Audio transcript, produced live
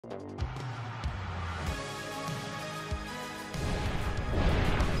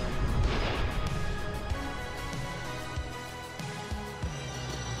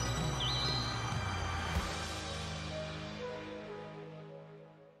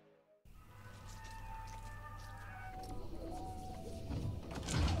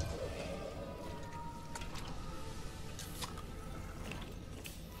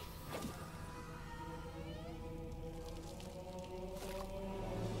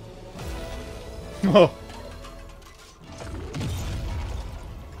Oh.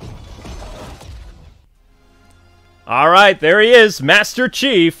 Alright, there he is, Master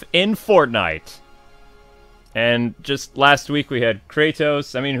Chief in Fortnite. And just last week we had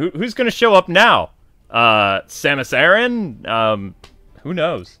Kratos. I mean, who's going to show up now? Samus Aran? Who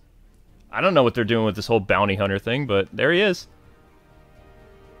knows? I don't know what they're doing with this whole bounty hunter thing, but there he is.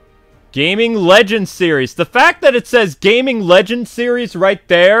 Gaming Legends Series. The fact that it says Gaming Legends Series right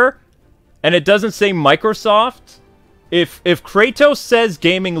there, and it doesn't say Microsoft. If Kratos says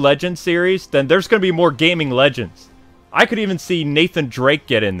Gaming Legends Series, then there's going to be more Gaming Legends. I could even see Nathan Drake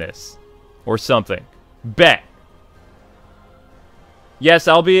get in this. Or something. Bet. Yes,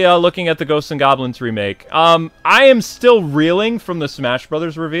 I'll be looking at the Ghosts and Goblins remake. I am still reeling from the Smash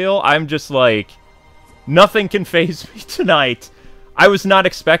Brothers reveal. I'm just like, nothing can faze me tonight. I was not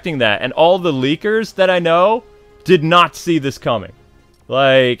expecting that. And all the leakers that I know did not see this coming.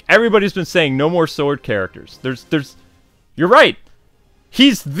 Like, everybody's been saying no more sword characters. You're right.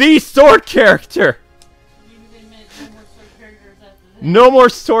 He's the sword character. No more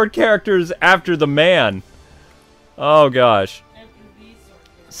sword characters after the man. Oh, gosh.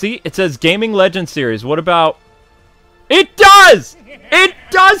 See, it says Gaming Legends Series. What about... It does! It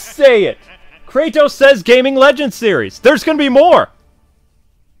does say it! Kratos says Gaming Legends Series. There's going to be more.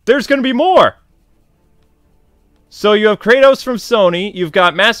 There's going to be more. So you have Kratos from Sony. You've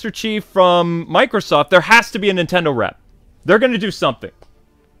got Master Chief from Microsoft. There has to be a Nintendo rep. They're going to do something.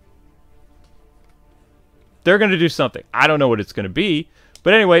 They're going to do something. I don't know what it's going to be.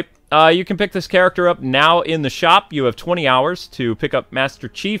 But anyway, you can pick this character up now in the shop. You have 20 hours to pick up Master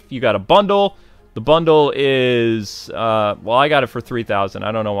Chief. You got a bundle. The bundle is... well, I got it for 3,000.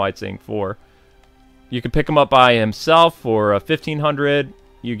 I don't know why it's saying 4. You can pick him up by himself for 1,500.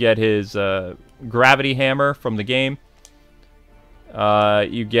 You get his gravity hammer from the game.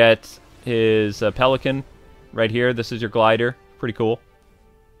 You get his pelican right here. This is your glider. Pretty cool.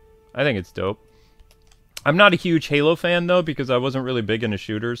 I think it's dope. I'm not a huge Halo fan, though, because I wasn't really big into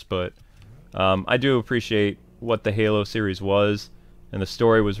shooters, but I do appreciate what the Halo series was, and the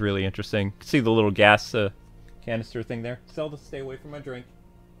story was really interesting. See the little gas canister thing there? Zelda, stay away from my drink.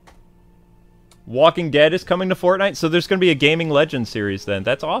 Walking Dead is coming to Fortnite, so there's going to be a Gaming Legends series then.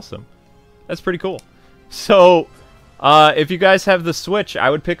 That's awesome. That's pretty cool. So, if you guys have the Switch,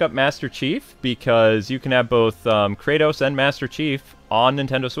 I would pick up Master Chief, because you can have both Kratos and Master Chief on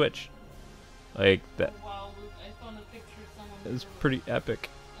Nintendo Switch. Like, that. Wow, Luke, I found a picture of someone. It's pretty epic.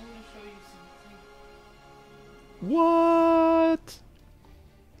 I'm going to show you something. What?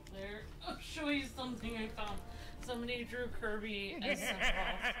 There. I'll show you something I found. Somebody drew Kirby as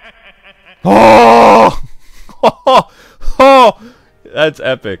Sephiroth. Oh! Oh! That's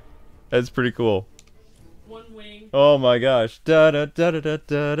epic. That's pretty cool. One wing. Oh my gosh. Da da da da da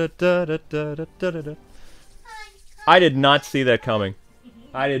da da da da da da. I did not see that coming.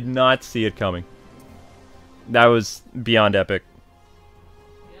 I did not see it coming. That was beyond epic.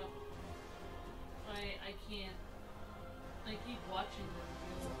 Yep. I can't. I keep watching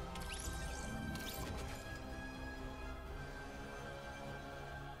the reveal.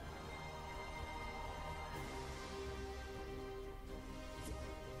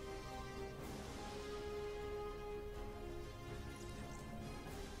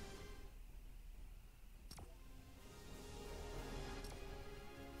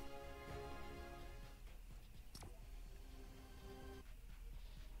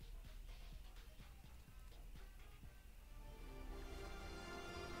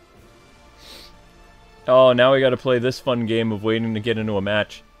 Oh, now we gotta play this fun game of waiting to get into a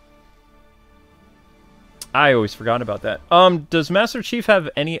match. I always forgot about that. Does Master Chief have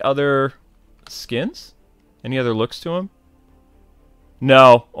any other skins? Any other looks to him?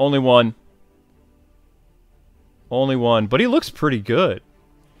 No, only one. Only one, but he looks pretty good.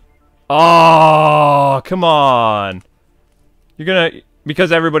 Oh, come on. You're gonna...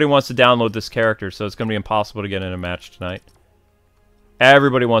 Because everybody wants to download this character, so it's gonna be impossible to get in a match tonight.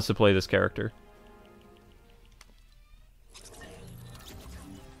 Everybody wants to play this character.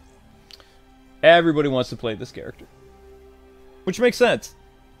 Everybody wants to play this character. Which makes sense.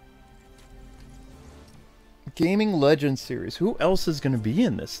 Gaming Legends series. Who else is going to be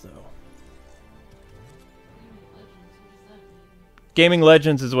in this, though? Gaming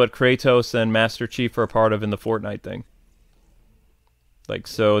Legends is what Kratos and Master Chief are a part of in the Fortnite thing. Like,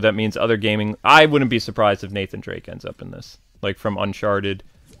 so that means other gaming... I wouldn't be surprised if Nathan Drake ends up in this. Like, from Uncharted.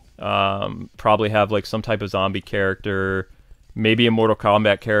 Probably have, like, some type of zombie character. Maybe a Mortal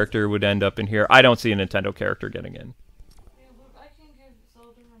Kombat character would end up in here. I don't see a Nintendo character getting in. Yeah, look, I can give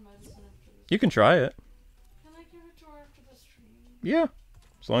Zelda her medicine after this. You can try it. Can I give it to her after the stream? Yeah.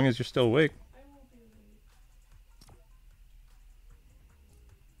 As long as you're still awake. I will be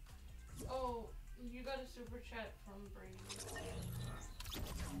awake. Oh, you got a super chat from Brady.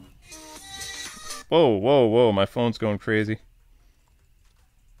 Whoa, whoa, whoa. My phone's going crazy.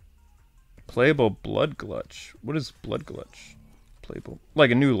 Playable Blood Glitch. What is Blood Glitch? Playable.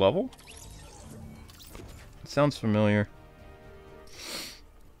 Like a new level? It sounds familiar.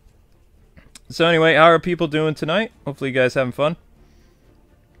 So anyway, how are people doing tonight? Hopefully you guys having fun.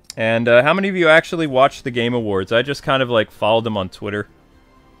 And how many of you actually watched the Game Awards? I just kind of like followed them on Twitter.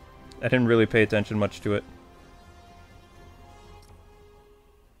 I didn't really pay attention much to it.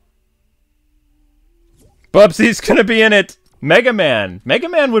 Bubsy's gonna be in it! Mega Man! Mega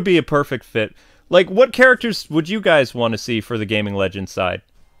Man would be a perfect fit. Like, what characters would you guys want to see for the Gaming Legends side?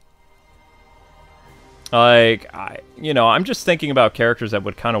 Like, I'm just thinking about characters that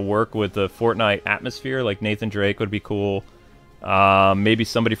would kind of work with the Fortnite atmosphere. Like, Nathan Drake would be cool. Maybe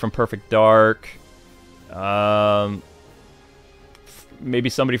somebody from Perfect Dark. Maybe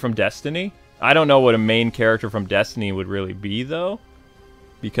somebody from Destiny. I don't know what a main character from Destiny would really be, though.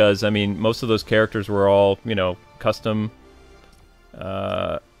 Because, I mean, most of those characters were all, custom.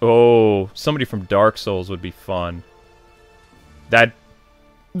 Somebody from Dark Souls would be fun. That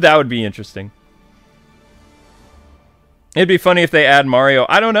would be interesting. It'd be funny if they add Mario.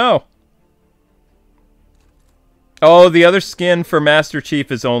 I don't know. Oh, the other skin for Master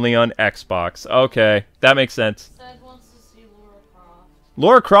Chief is only on Xbox. Okay, that makes sense. Zed wants to see Lara Croft.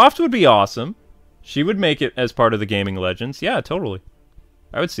 Lara Croft would be awesome. She would make it as part of the Gaming Legends. Yeah, totally.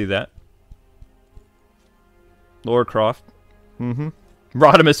 I would see that. Lara Croft. Mm-hmm.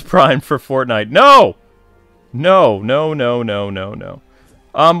 Rodimus Prime for Fortnite. No! No, no, no, no, no, no.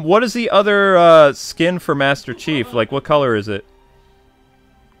 What is the other skin for Master Chief? Like, what color is it?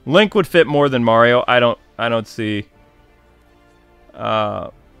 Link would fit more than Mario. I don't see.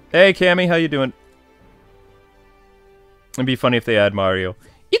 Hey, Cammy, how you doing? It'd be funny if they add Mario.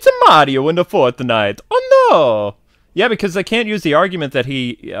 It's a Mario in the Fortnite. Oh, no! Yeah, because they can't use the argument that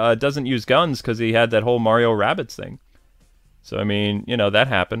he doesn't use guns because he had that whole Mario Rabbids thing. So, I mean, that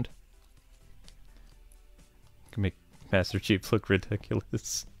happened. Can make Master Chief look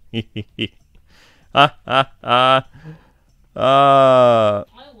ridiculous. I love that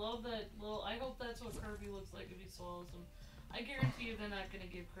little... I hope that's what Kirby looks like if he swallows him. I guarantee you they're not going to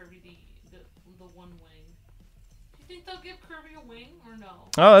give Kirby the one wing. Do you think they'll give Kirby a wing or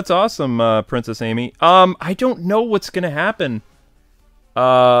no? Oh, that's awesome, Princess Amy. I don't know what's going to happen.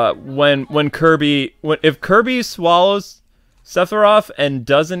 When Kirby... if Kirby swallows Sephiroth and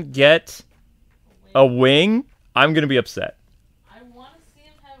doesn't get a wing, I'm going to be upset. I want to see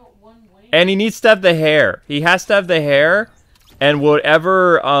him have one wing. And he needs to have the hair. He has to have the hair. And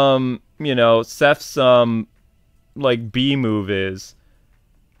whatever, Seph's, like, B move is.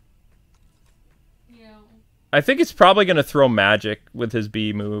 Yeah. I think it's probably going to throw magic with his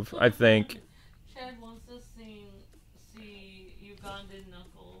B move, I think. Chad wants to see Ugandan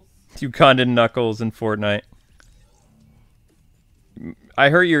Knuckles. Ugandan Knuckles in Fortnite. I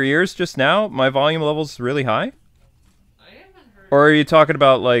hurt your ears just now? My volume level's really high? I haven't heard. Or are you talking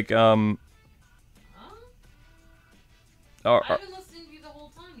about, like, Huh? I've been listening to you the whole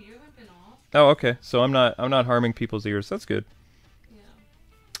time. You haven't been off. Oh, okay. So I'm not harming people's ears. That's good. Yeah.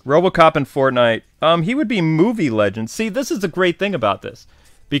 RoboCop in Fortnite. He would be movie legend. See, this is the great thing about this.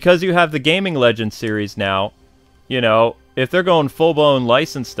 Because you have the Gaming Legends series now, if they're going full-blown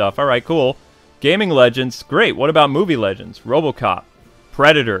licensed stuff, alright, cool. Gaming Legends, great. What about movie legends? RoboCop,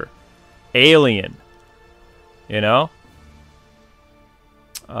 Predator, Alien. Let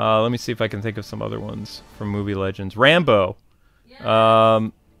me see if I can think of some other ones from movie legends. Rambo. Yeah.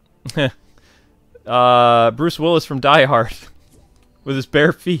 Bruce Willis from Die Hard with his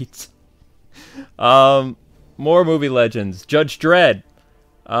bare feet. More movie legends. Judge Dredd.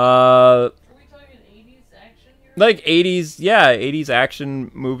 Are we talking 80s action here? Like 80s, yeah, 80s action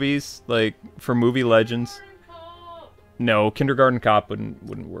movies, like for movie legends. Cop. No, Kindergarten Cop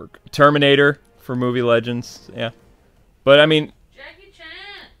wouldn't work. Terminator for movie legends, yeah. But I mean,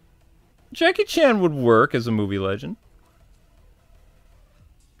 Jackie Chan would work as a movie legend.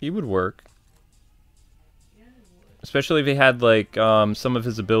 He would work. Yeah. Especially if he had, like, some of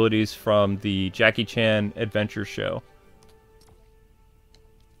his abilities from the Jackie Chan Adventure Show.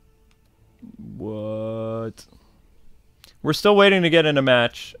 What? We're still waiting to get in a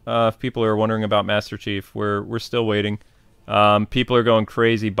match. If people are wondering about Master Chief, we're still waiting. People are going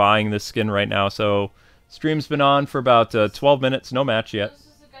crazy buying this skin right now, so stream's been on for about 12 minutes. No match yet. This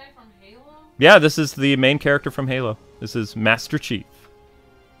is the guy from Halo? Yeah, this is the main character from Halo. This is Master Chief.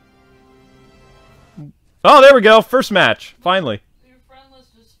 Oh, there we go. First match. Finally. Your friend list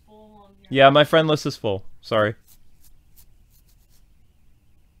is full on here. Yeah, my friend list is full. Sorry.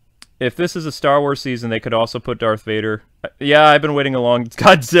 If this is a Star Wars season, they could also put Darth Vader. Yeah, I've been waiting along. It's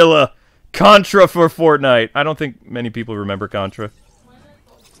Godzilla. Contra for Fortnite. I don't think many people remember Contra.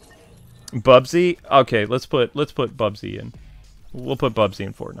 Bubsy? Okay, let's put Bubsy in. We'll put Bubsy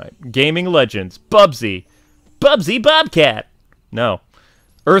in Fortnite. Gaming Legends. Bubsy. Bubsy Bobcat. No.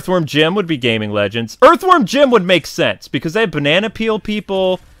 Earthworm Jim would be Gaming Legends. Earthworm Jim would make sense because they have banana peel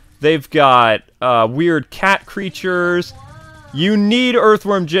people. They've got weird cat creatures. You need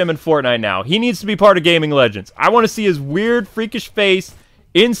Earthworm Jim in Fortnite now. He needs to be part of Gaming Legends. I want to see his weird, freakish face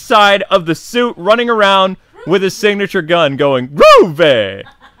inside of the suit running around with his signature gun going, Groovy!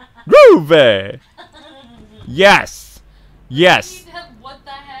 Groovy! Yes! Yes! We need to have what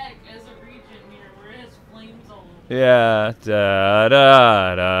the heck as a region here where it has flames all over. Yeah. Da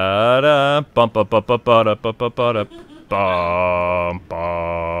da da da. Bum bum bum bum ba da ba ba ba da. Bum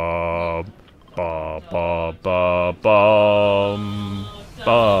bum. Ba ba ba bum.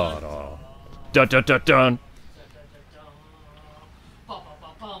 Ba da. Dun dun dun dun.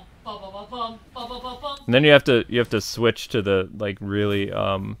 And then you have to switch to the like really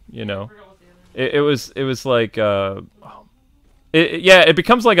you know, it was like yeah, it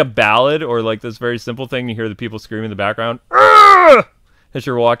becomes like a ballad or like this very simple thing. You hear the people screaming in the background as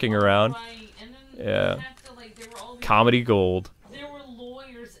you're walking around. Yeah, comedy gold. There were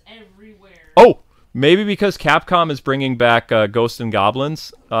lawyers everywhere. Oh, maybe because Capcom is bringing back Ghosts and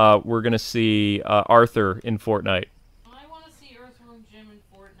Goblins, we're gonna see Arthur in Fortnite. I want to see Earthworm Jim in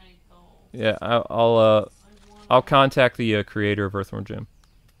Fortnite though. Yeah, I'll contact the creator of Earthworm Jim.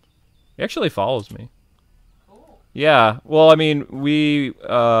 He actually follows me. Cool. Yeah, well, I mean, we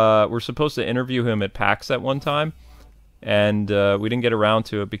were supposed to interview him at PAX at one time, and we didn't get around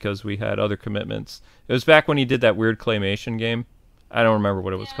to it because we had other commitments. It was back when he did that weird claymation game. I don't remember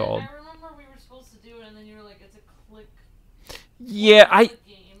what it was called. I remember we were supposed to do it, and then you were like, "It's a click." Yeah,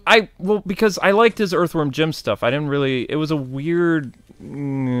 well, because I liked his Earthworm Jim stuff. I didn't really. It was a weird,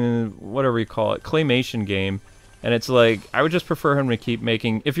 whatever you call it, claymation game, and it's like I would just prefer him to keep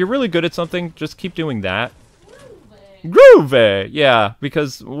making. If you're really good at something, just keep doing that. Groovy! Yeah,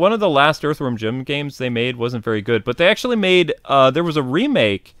 because one of the last Earthworm Jim games they made wasn't very good, but they actually made. There was a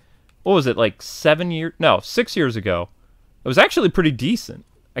remake. What was it, like 6 years ago? It was actually pretty decent.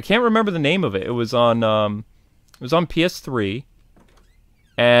 I can't remember the name of it. It was on PS3,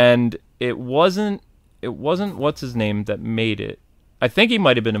 and it wasn't what's his name that made it. I think he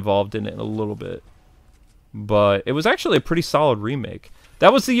might have been involved in it a little bit, but it was actually a pretty solid remake.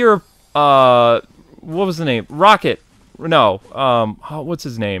 That was the year of, what was the name? Rocket. No. What's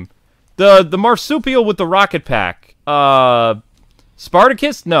his name? The marsupial with the rocket pack.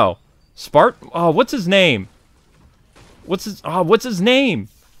 Spartacus? No. What's his name? What's his name?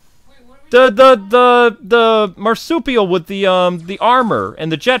 The marsupial with the armor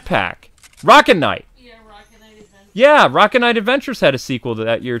and the jetpack. Rocket Knight. Yeah, Rocket Knight Adventures. Yeah, Rocket Knight Adventures had a sequel to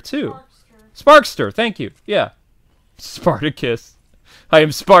that year too. Sparkster, thank you. Yeah. Spartacus. I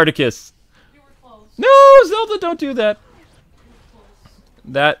am Spartacus. You were close. No, Zelda, don't do that.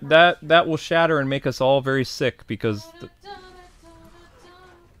 That will shatter and make us all very sick because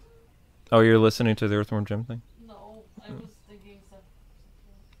Oh, you're listening to the Earthworm Jim thing? No, I was thinking something.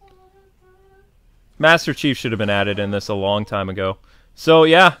 Master Chief should have been added in this a long time ago. So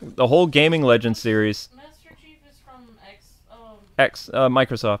yeah, the whole Gaming Legends series. Master Chief is from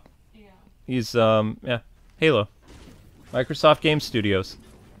Microsoft. Yeah. He's yeah, Halo. Microsoft Game Studios.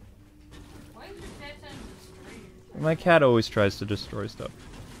 Why is your cat trying to destroy you? My cat always tries to destroy stuff.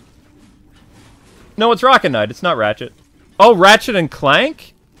 No, it's Rocket Knight. It's not Ratchet. Oh, Ratchet and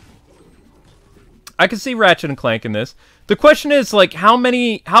Clank? I can see Ratchet and Clank in this. The question is, like,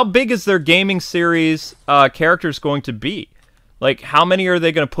 how big is their gaming series characters going to be? Like, how many are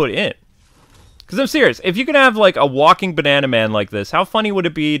they going to put in? Because I'm serious. If you can have, like, a walking banana man like this, how funny would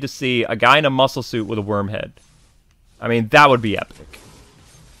it be to see a guy in a muscle suit with a worm head? I mean, that would be epic.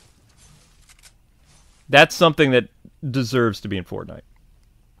 That's something that deserves to be in Fortnite.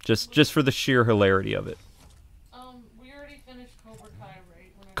 Just for the sheer hilarity of it. We already finished Cobra Kai,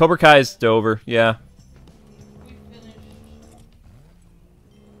 right? Cobra Kai's over, yeah. We finished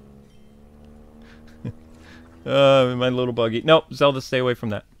My little buggy. No, Zelda, stay away from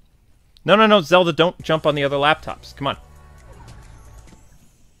that. No, no, no, Zelda, don't jump on the other laptops. Come on.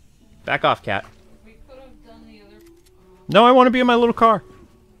 Back off, cat. We could have done the other... No, I want to be in my little car.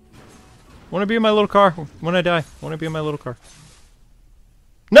 I want to be in my little car when I die. I want to be in my little car.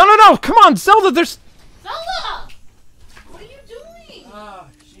 No, no, no! Come on, Zelda, there's... Zelda! What are you doing? Ah,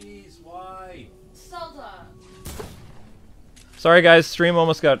 jeez, why? Zelda! Sorry, guys, stream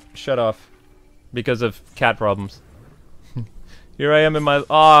almost got shut off because of cat problems. Here I am in my...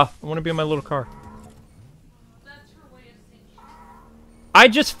 I want to be in my little car. That's her way of thinking. I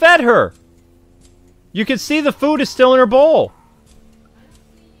just fed her! You can see the food is still in her bowl. I don't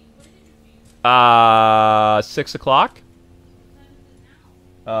see... What did you feed? 6 o'clock? What time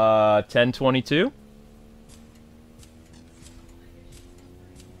is it now? 10:22?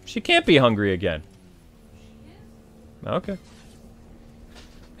 She can't be hungry again. She is? Okay.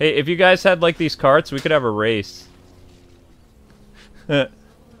 Hey, if you guys had, like, these carts, we could have a race. Come on.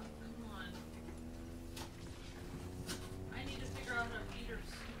 I need to figure out how to feed her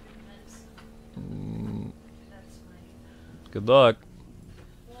stupid medicine. That's fine. Good luck.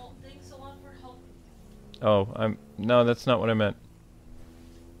 Well, thanks a lot for helping. Oh, no, that's not what I meant.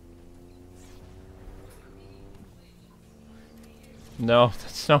 No,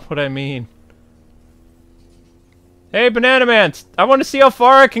 that's not what I mean. Hey, Banana Man! I want to see how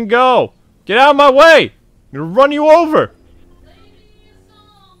far I can go! Get out of my way! I'm gonna run you over!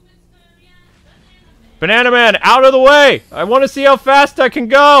 Banana Man, out of the way! I want to see how fast I can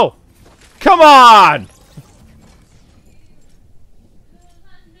go! Come on!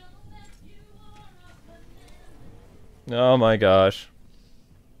 Oh my gosh.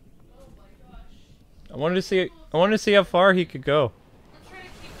 I wanted to see how far he could go. I'm trying to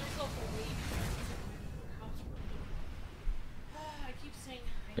keep myself awake. I keep saying...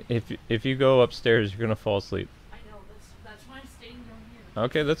 If you go upstairs, you're gonna fall asleep. I know, that's why I'm staying down here.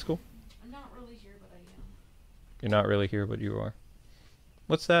 Okay, that's cool. I'm not really here, but I am. You're not really here, but you are.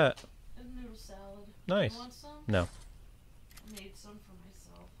 What's that? A noodle salad. Nice. You want some? No, I made some for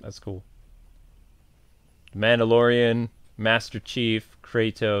myself. that's cool. Mandalorian, Master Chief,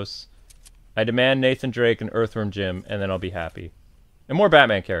 Kratos. I demand Nathan Drake and Earthworm Jim, and then I'll be happy. And more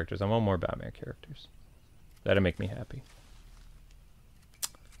Batman characters. I want more Batman characters. That'll make me happy.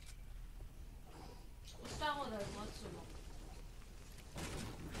 Salad has lots of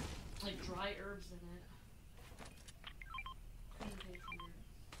like dry herbs in it. Couldn't pay for it.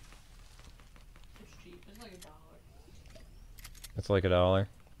 It's cheap. It's like $1. It's like $1.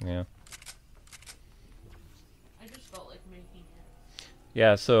 Yeah. I just felt like making it.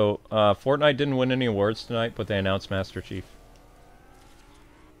 Yeah, so Fortnite didn't win any awards tonight, but they announced Master Chief.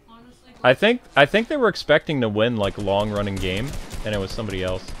 Honestly, I think they were expecting to win like long-running game, and it was somebody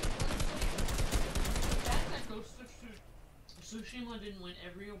else. the fact that Ghost of Tsushima didn't win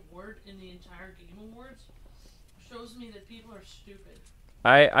every award in the entire Game Awards shows me that people are stupid.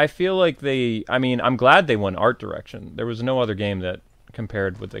 I feel like I mean, I'm glad they won art direction. There was no other game that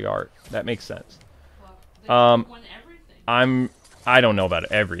compared with the art. That makes sense. Well, they won everything. I don't know about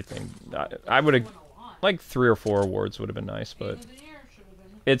everything. I would have Won a lot. like 3 or 4 awards would have been nice, Game but of the year should have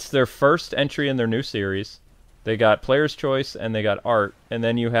been. it's their first entry in their new series. They got Player's Choice and they got art, and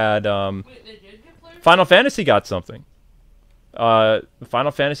then you had Wait, they did get players? Final Fantasy got something.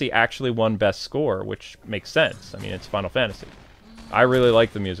 Final Fantasy actually won Best Score, which makes sense. I mean, it's Final Fantasy. I really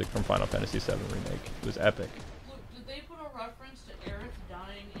like the music from Final Fantasy VII Remake. It was epic. Look, did they put a reference to Aerith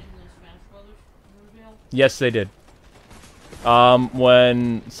dying in the Smash Brothers reveal? Yes, they did.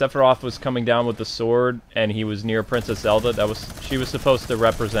 When Sephiroth was coming down with the sword and he was near Princess Zelda, she was supposed to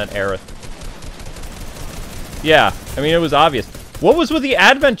represent Aerith. Yeah, I mean, it was obvious. What was with the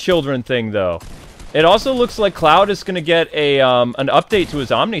Advent Children thing, though? It also looks like Cloud is going to get an update to his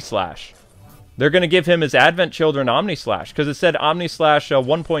Omnislash. They're going to give him his Advent Children Omnislash, because it said Omnislash 1.5.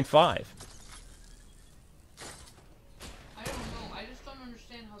 I don't know. I just don't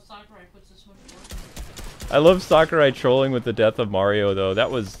understand how Sakurai puts this much work in. I love Sakurai trolling with the death of Mario, though.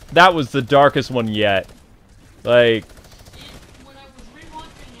 That was the darkest one yet. Like, When I was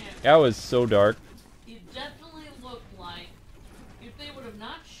rewatching it, that was so dark. it definitely looked like if they would have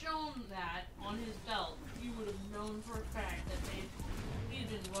not shown that on his belt, you would have known for a fact that he had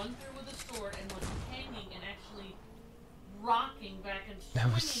been run through with a sword and was hanging and actually rocking back and swinging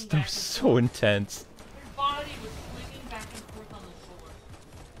That was back and so forth. intense. His body was swinging back and forth on the sword.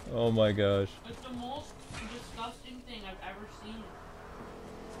 Oh my gosh. It's the most disgusting thing I've ever seen.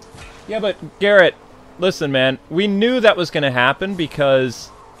 Yeah, but Garrett, listen, man. We knew that was going to happen because,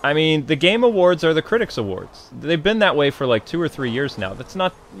 I mean, the Game Awards are the Critics Awards. They've been that way for like 2 or 3 years now. That's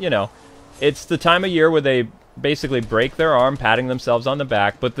not, you know, it's the time of year where they basically break their arm, patting themselves on the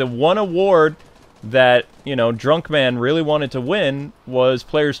back. But the one award that, you know, Drunk Man really wanted to win was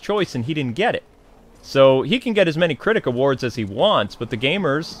Player's Choice, and he didn't get it. So he can get as many critic awards as he wants, but the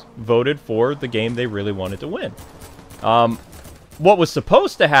gamers voted for the game they really wanted to win. What was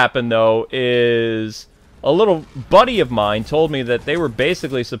supposed to happen, though, is a little buddy of mine told me that they were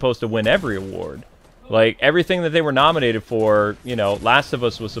basically supposed to win every award. Like, everything that they were nominated for, you know, Last of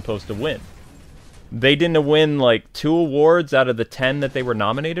Us was supposed to win. They didn't win, like, 2 awards out of the 10 that they were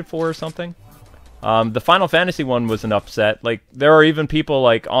nominated for or something. The Final Fantasy one was an upset. Like, there are even people,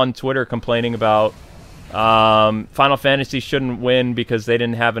 like, on Twitter complaining about Final Fantasy shouldn't win because they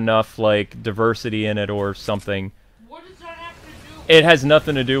didn't have enough, like, diversity in it or something. What does that have to do? It has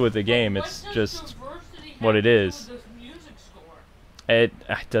nothing to do with the game. It's just what it is. It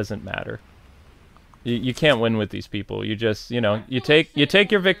doesn't matter. You can't win with these people. You just, you know, you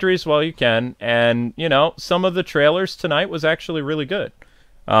take your victories while you can, and, you know, some of the trailers tonight was actually really good.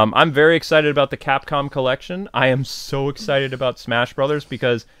 I'm very excited about the Capcom collection. I am so excited about Smash Brothers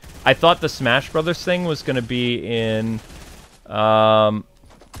because I thought the Smash Brothers thing was going to be in, I'm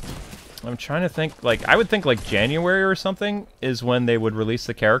trying to think, like, I would think like January or something is when they would release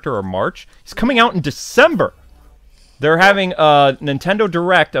the character, or March. He's coming out in December. They're having a Nintendo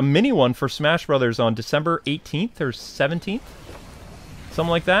Direct, a mini one for Smash Brothers on December 18th or 17th.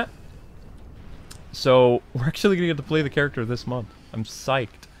 Something like that. So, we're actually going to get to play the character this month. I'm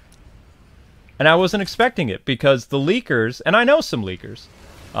psyched. And I wasn't expecting it, because the leakers, and I know some leakers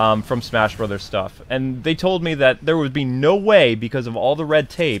from Smash Brothers stuff, and they told me that there would be no way, because of all the red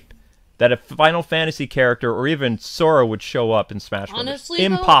tape, that a Final Fantasy character or even Sora would show up in Smash Brothers. Honestly,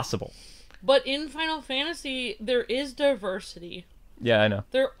 impossible. But in Final Fantasy, there is diversity. Yeah, I know.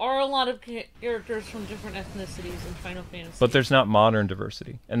 There are a lot of characters from different ethnicities in Final Fantasy. But there's not modern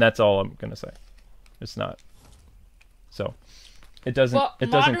diversity, and that's all I'm gonna say. It's not. So, it doesn't. But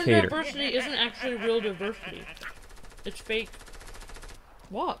it doesn't modern cater. diversity isn't actually real diversity. It's fake.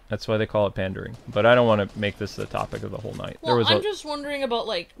 What? That's why they call it pandering. But I don't want to make this the topic of the whole night. Well, I'm just wondering about,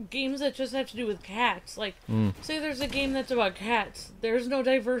 like, games that just have to do with cats. Like, say there's a game that's about cats. There's no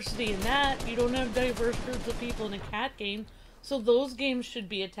diversity in that. You don't have diverse groups of people in a cat game. So those games should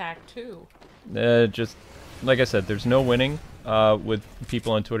be attacked, too. Just, like I said, there's no winning with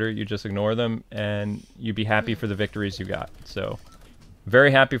people on Twitter. You just ignore them, and you be happy for the victories you got. So,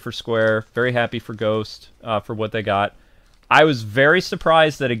 very happy for Square. Very happy for Ghost for what they got. I was very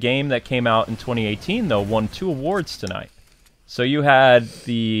surprised that a game that came out in 2018, though, won 2 awards tonight. So you had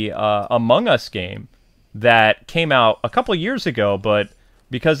the Among Us game that came out a couple years ago, but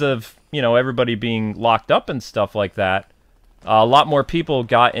because of, you know, everybody being locked up and stuff like that, a lot more people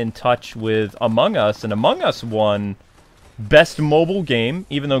got in touch with Among Us, and Among Us won Best Mobile Game,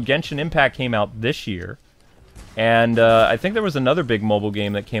 even though Genshin Impact came out this year. And I think there was another big mobile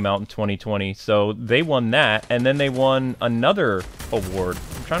game that came out in 2020, so they won that, and then they won another award.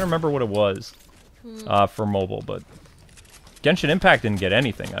 I'm trying to remember what it was for mobile, but Genshin Impact didn't get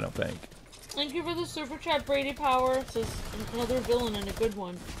anything, I don't think. Thank you for the super chat, Brady Power. It says another villain and a good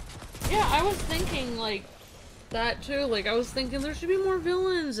one. Yeah, I was thinking, like, that too. Like, I was thinking there should be more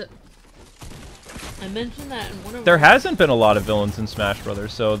villains. I mentioned that in one of There hasn't been a lot of villains in Smash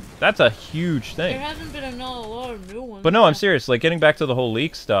Brothers, so that's a huge thing. There hasn't been a lot of new ones. But no, I'm serious. Like, getting back to the whole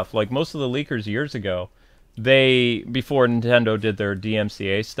leak stuff, like, most of the leakers years ago, they, before Nintendo did their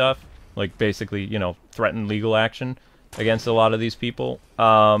DMCA stuff, like, basically, you know, threatened legal action against a lot of these people,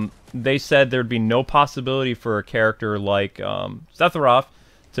 they said there'd be no possibility for a character like Sephiroth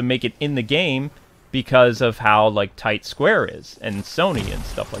to make it in the game because of how, like, tight Square is, and Sony and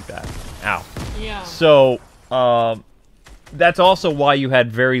stuff like that. Ow. Yeah. So, that's also why you had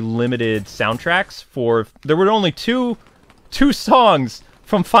very limited soundtracks for... There were only two songs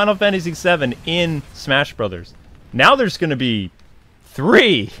from Final Fantasy VII in Smash Brothers. Now there's going to be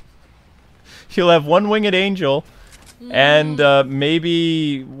 3. You'll have one Winged Angel, and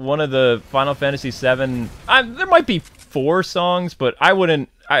maybe one of the Final Fantasy VII... there might be 4 songs, but I wouldn't...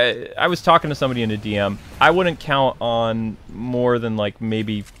 I was talking to somebody in a DM. I wouldn't count on more than, like,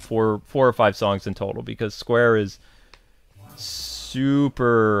 maybe 4 or 5 songs in total, because Square is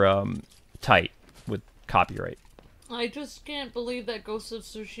super tight with copyright. I just can't believe that Ghost of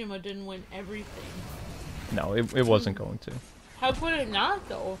Tsushima didn't win everything. No, it wasn't going to. How could it not,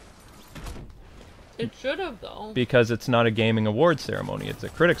 though? It should have, though. Because it's not a gaming award ceremony. It's a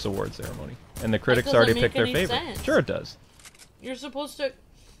critics award ceremony. And the critics already picked their favorite. Sense. Sure it does. You're supposed to...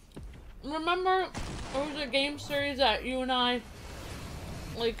 Remember, there was a game series that you and I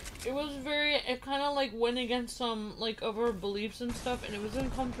like, it kind of, like, went against some, like, of our beliefs and stuff, and it was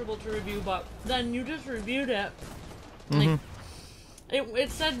uncomfortable to review, but then you just reviewed it. Like,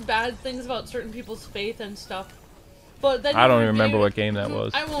 it said bad things about certain people's faith and stuff, but then I don't even remember what game that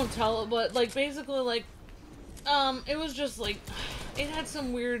was. I won't tell it, but, like, basically, like, it was just, like, it had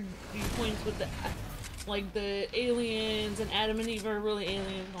some weird viewpoints with the, like, the aliens, and Adam and Eve are really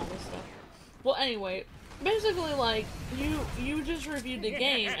aliens and all this stuff. Well, anyway, basically, like, you just reviewed the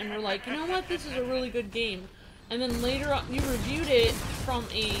game, and were like, you know what, this is a really good game. And then later on, you reviewed it from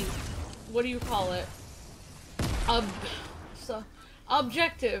a, what do you call it?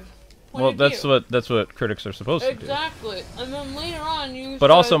 Objective point Well, of view. that's what critics are supposed to do. Exactly. And then later on, you But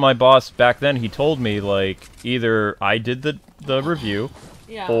said, also, my boss back then, he told me, like, either I did the review,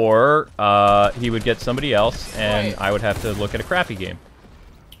 yeah. or he would get somebody else, and Right. I would have to look at a crappy game.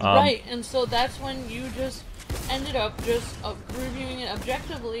 Right, and so that's when you just ended up just reviewing it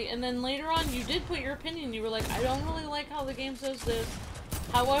objectively, and then later on you did put your opinion. You were like, I don't really like how the game says this.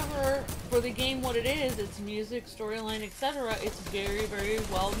 However, for the game what it is, its music, storyline, etc., it's very, very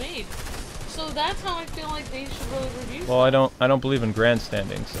well made. So that's how I feel like they should really review Well, stuff. I don't believe in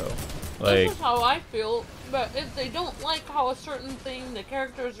grandstanding, so, like... This is how I feel, but if they don't like how a certain thing, the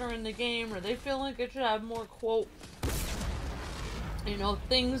characters are in the game, or they feel like it should have more, quote, you know,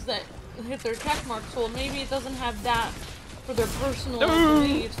 things that hit their check marks, well, maybe it doesn't have that for their personal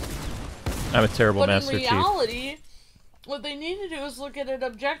beliefs. I'm a terrible But Master in Chief. reality, what they need to do is look at it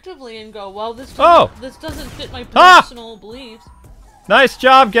objectively and go, well, this doesn't fit my personal beliefs. Nice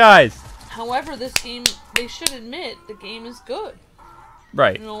job, guys! However, this game, they should admit, the game is good.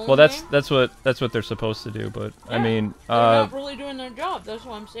 Right. You know Well, what that's what they're supposed to do, but, Yeah, I mean, they're not really doing their job, that's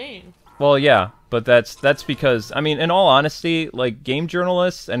what I'm saying. Well, yeah, but that's because, I mean, in all honesty, like, game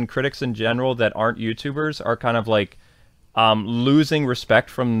journalists and critics in general that aren't YouTubers are kind of, like, losing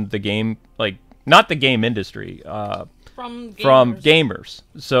respect from the game, like, not the game industry, From gamers.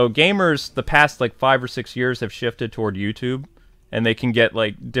 So gamers, the past, like, 5 or 6 years have shifted toward YouTube, and they can get,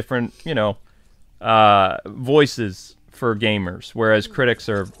 like, different, you know, voices for gamers, whereas critics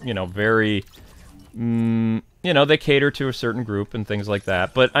are, you know, very... you know, they cater to a certain group and things like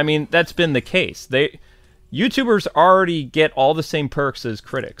that. But, I mean, that's been the case. YouTubers already get all the same perks as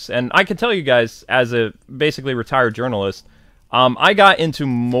critics. And I can tell you guys, as a basically retired journalist, I got into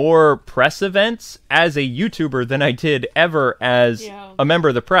more press events as a YouTuber than I did ever as a member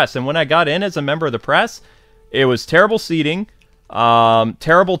of the press. And when I got in as a member of the press, it was terrible seating,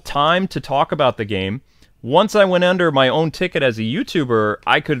 terrible time to talk about the game. Once I went under my own ticket as a YouTuber,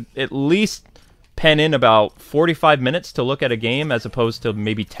 I could at least pen in about 45 minutes to look at a game as opposed to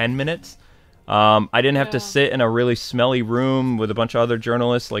maybe 10 minutes. I didn't have to sit in a really smelly room with a bunch of other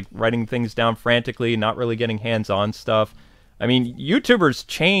journalists, like, writing things down frantically, not really getting hands-on stuff. I mean, YouTubers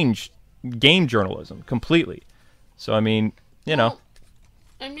changed game journalism completely. So, I mean, you know,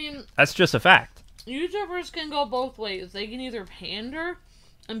 I mean, that's just a fact. YouTubers can go both ways. They can either pander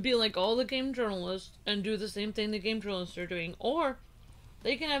and be like all the game journalists and do the same thing the game journalists are doing, or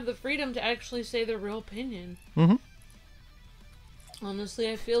they can have the freedom to actually say their real opinion.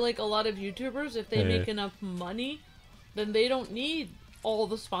 Honestly, I feel like a lot of YouTubers, if they make enough money, then they don't need all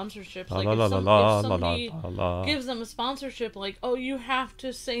the sponsorships. Like, if somebody gives them a sponsorship, like, oh, you have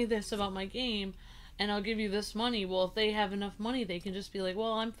to say this about my game, and I'll give you this money. Well, if they have enough money, they can just be like,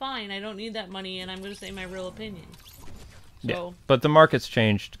 well, I'm fine. I don't need that money, and I'm going to say my real opinion. So. Yeah, but the market's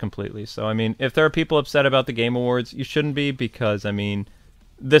changed completely. So, I mean, if there are people upset about the Game Awards, you shouldn't be, because, I mean,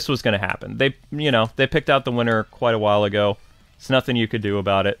 this was going to happen. They, you know, they picked out the winner quite a while ago. It's nothing you could do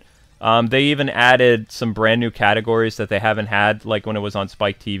about it. They even added some brand new categories that they haven't had, like when it was on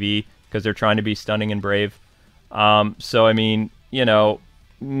Spike TV, because they're trying to be stunning and brave. So, I mean, you know,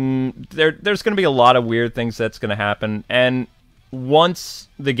 there's going to be a lot of weird things that's going to happen. And once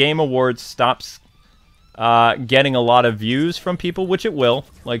the Game Awards stops getting a lot of views from people, which it will,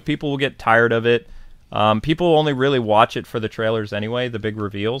 like, people will get tired of it. People only really watch it for the trailers anyway, the big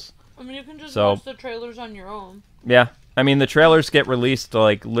reveals. I mean, you can just watch the trailers on your own. Yeah. I mean, the trailers get released,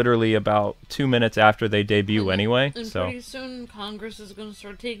 like, literally about 2 minutes after they debut anyway. And pretty soon, Congress is going to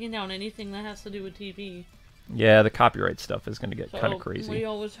start taking down anything that has to do with TV. Yeah, the copyright stuff is going to get kind of crazy. We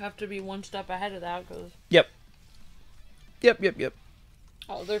always have to be one step ahead of that, because... Yep.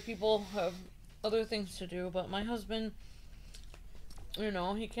 Other people have other things to do, but my husband, you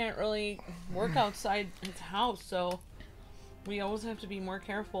know, he can't really work outside his house, so we always have to be more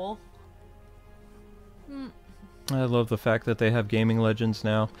careful. I love the fact that they have Gaming Legends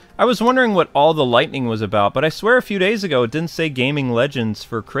now. I was wondering what all the lightning was about, but I swear a few days ago it didn't say Gaming Legends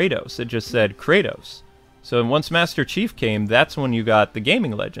for Kratos. It just said Kratos. So once Master Chief came, that's when you got the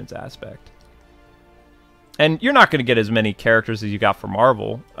Gaming Legends aspect. And you're not going to get as many characters as you got for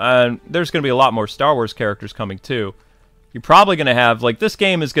Marvel. There's going to be a lot more Star Wars characters coming too. You're probably going to have, like, this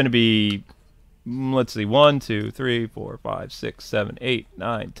game is going to be, let's see, 1, 2, 3, 4, 5, 6, 7, 8,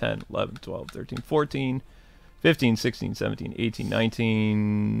 9, 10, 11, 12, 13, 14, 15, 16, 17, 18,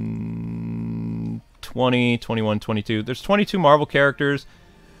 19, 20, 21, 22. There's 22 Marvel characters.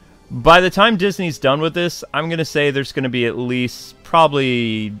 By the time Disney's done with this, I'm going to say there's going to be at least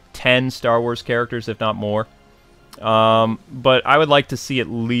probably 10 Star Wars characters, if not more. But I would like to see at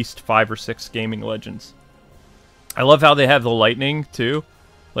least 5 or 6 Gaming Legends. I love how they have the lightning, too.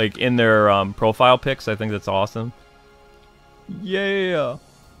 Like, in their profile pics. I think that's awesome. Yeah.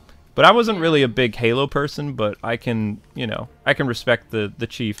 But I wasn't really a big Halo person, but I can, you know, I can respect the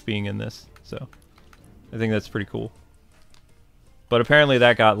Chief being in this. So, I think that's pretty cool. But apparently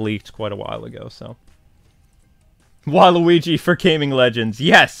that got leaked quite a while ago, so. Waluigi for Gaming Legends.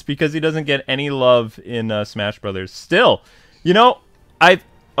 Yes, because he doesn't get any love in Smash Brothers. Still, you know,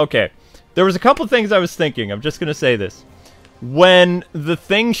 okay. There was a couple things I was thinking. I'm just going to say this. When the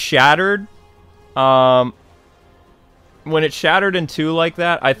thing shattered, when it shattered in two like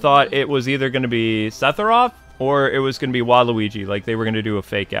that, I thought it was either going to be Sephiroth or it was going to be Waluigi. Like, they were going to do a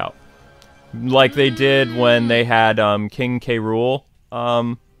fake out. Like they did when they had King K. Rool,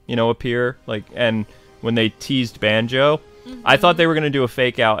 you know, appear. Like, and when they teased Banjo. I thought they were going to do a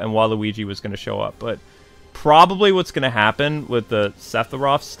fake out and Waluigi was going to show up. But probably what's going to happen with the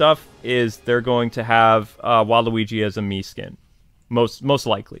Sephiroth stuff is they're going to have Waluigi as a Mii skin. Most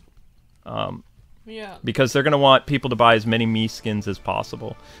likely. Yeah. Because they're going to want people to buy as many Mii skins as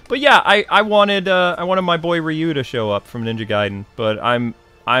possible. But yeah, I wanted my boy Ryu to show up from Ninja Gaiden, but I'm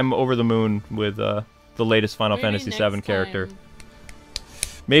over the moon with the latest Final Fantasy VII character.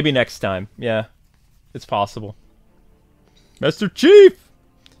 Maybe next time. Yeah. It's possible. Master Chief!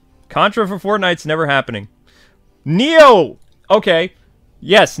 Contra for Fortnite's never happening. Neo! Okay.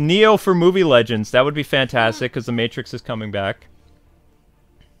 Yes, Neo for Movie Legends. That would be fantastic because The Matrix is coming back.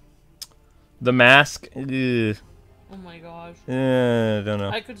 The Mask. Ugh. Oh my gosh. I don't know.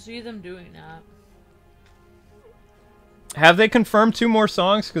 I could see them doing that. Have they confirmed 2 more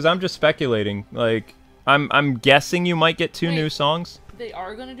songs? Because I'm just speculating. Like, I'm guessing you might get 2 new songs. They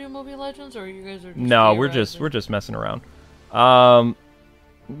are gonna do Movie Legends, or you guys are just No, we're just messing around.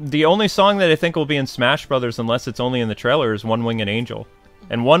 The only song that I think will be in Smash Brothers, unless it's only in the trailer, is One Winged Angel.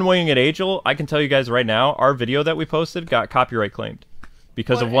 And One Winged Angel, I can tell you guys right now, our video that we posted got copyright claimed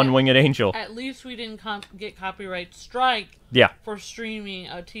because of One Winged Angel. At least we didn't get copyright strike. Yeah. For streaming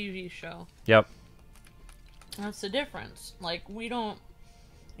a TV show. Yep. That's the difference. Like, we don't,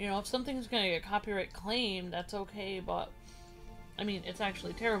 you know, if something's gonna get copyright claimed, that's okay, but, I mean, it's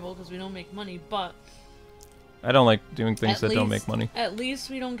actually terrible because we don't make money, but... I don't like doing things that don't make money. At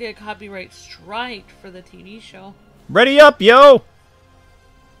least we don't get copyright strike for the TV show. Ready up, yo!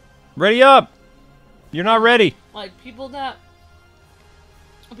 Ready up! You're not ready. Like, people that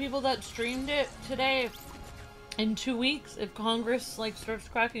streamed it today, in 2 weeks, if Congress, like, starts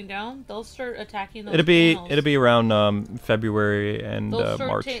cracking down, they'll start attacking those channels. It'll be around February and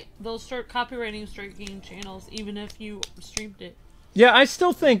March. They'll start copywriting striking channels, even if you streamed it. Yeah, I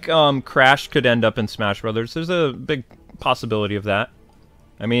still think Crash could end up in Smash Brothers. There's a big possibility of that.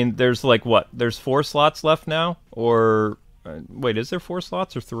 I mean, there's like what? There's 4 slots left now, or wait, is there 4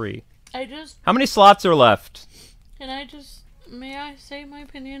 slots or 3? How many slots are left? May I say my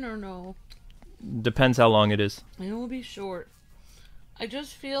opinion or no? Depends how long it is. It will be short. I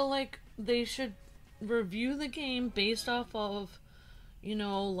just feel like they should review the game based off of, you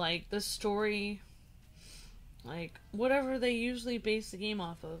know, like the story. Like, whatever they usually base the game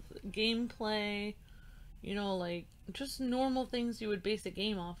off of. Gameplay, you know, like, just normal things you would base a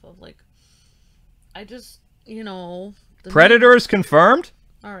game off of. Like, I just, you know... Predator is confirmed?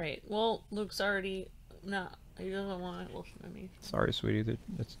 Alright, well, Luke's already... Nah, he doesn't want to listen to me. Sorry, sweetie.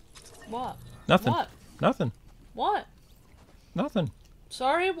 It's... What? Nothing. What? Nothing. What? Nothing.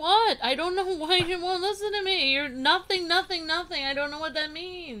 Sorry, what? I don't know why you won't listen to me. You're nothing. I don't know what that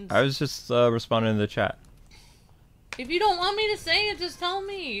means. I was just responding to the chat. If you don't want me to say it, just tell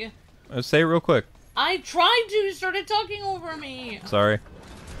me. Say it real quick. I tried to. You started talking over me. Sorry.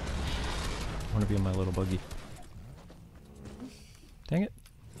 I want to be in my little buggy. Dang it.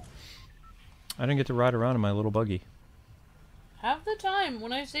 I didn't get to ride around in my little buggy. Have the time.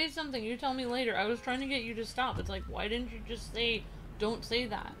 When I say something, you tell me later. I was trying to get you to stop. It's like, why didn't you just say, don't say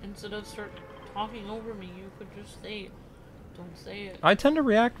that? Instead of start talking over me, you could just say, don't say it. I tend to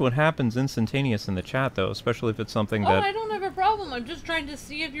react when happens instantaneous in the chat, though, especially if it's something that... Oh, I don't have a problem. I'm just trying to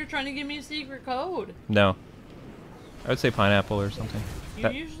see if you're trying to give me a secret code. No. I would say pineapple or something. You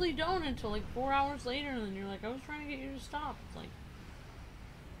usually don't until like 4 hours later, and then you're like, I was trying to get you to stop. It's like,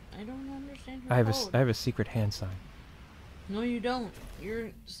 I don't understand your code. I have a secret hand sign. No, you don't. Your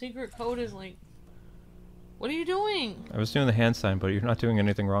secret code is like... What are you doing? I was doing the hand sign, but you're not doing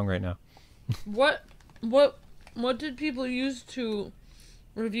anything wrong right now. What did people use to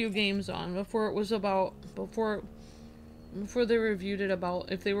review games on before it was about... Before they reviewed it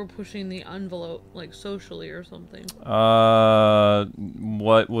about if they were pushing the envelope, like, socially or something?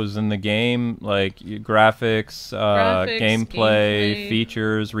 What was in the game, like, graphics, gameplay,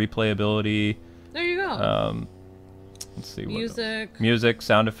 features, replayability. There you go. Let's see. Music,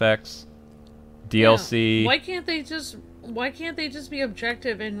 sound effects, DLC. Yeah. Why can't they just be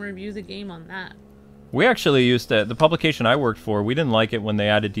objective and review the game on that? We actually used to, the publication I worked for, we didn't like it when they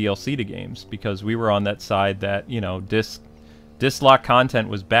added DLC to games because we were on that side that, you know, disc lock content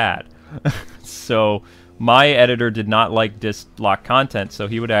was bad. So my editor did not like disc lock content, so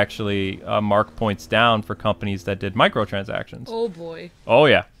he would actually mark points down for companies that did microtransactions. Oh boy. Oh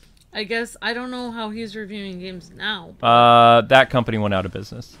yeah. I guess I don't know how he's reviewing games now. That company went out of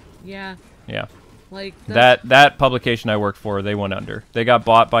business. Yeah. Yeah. Like that publication I worked for, they went under. They got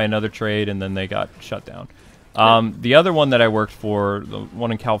bought by another trade, and then they got shut down. The other one that I worked for, the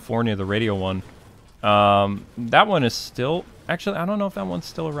one in California, the radio one, that one is still... Actually, I don't know if that one's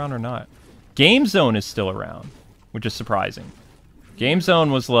still around or not. Game Zone is still around, which is surprising. Game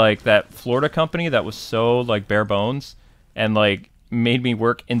Zone was like that Florida company that was so like bare bones and like made me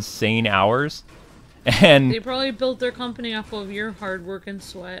work insane hours. And they probably built their company off of your hard work and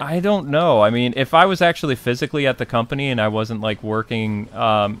sweat. I don't know. I mean, if I was actually physically at the company and I wasn't like working,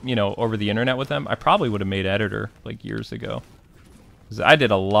 you know, over the internet with them, I probably would have made editor like years ago. 'Cause I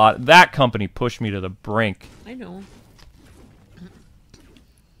did a lot. That company pushed me to the brink. I know.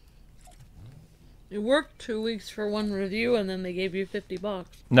 You worked 2 weeks for one review, and then they gave you $50.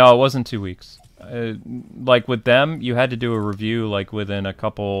 No, it wasn't 2 weeks. Like with them, you had to do a review like within a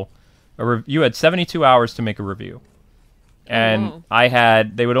couple. You had 72 hours to make a review, and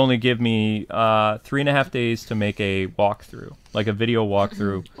they would only give me 3.5 days to make a walkthrough, like a video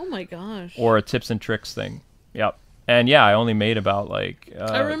walkthrough. Oh my gosh! Or a tips and tricks thing. Yep. And yeah, I only made about like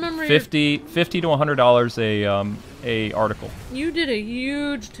I remember $50 to $100 a article. You did a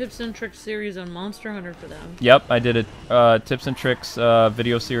huge tips and tricks series on Monster Hunter for them. Yep, I did a tips and tricks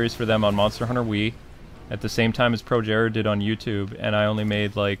video series for them on Monster Hunter Wii, at the same time as Pro Jared did on YouTube, and I only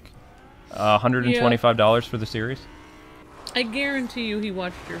made like $125 for the series. I guarantee you he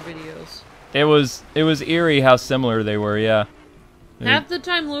watched your videos. It was eerie how similar they were. Yeah. Half the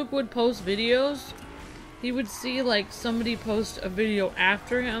time Luke would post videos, he would see like somebody post a video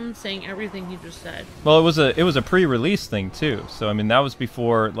after him saying everything he just said. Well, it was a pre-release thing too. So I mean, that was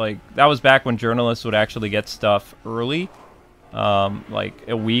before, like, that was back when journalists would actually get stuff early, like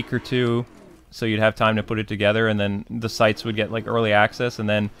a week or two, so you'd have time to put it together, and then the sites would get like early access, and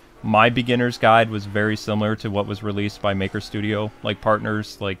then my beginner's guide was very similar to what was released by Maker Studio, like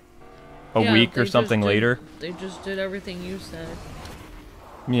partners, like a week or something later. They just did everything you said.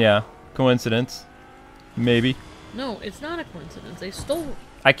 Yeah, coincidence. Maybe. No, it's not a coincidence. They stole.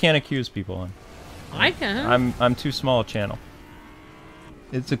 I can't accuse people on. I can. I'm too small a channel.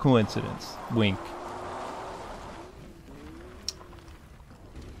 It's a coincidence. Wink.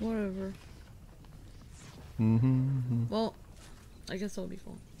 Whatever. Well, I guess that'll be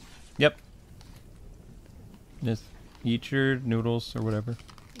fun. Yep. Just eat your noodles or whatever.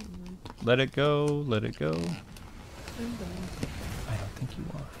 Let it go. Let it go. I'm done. I don't think you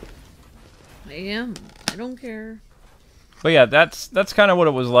are. I am. I don't care. But yeah, that's kind of what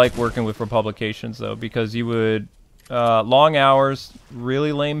it was like working with Republications, though, because you would long hours,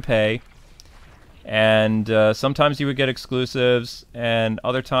 really lame pay, and sometimes you would get exclusives, and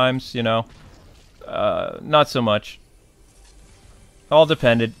other times, you know, not so much. All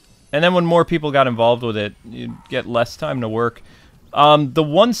depended. And then when more people got involved with it, you'd get less time to work. The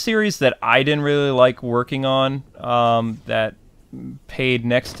one series that I didn't really like working on, that paid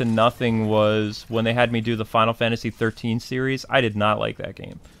next to nothing, was when they had me do the Final Fantasy 13 series. I did not like that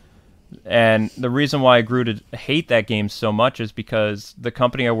game. And the reason why I grew to hate that game so much is because the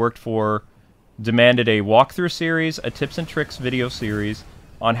company I worked for demanded a walkthrough series, a tips and tricks video series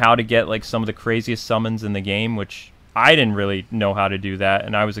on how to get like some of the craziest summons in the game, which I didn't really know how to do that,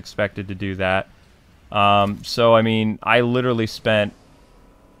 and I was expected to do that. So, I mean, I literally spent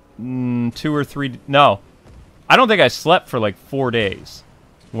 2 or 3... No, I don't think I slept for like 4 days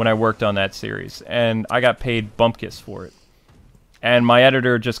when I worked on that series, and I got paid bumpkiss for it. and my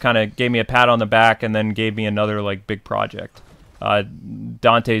editor just kind of gave me a pat on the back and then gave me another like big project,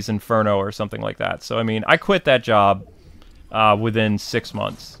 Dante's Inferno or something like that. So I mean, I quit that job within 6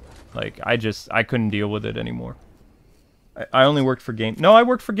 months. Like I couldn't deal with it anymore. I only worked for I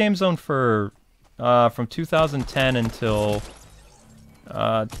worked for Game Zone for from 2010 until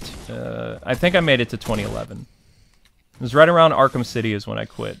I think I made it to 2011. It was right around Arkham City is when I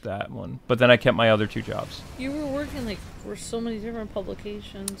quit that one. But then I kept my other 2 jobs. You were working like for so many different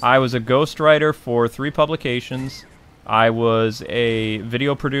publications. I was a ghostwriter for 3 publications. I was a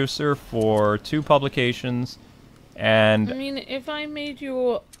video producer for 2 publications, and I mean, if I made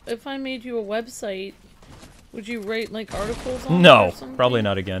you a website, would you write like articles on it or something? Probably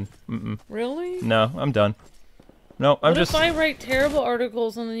not again. Really? No, I'm done. No, I'm What if I write terrible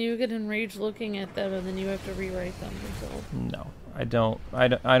articles and then you get enraged looking at them and then you have to rewrite them yourself? No, I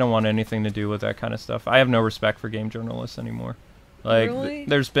don't want anything to do with that kind of stuff. I have no respect for game journalists anymore. Like, really?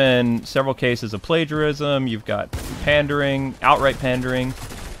 There's been several cases of plagiarism. You've got pandering, outright pandering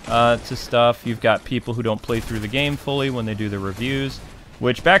to stuff. You've got people who don't play through the game fully when they do their reviews,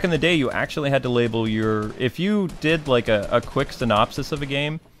 which back in the day you actually had to label your... If you did like a quick synopsis of a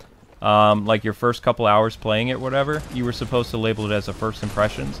game, like your first couple hours playing it, whatever, you were supposed to label it as a first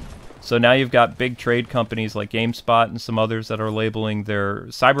impressions. So now you've got big trade companies like GameSpot and some others that are labeling their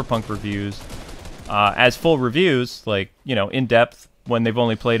Cyberpunk reviews as full reviews, like, you know, in depth, when they've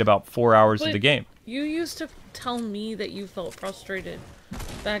only played about 4 hours of the game. You used to tell me that you felt frustrated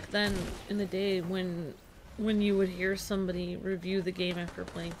back then in the day when you would hear somebody review the game after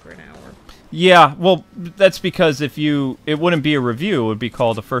playing for an hour. Yeah, well, that's because it wouldn't be a review, it would be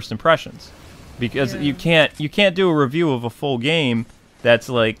called a first impressions. Because you can't do a review of a full game that's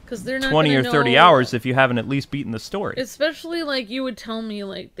like 20 or 30 hours if you haven't at least beaten the story. Especially, like, you would tell me,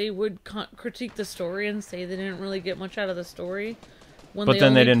 like, they would critique the story and say they didn't really get much out of the story. But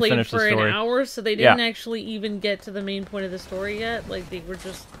then they didn't finish the story. For an hour, so they didn't actually even get to the main point of the story yet. Like, they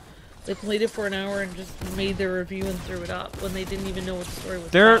played it for an hour and just made their review and threw it up when they didn't even know what the story was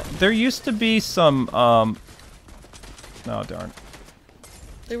about. There used to be some, oh, darn.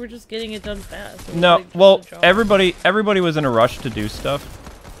 They were just getting it done fast. No, like, well, everybody was in a rush to do stuff,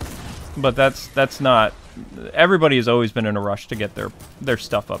 but that's not. Everybody has always been in a rush to get their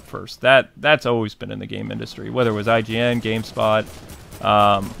stuff up first. That's always been in the game industry, whether it was IGN, GameSpot,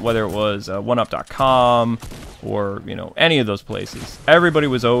 whether it was 1UP.com, or, you know, any of those places. Everybody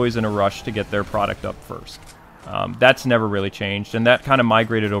was always in a rush to get their product up first. That's never really changed, and that kind of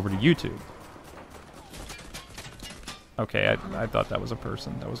migrated over to YouTube. Okay, I thought that was a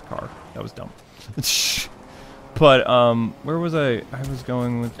person. That was a car. That was dumb. But, where was I? I was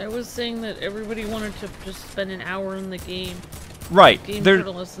going with... I was saying that everybody wanted to just spend an hour in the game. Right. Game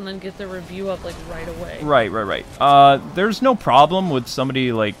journalists, and then get their review up, like, right away. Right. There's no problem with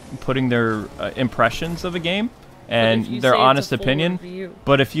somebody, like, putting their impressions of a game and their honest opinion. Review.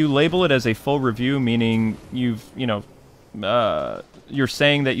 But if you label it as a full review, meaning you're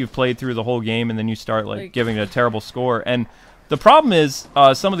saying that you've played through the whole game and then you start, like giving it a terrible score. And the problem is,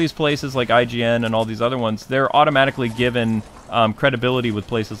 some of these places like IGN and all these other ones, they're automatically given credibility with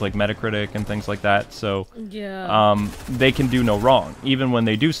places like Metacritic and things like that. So they can do no wrong. Even when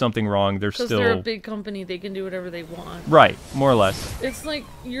they do something wrong, they're still... Because they're a big company, they can do whatever they want. Right, more or less. It's like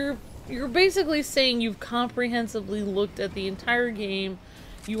you're basically saying you've comprehensively looked at the entire game,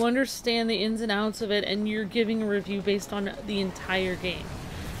 you understand the ins and outs of it, and you're giving a review based on the entire game.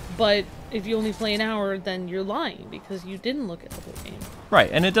 But if you only play an hour, then you're lying, because you didn't look at the whole game. Right,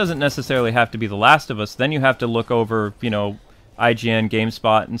 and it doesn't necessarily have to be The Last of Us. Then you have to look over, you know, IGN,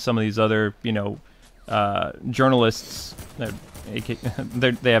 GameSpot, and some of these other, you know, journalists.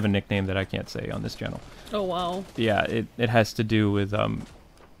 They have a nickname that I can't say on this channel. Oh, wow. Yeah, it has to do with,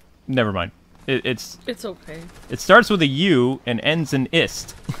 never mind. It's okay. It starts with a U and ends in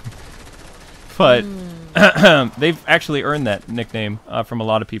ist. But they've actually earned that nickname from a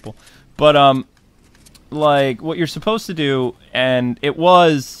lot of people. But like what you're supposed to do, and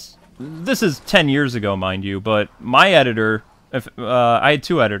this is 10 years ago, mind you, but my editor, I had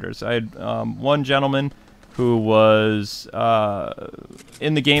 2 editors. I had one gentleman who was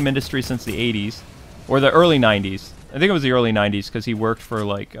in the game industry since the 80s, or the early 90s. I think it was the early 90s, because he worked for,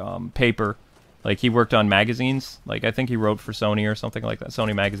 like, paper. Like, he worked on magazines. Like, I think he wrote for Sony or something like that,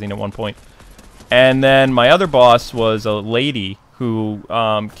 Sony Magazine at one point. And then my other boss was a lady who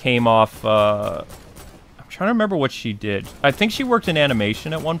came off... I'm trying to remember what she did. I think she worked in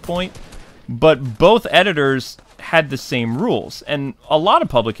animation at one point. But both editors had the same rules. And a lot of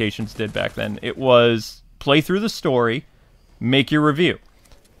publications did back then. It was play through the story, make your review.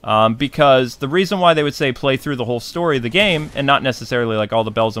 Because the reason why they would say play through the whole story of the game, and not necessarily like all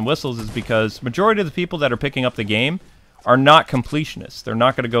the bells and whistles, is because majority of the people that are picking up the game are not completionists. They're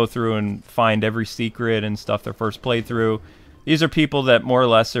not going to go through and find every secret and stuff their first playthrough. These are people that more or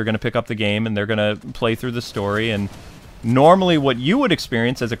less are going to pick up the game and they're going to play through the story. And normally what you would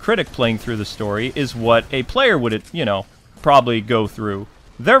experience as a critic playing through the story is what a player would, you know, probably go through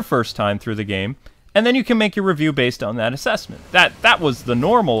their first time through the game. And then you can make your review based on that assessment. That was the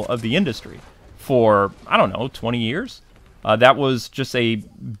normal of the industry for, I don't know, 20 years. That was just a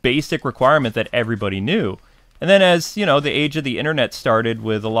basic requirement that everybody knew. And then as, you know, the age of the internet started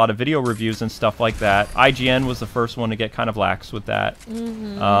with a lot of video reviews and stuff like that, IGN was the first one to get kind of lax with that.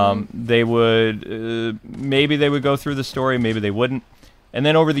 They would, maybe they would go through the story, maybe they wouldn't. And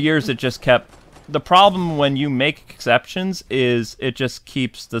then over the years it just kept, the problem when you make exceptions is it just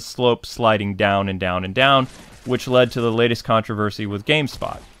keeps the slope sliding down and down and down, which led to the latest controversy with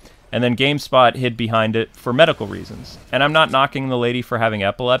GameSpot. And then GameSpot hid behind it for medical reasons. And I'm not knocking the lady for having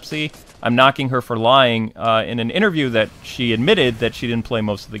epilepsy. I'm knocking her for lying in an interview that she admitted that she didn't play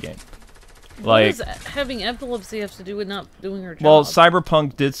most of the game. Like, what does having epilepsy have to do with not doing her job? Well,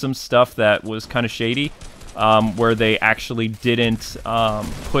 Cyberpunk did some stuff that was kind of shady, where they actually didn't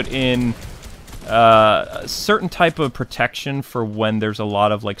put in a certain type of protection for when there's a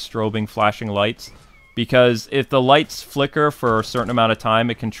lot of like strobing, flashing lights. Because if the lights flicker for a certain amount of time,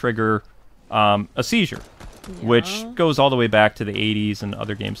 it can trigger a seizure, which goes all the way back to the 80s and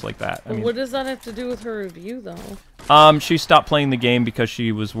other games like that. I mean, what does that have to do with her review, though? She stopped playing the game because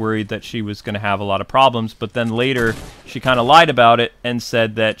she was worried that she was going to have a lot of problems, but then later she kind of lied about it and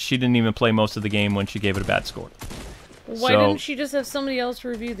said that she didn't even play most of the game when she gave it a bad score. Why didn't she just have somebody else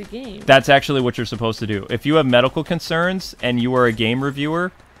review the game? That's actually what you're supposed to do. If you have medical concerns and you are a game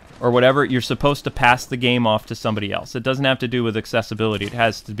reviewer, or whatever, you're supposed to pass the game off to somebody else. It doesn't have to do with accessibility. It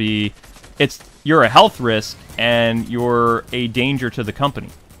has to be, you're a health risk and you're a danger to the company.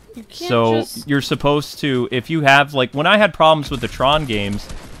 You can't You're supposed to, if you have, like, when I had problems with the Tron games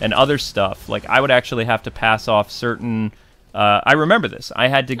and other stuff, like, I would actually have to pass off certain, I remember this. I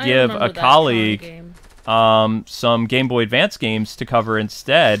had to give a colleague some Game Boy Advance games to cover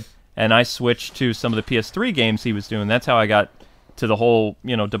instead, and I switched to some of the PS3 games he was doing. That's how I got to the whole,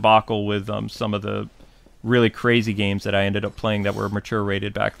 you know, debacle with some of the really crazy games that I ended up playing that were mature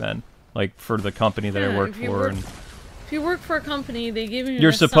rated back then, like for the company that I worked for. If you work for a company, they give you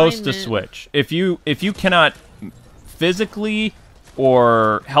you're supposed to switch. If you cannot physically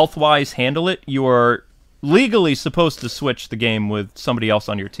or health-wise handle it, you are legally supposed to switch the game with somebody else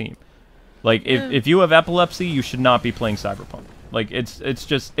on your team. Like if you have epilepsy, you should not be playing Cyberpunk. Like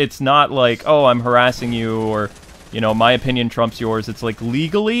it's not like, oh, I'm harassing you, or, you know, my opinion trumps yours. It's like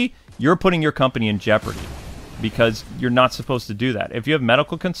legally, you're putting your company in jeopardy because you're not supposed to do that. If you have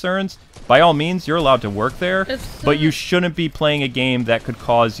medical concerns, by all means, you're allowed to work there, but you shouldn't be playing a game that could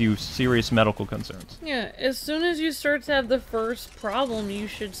cause you serious medical concerns. Yeah, as soon as you start to have the first problem, you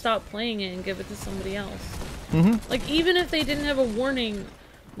should stop playing it and give it to somebody else. Like, even if they didn't have a warning,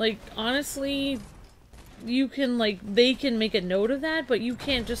 like, honestly, you can, like, they can make a note of that, but you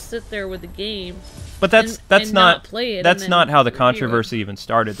can't just sit there with the game. But that's not play it. That's not how the controversy even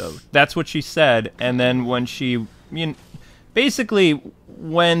started, though. That's what she said, and then when she, basically,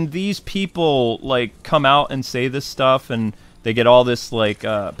 when these people like come out and say this stuff, and they get all this like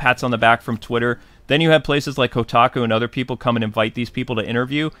pats on the back from Twitter, then you have places like Kotaku and other people come and invite these people to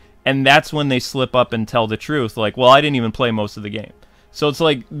interview, and that's when they slip up and tell the truth. Like, well, I didn't even play most of the game. So it's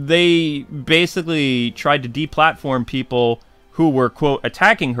like they basically tried to deplatform people who were, quote,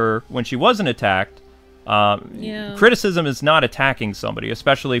 attacking her when she wasn't attacked. Criticism is not attacking somebody,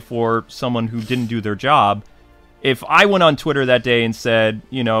 especially for someone who didn't do their job. If I went on Twitter that day and said,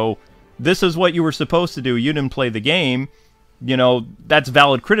 you know, this is what you were supposed to do, you didn't play the game, you know, that's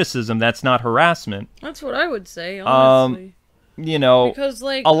valid criticism, that's not harassment. That's what I would say, honestly. You know, because,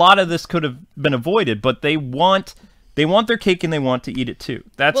 like, a lot of this could have been avoided, but they want their cake and they want to eat it too.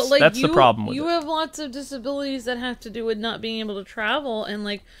 That's the problem with it. You have lots of disabilities that have to do with not being able to travel, and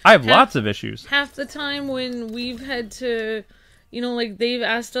like I have lots of issues. Half the time when we've had to, you know, like they've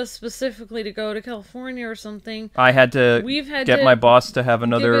asked us specifically to go to California or something. I had to get my boss to have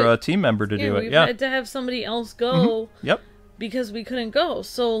another team member to do it. We've had to have somebody else go. Yep. Because we couldn't go.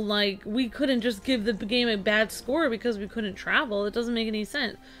 So like we couldn't just give the game a bad score because we couldn't travel. It doesn't make any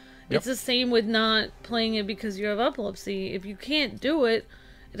sense. It's the same with not playing it because you have epilepsy. If you can't do it,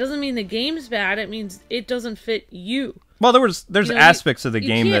 it doesn't mean the game's bad. It means it doesn't fit you. Well, there's aspects of the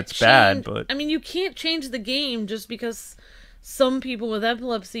game that's bad, but I mean, you can't change the game just because some people with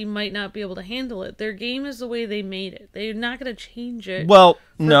epilepsy might not be able to handle it. Their game is the way they made it. They're not going to change it. Well,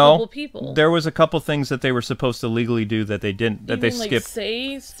 for no. a couple people. There was a couple things that they were supposed to legally do that they didn't. That they skipped.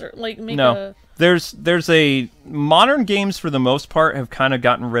 There's a modern games for the most part have kind of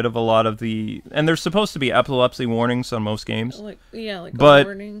gotten rid of a lot of the, and there's supposed to be epilepsy warnings on most games. But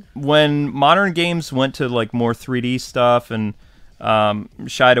warning. When modern games went to like more 3D stuff and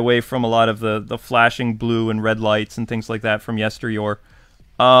shied away from a lot of the flashing blue and red lights and things like that from yesteryear,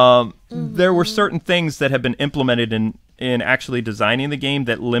 there were certain things that have been implemented in actually designing the game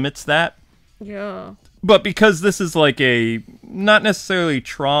that limits that. Yeah. But because this is like a, not necessarily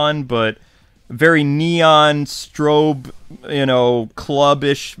Tron, but very neon strobe, you know,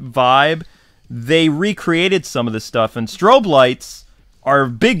 club-ish vibe, they recreated some of the stuff, and strobe lights are a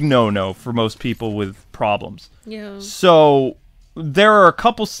big no-no for most people with problems. Yeah. So there are a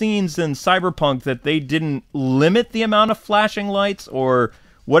couple scenes in Cyberpunk that they didn't limit the amount of flashing lights, or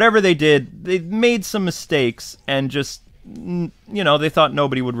whatever they did, they made some mistakes and just, you know, they thought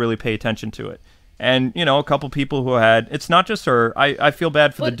nobody would really pay attention to it. And, you know, a couple people who had... It's not just her. I feel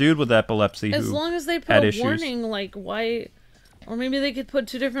bad for the dude with epilepsy as who long as they put had a issues. warning, like, why... Or maybe they could put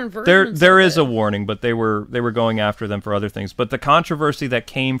 2 different versions There of is it. a warning, but they were going after them for other things. But the controversy that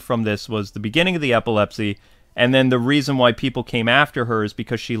came from this was the beginning of the epilepsy, and then the reason why people came after her is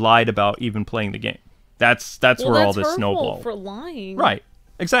because she lied about even playing the game. That's where all this snowballed. For lying. Right.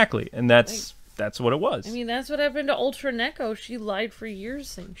 Exactly. And that's what it was. I mean, that's what happened to Ultra Neko. She lied for years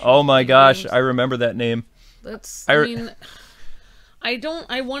saying she Oh my gosh, games. I remember that name. I mean,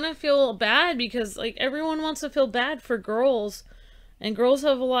 I want to feel bad because, like, everyone wants to feel bad for girls, and girls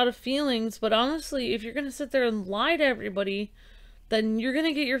have a lot of feelings, but honestly, if you're going to sit there and lie to everybody, then you're going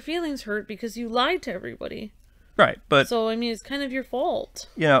to get your feelings hurt because you lied to everybody. Right, but... So, I mean, it's kind of your fault.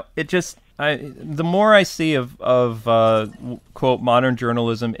 You know, it just... the more I see of quote, modern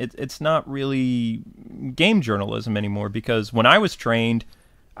journalism, it's not really game journalism anymore, because when I was trained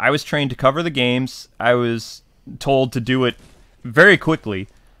to cover the games. I was told to do it very quickly.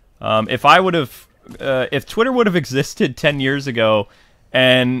 If Twitter would have existed 10 years ago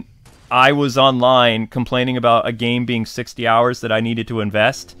and I was online complaining about a game being 60 hours that I needed to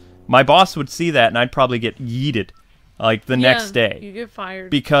invest, my boss would see that and I'd probably get yeeted like the next day. You get fired.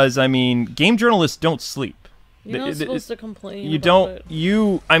 Because, I mean, game journalists don't sleep. You're not supposed to complain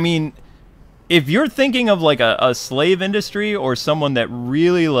I mean, if you're thinking of like a slave industry or someone that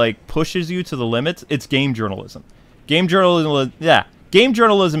really like pushes you to the limits, it's game journalism. Game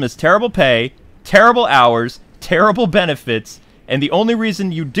journalism is terrible pay, terrible hours, terrible benefits, and the only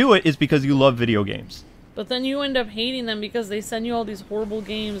reason you do it is because you love video games. But then you end up hating them because they send you all these horrible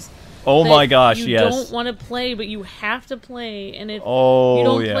games. Oh my gosh, you yes. You don't want to play, but you have to play, and if you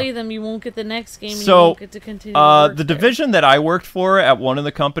don't play them, you won't get the next game, and you won't get to continue to work the division that I worked for at one of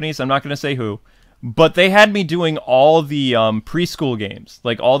the companies, I'm not going to say who, but they had me doing all the preschool games,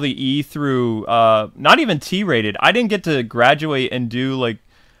 like all the E through, not even T-rated. I didn't get to graduate and do, like,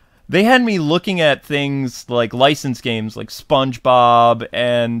 they had me looking at things like licensed games, like SpongeBob,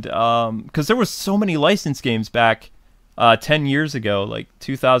 and, because there were so many licensed games back 10 years ago, like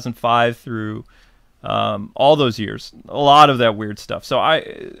 2005 through all those years. A lot of that weird stuff. So I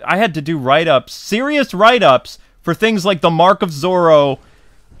had to do write-ups, serious write-ups, for things like The Mark of Zorro,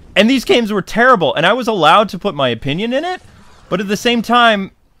 and these games were terrible, and I was allowed to put my opinion in it, but at the same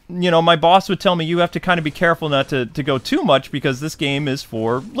time, you know, my boss would tell me, you have to kind of be careful not to go too much, because this game is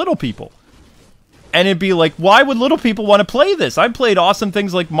for little people. And it'd be like, why would little people want to play this? I played awesome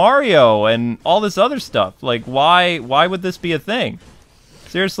things like Mario and all this other stuff. Like, why would this be a thing?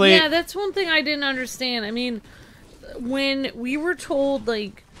 Seriously? Yeah, that's one thing I didn't understand. I mean, when we were told,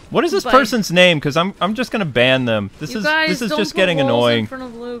 like... What is this person's name? Because I'm just gonna ban them. This is just getting annoying. In front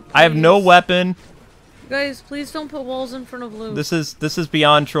of Luke, I have no weapon. You guys, please don't put walls in front of Luke. This is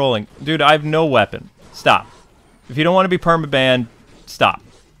beyond trolling, dude. I have no weapon. Stop. If you don't want to be permabanned, stop.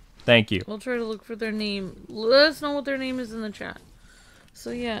 Thank you. We'll try to look for their name. Let us know what their name is in the chat. So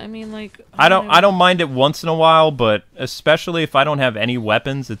yeah, I mean, like, I don't mind it once in a while, but especially if I don't have any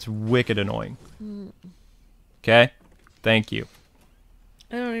weapons, it's wicked annoying. Okay? Thank you.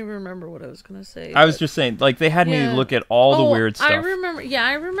 I don't even remember what I was gonna say. I was just saying, like, they had me look at all the weird stuff.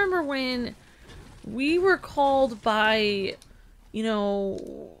 I remember when we were called by, you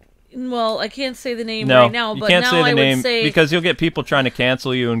know, well, I can't say the name right now, but you can't now say the I name would say, because you'll get people trying to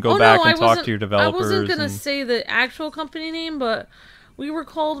cancel you and go back and talk to your developers. I wasn't gonna say the actual company name, but we were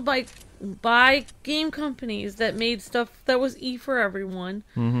called by game companies that made stuff that was E for everyone.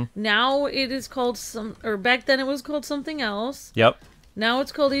 Now it is called back then it was called something else. Yep. Now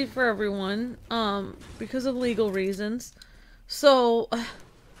it's called E for everyone, because of legal reasons. So,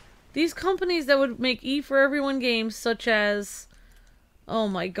 these companies that would make E for Everyone games, such as, oh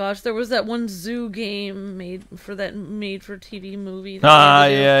my gosh, there was that one zoo game made for TV movie.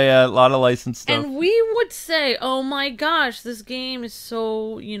 Yeah, a lot of licensed stuff. And we would say, oh my gosh, this game is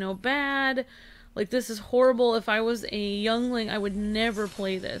so, bad. Like, this is horrible. If I was a youngling, I would never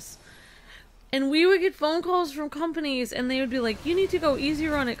play this. And we would get phone calls from companies, and they would be like, you need to go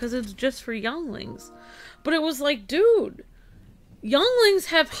easier on it because it's just for younglings. But it was like, dude, younglings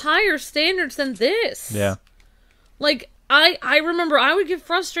have higher standards than this. Yeah. Like, I remember I would get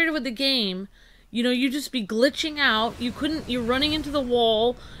frustrated with the game. You'd just be glitching out. You're running into the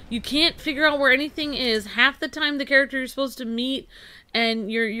wall. You can't figure out where anything is. Half the time the character you're supposed to meet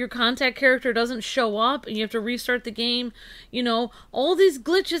and your contact character doesn't show up and you have to restart the game. All these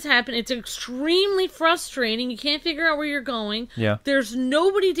glitches happen. It's extremely frustrating. You can't figure out where you're going. Yeah. There's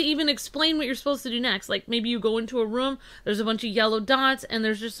nobody to even explain what you're supposed to do next. Like, maybe you go into a room, there's a bunch of yellow dots, and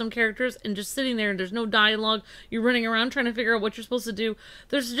there's just some characters and just sitting there, and there's no dialogue. You're running around trying to figure out what you're supposed to do.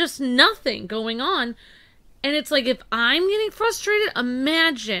 There's just nothing going on. And it's like, if I'm getting frustrated,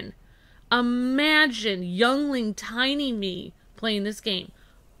 imagine youngling tiny me playing this game.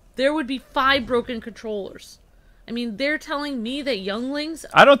 There would be 5 broken controllers. I mean, they're telling me that younglings...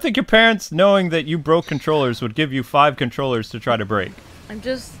 I don't think your parents, knowing that you broke controllers, would give you 5 controllers to try to break. I'm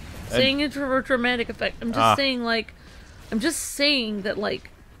just saying it for a dramatic effect. I'm just saying that,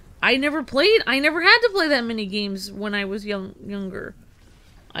 like, I never had to play that many games when I was younger.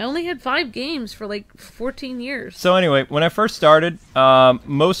 I only had 5 games for, like, 14 years. So anyway, when I first started,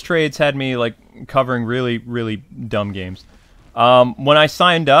 most trades had me, like, covering really, really dumb games. When I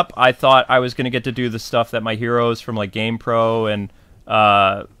signed up, I thought I was going to get to do the stuff that my heroes from, like, GamePro and,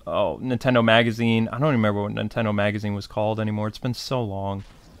 Nintendo Magazine. I don't even remember what Nintendo Magazine was called anymore. It's been so long.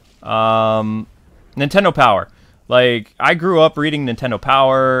 Nintendo Power. Like, I grew up reading Nintendo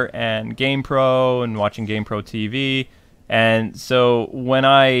Power and GamePro and watching GamePro TV. And so when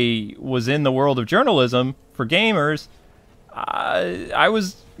I was in the world of journalism for gamers, I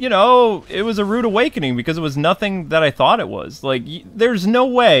was, it was a rude awakening because it was nothing that I thought it was. Like, there's no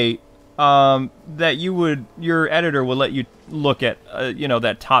way that your editor will let you look at,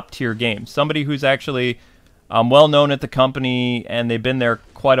 that top tier game. Somebody who's actually well known at the company and they've been there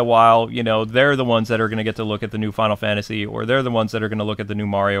quite a while, they're the ones that are going to get to look at the new Final Fantasy, or they're the ones that are going to look at the new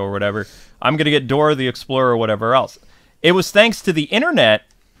Mario or whatever. I'm going to get Dora the Explorer or whatever else. It was thanks to the internet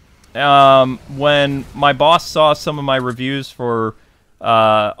when my boss saw some of my reviews for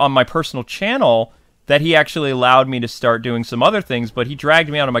on my personal channel that he actually allowed me to start doing some other things, but he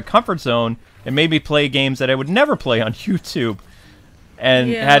dragged me out of my comfort zone and made me play games that I would never play on YouTube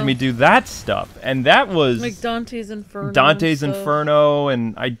and had me do that stuff. And that was... like Dante's Inferno.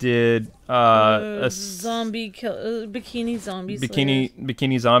 And I did... Bikini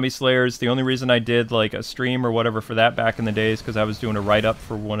Zombie Slayers. The only reason I did, like, a stream or whatever for that back in the day is because I was doing a write-up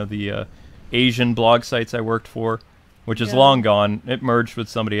for one of the Asian blog sites I worked for, which is long gone. It merged with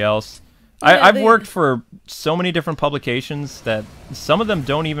somebody else. I've worked for so many different publications that some of them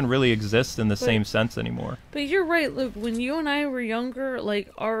don't even really exist in the same sense anymore. But you're right, Luke. When you and I were younger, like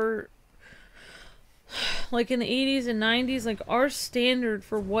in the 80s and 90s, like, our standard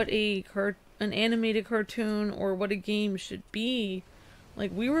for what an animated cartoon or what a game should be, like,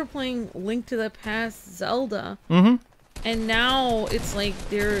 we were playing Link to the Past, Zelda, and now it's like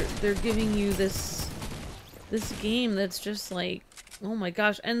they're giving you this game that's just like, oh my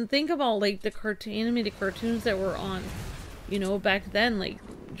gosh. And think about, like, the animated cartoons that were on, back then, like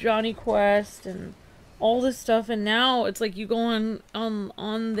Johnny Quest and all this stuff, and now it's like you go on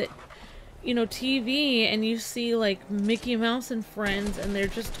the TV and you see, like, Mickey Mouse and Friends, and they're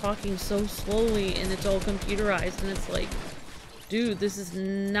just talking so slowly and it's all computerized, and it's like, dude, this is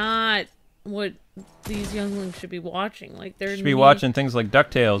not what these younglings should be watching. Like, they should be watching things like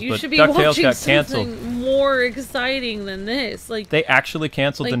DuckTales, but DuckTales got canceled. More exciting than this. Like, they actually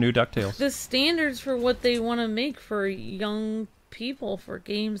canceled the new DuckTales. The standards for what they want to make for young people for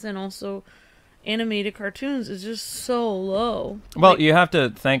games and also animated cartoons is just so low. Well, you have to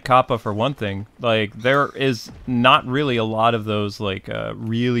thank Kappa for one thing. Like, there is not really a lot of those, like,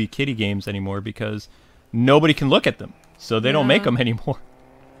 really kiddie games anymore because nobody can look at them, so they don't make them anymore.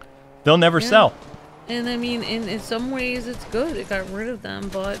 They'll never sell. And I mean, in some ways it's good. It got rid of them,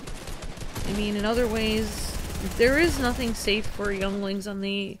 but I mean, in other ways, there is nothing safe for younglings in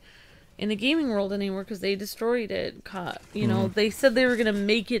the gaming world anymore because they destroyed it. They said they were gonna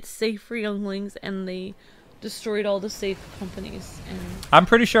make it safe for younglings, and they destroyed all the safe companies. And I'm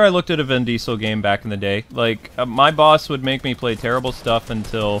pretty sure I looked at a Vin Diesel game back in the day. Like, my boss would make me play terrible stuff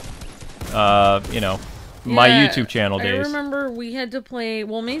until, my Yeah, YouTube channel days. I remember we had to play.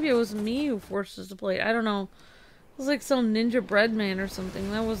 Well, maybe it was me who forced us to play it. I don't know. It was like some Ninja Bread Man or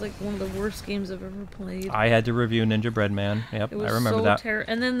something. That was like one of the worst games I've ever played. I had to review Ninja Bread Man. Yep, It was I remember so that.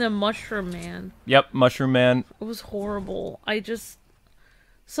 And then the Mushroom Man. Yep, Mushroom Man. It was horrible.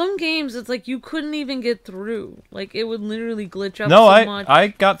 Some games, it's like you couldn't even get through. Like, it would literally glitch up so much. I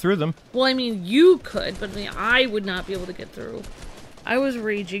got through them. Well, I mean, you could, but I would not be able to get through. I was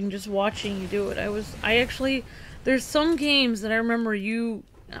raging just watching you do it. I actually, there's some games that I remember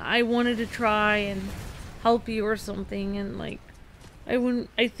I wanted to try and help you or something, and like,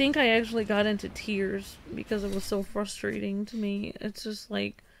 I think I actually got into tears because it was so frustrating to me. It's just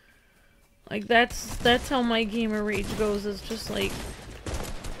like that's how my gamer rage goes. It's just like,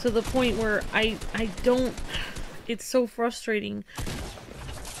 to the point where I don't, it's so frustrating.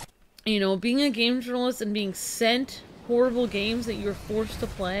 You know, being a game journalist and being sent horrible games that you're forced to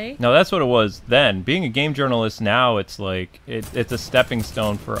play. No, that's what it was then. Being a game journalist now, it's like, it's a stepping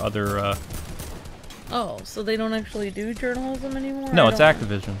stone for other, Oh, so they don't actually do journalism anymore? No, it's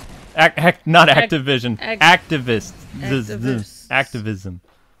Activision. Not Activision. Activists. Activism.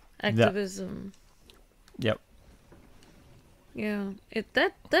 Activism. Yep. Yeah.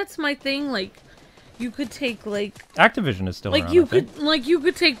 That's my thing, like, you could take, like... Activision is still like around, you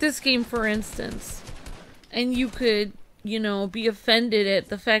could take this game, for instance, and you could, you know, be offended at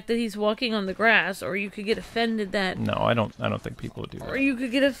the fact that he's walking on the grass, or you could get offended that... No, I don't think people would do that. Or you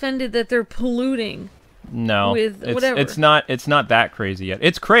could get offended that they're polluting. No, with whatever. It's not that crazy yet.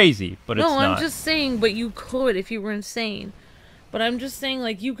 It's crazy, but it's not. No, I'm just saying, but you could if you were insane. But I'm just saying,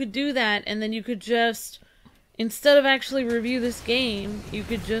 like, you could do that, and then you could just, instead of actually review this game, you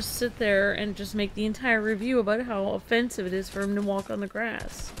could just sit there and just make the entire review about how offensive it is for him to walk on the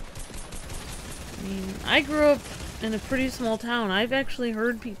grass. I mean, I grew up in a pretty small town. I've actually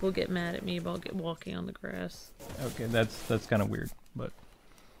heard people get mad at me about walking on the grass. Okay, that's kind of weird, but...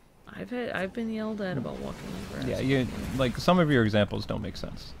 I've been yelled at about walking on grass. Yeah, like, some of your examples don't make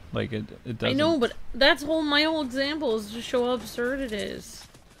sense. Like, it doesn't... I know, but my whole example is to show how absurd it is.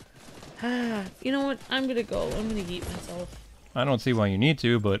 You know what? I'm gonna go. I'm gonna eat myself. I don't see why you need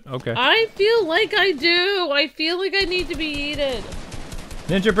to, but okay. I feel like I do. I feel like I need to be eaten.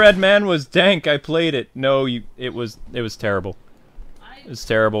 Ninja Bread Man was dank. I played it. No, it was terrible. It was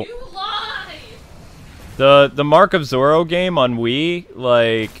terrible. You lie! The Mark of Zorro game on Wii,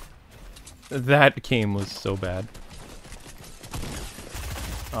 like... That game was so bad.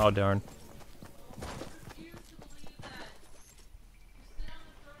 Oh, darn.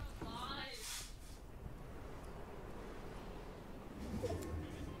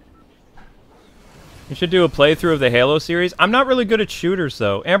 You should do a playthrough of the Halo series. I'm not really good at shooters,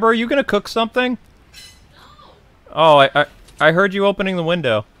 though. Amber, are you gonna cook something? No. Oh, I heard you opening the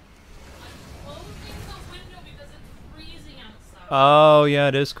window. I'm closing the window because it's freezing outside. Oh, yeah,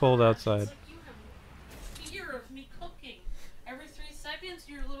 it is cold outside. You have fear of me cooking. Every 3 seconds,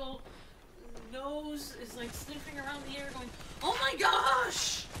 your little nose is like sniffing around the air going, oh my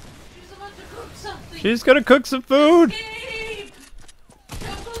gosh! She's about to cook something. She's gonna cook some food! Escape!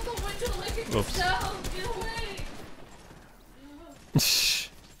 Jump out the window like it Oops. yourself! Get away!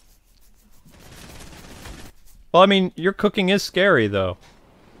 Well, I mean, your cooking is scary, though.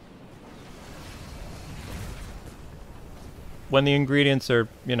 When the ingredients are,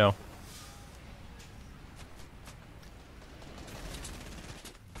 you know...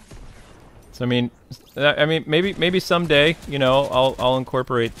 So, I mean, maybe someday, you know, I'll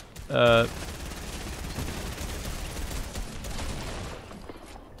incorporate, I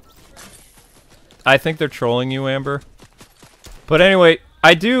think they're trolling you, Amber. But anyway,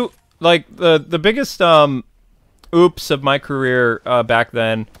 I do, like, the biggest, oops of my career, back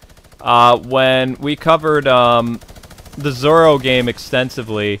then, when we covered, the Zorro game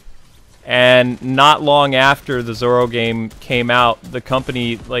extensively, and not long after the Zorro game came out, the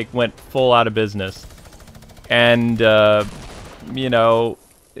company, like, went full out of business. And, you know,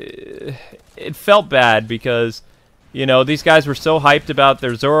 it felt bad because... You know, these guys were so hyped about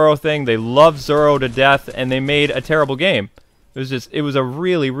their Zorro thing. They loved Zorro to death, and they made a terrible game. It was a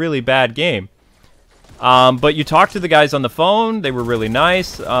really, really bad game. But you talked to the guys on the phone. They were really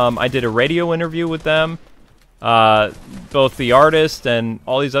nice. I did a radio interview with them. Both the artist and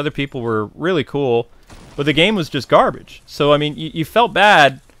all these other people were really cool. But the game was just garbage. So, I mean, you felt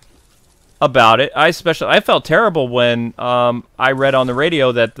bad about it. I felt terrible when I read on the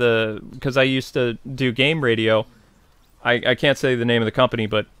radio that because I used to do game radio. I can't say the name of the company,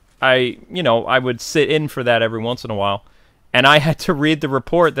 but I would sit in for that every once in a while. And I had to read the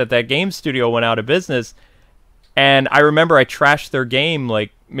report that game studio went out of business. And I remember I trashed their game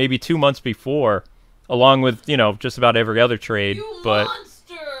like maybe 2 months before. along with, you know, just about every other trade. You But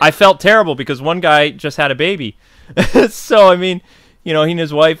monster! I felt terrible because one guy just had a baby. So, I mean, you know, he and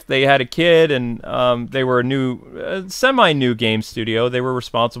his wife, they had a kid, and they were a new, semi-new game studio. They were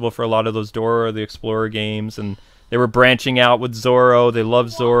responsible for a lot of those Dora the Explorer games, and they were branching out with Zorro. They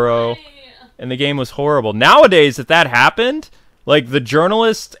loved Zorro. Why? And the game was horrible. Nowadays, if that happened, like, the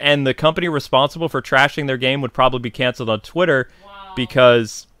journalist and the company responsible for trashing their game would probably be canceled on Twitter, Wow.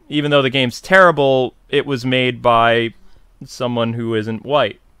 because even though the game's terrible, it was made by someone who isn't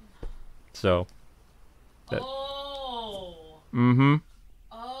white. So. Oh. Mm-hmm.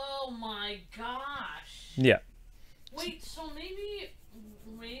 Oh my gosh. Yeah. Wait, so maybe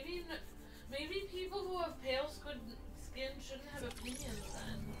people who have pale skin shouldn't have opinions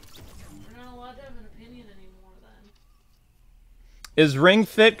then. We're not allowed to have an opinion anymore then. Is Ring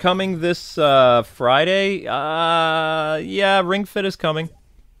Fit coming this Friday? Yeah, Ring Fit is coming.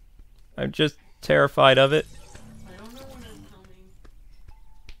 I'm just terrified of it. I don't know when it's coming.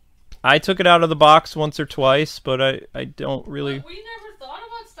 I took it out of the box once or twice, but I don't really... But we never thought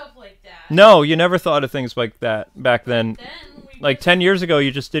about stuff like that. No, you never thought of things like that back then. Then we Like just- 10 years ago,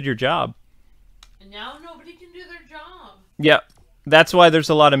 you just did your job. And now nobody can do their job. Yeah, that's why there's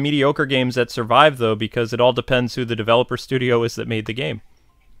a lot of mediocre games that survive, though, because it all depends who the developer studio is that made the game.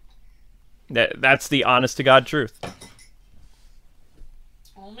 That's the honest-to-God truth.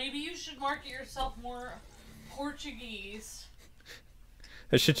 Well, maybe you should market yourself more Portuguese.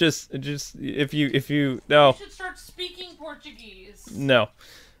 It should just if you no. You should start speaking Portuguese. No.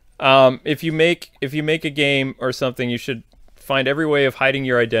 If you make a game or something, you should find every way of hiding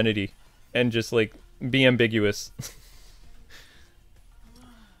your identity and just like be ambiguous.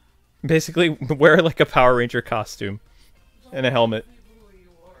 Basically, wear like a Power Ranger costume and a helmet. People who you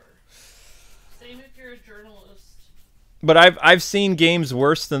are. Same if you're a journalist. But I've seen games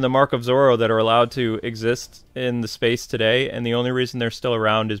worse than the Mark of Zorro that are allowed to exist in the space today, and the only reason they're still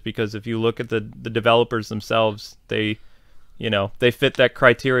around is because if you look at the developers themselves, they fit that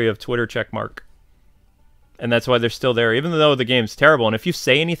criteria of Twitter checkmark. And that's why they're still there, even though the game's terrible. And if you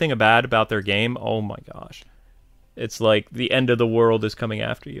say anything bad about their game, oh my gosh. It's like the end of the world is coming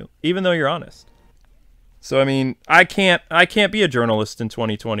after you, even though you're honest. So I mean, I can't be a journalist in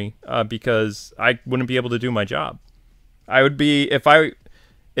 2020 because I wouldn't be able to do my job. I would be if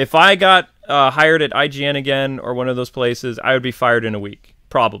I got hired at IGN again or one of those places, I would be fired in a week,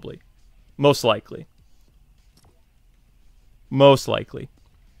 probably, most likely. Most likely.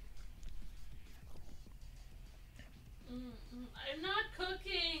 I'm not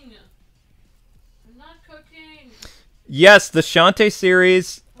cooking. I'm not cooking. Yes, the Shantae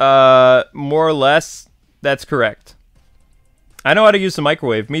series, more or less, that's correct. I know how to use the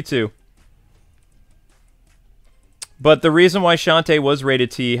microwave, me too. But the reason why Shantae was rated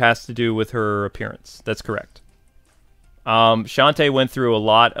T has to do with her appearance. That's correct. Shantae went through a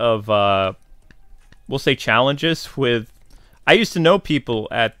lot of, we'll say, challenges with... I used to know people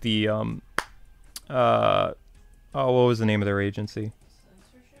at the, what was the name of their agency?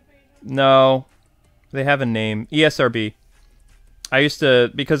 Censorship agent? No, they have a name. ESRB. I used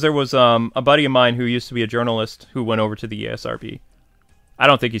to, because there was a buddy of mine who used to be a journalist who went over to the ESRB. I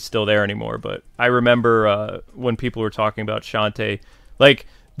don't think he's still there anymore, but I remember when people were talking about Shantae. Like,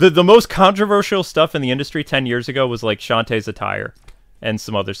 the most controversial stuff in the industry 10 years ago was like Shantae's attire and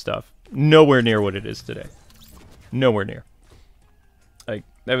some other stuff. Nowhere near what it is today. Nowhere near. Like,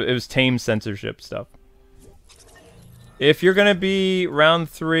 it was tame censorship stuff. If you're going to be round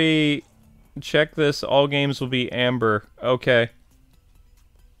 3, check this. All games will be Amber. Okay.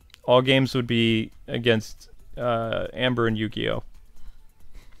 All games would be against Amber and Yu-Gi-Oh!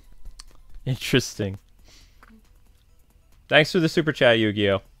 Interesting. Thanks for the super chat,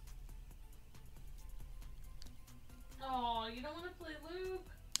 Yu-Gi-Oh! Oh, you don't want to play Luke?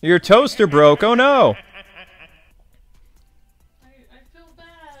 Your toaster broke. Oh no. I feel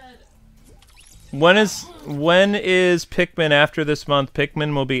bad. When is Pikmin after this month?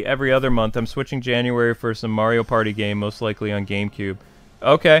 Pikmin will be every other month. I'm switching January for some Mario Party game, most likely on GameCube.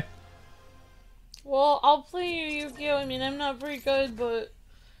 Okay. Well, I'll play you, Yu-Gi-Oh! I mean, I'm not very good, but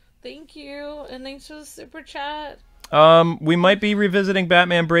thank you, and thanks for the super chat. We might be revisiting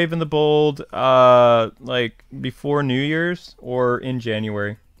Batman Brave and the Bold, like, before New Year's or in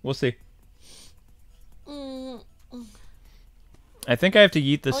January. We'll see. I think I have to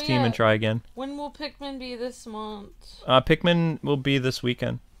yeet this team and try again. When will Pikmin be this month? Pikmin will be this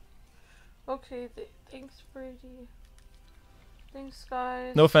weekend. Okay, thanks, Brady. Thanks,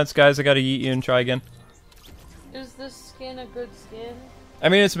 guys. No offense, guys. I gotta yeet you and try again. Is this skin a good skin? I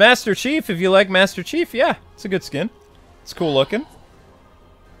mean, it's Master Chief. If you like Master Chief, yeah, it's a good skin. It's cool looking.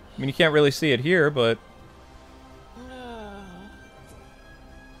 I mean, you can't really see it here, but...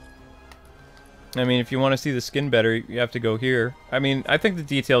 I mean, if you want to see the skin better, you have to go here. I mean, I think the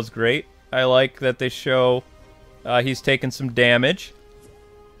detail's great. I like that they show he's taken some damage.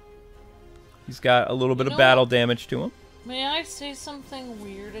 He's got a little bit of battle damage to him. May I say something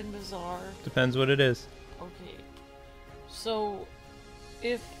weird and bizarre? Depends what it is. Okay. So,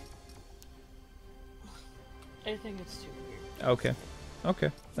 if... I think it's too weird. Okay. Okay,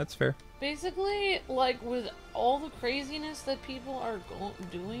 that's fair. Basically, like, with all the craziness that people are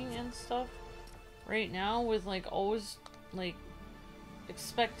doing and stuff right now, with, like, always, like,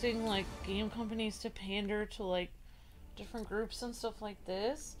 expecting, like, game companies to pander to, like, different groups and stuff like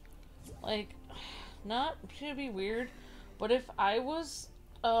this, like, not to be weird, but if I was,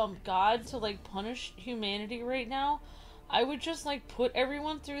 God to, like, punish humanity right now, I would just, like, put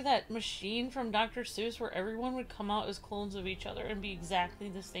everyone through that machine from Dr. Seuss where everyone would come out as clones of each other and be exactly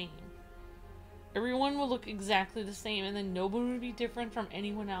the same. Everyone would look exactly the same, and then no one would be different from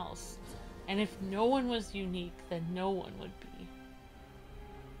anyone else. And if no one was unique, then no one would be.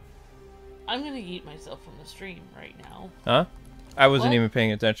 I'm gonna yeet myself from the stream right now. Huh? I wasn't even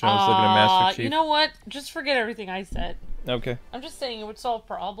paying attention. I was looking at Master Chief. You know what? Just forget everything I said. Okay. I'm just saying it would solve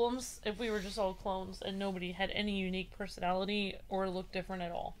problems if we were just all clones and nobody had any unique personality or looked different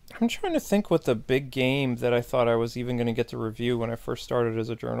at all. I'm trying to think what the big game that I thought I was even going to get to review when I first started as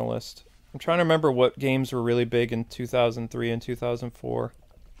a journalist. I'm trying to remember what games were really big in 2003 and 2004.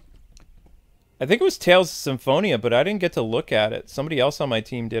 I think it was Tales of Symphonia, but I didn't get to look at it. Somebody else on my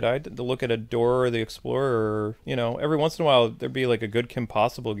team did. I had to look at Dora the Explorer, or, you know, every once in a while there'd be like a good Kim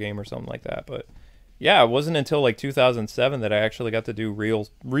Possible game or something like that. But yeah, it wasn't until like 2007 that I actually got to do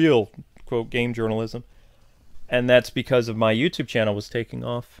real quote game journalism. And that's because of my YouTube channel was taking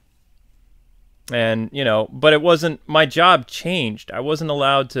off. And, you know, but it wasn't, my job changed. I wasn't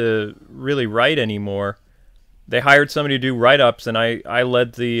allowed to really write anymore. They hired somebody to do write-ups, and I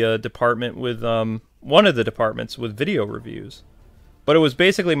led the department with, one of the departments with video reviews. But it was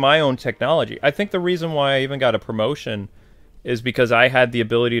basically my own technology. I think the reason why I even got a promotion is because I had the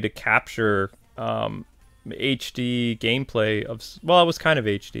ability to capture HD gameplay of, well, it was kind of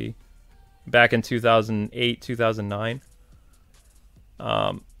HD back in 2008, 2009.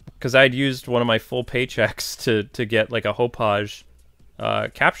 Because I'd used one of my full paychecks to get like a Hopage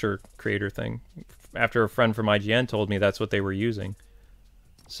capture creator thing after a friend from IGN told me that's what they were using.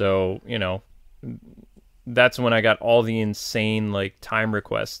 So, you know, that's when I got all the insane like time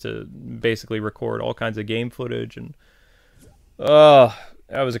requests to basically record all kinds of game footage, and that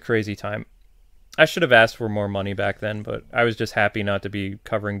was a crazy time. I should have asked for more money back then, but I was just happy not to be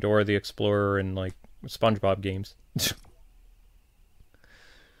covering Dora the Explorer and like SpongeBob games.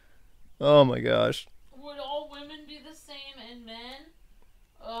 Oh my gosh. Would all women be the same and men?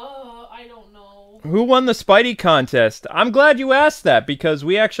 I don't know. Who won the Spidey contest? I'm glad you asked that, because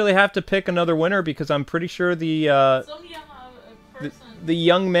we actually have to pick another winner, because I'm pretty sure the Some young person. the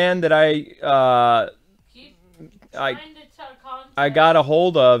young man that I got a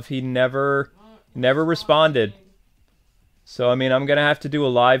hold of, he never responded. So I mean, I'm gonna have to do a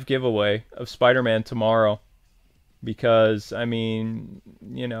live giveaway of Spider-Man tomorrow, because I mean,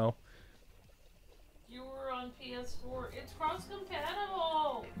 you know. You were on PS4. It's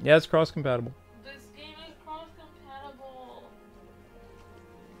cross-compatible. Yeah, it's cross-compatible. This game is cross-compatible.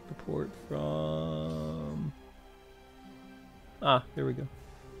 Report from... there we go.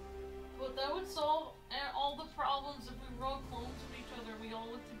 But that would solve all the problems if we were all clones of each other. We all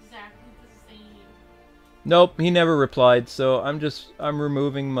looked exactly the same. Nope, he never replied, so I'm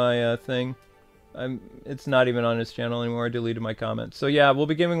removing my thing. It's not even on his channel anymore. I deleted my comments. So yeah, we'll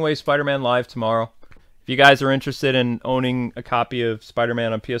be giving away Spider-Man Live tomorrow. If you guys are interested in owning a copy of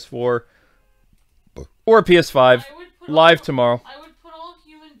Spider-Man on PS4 or PS5, live tomorrow. I would put all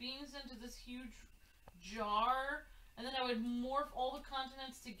human beings into this huge jar, and then I would morph all the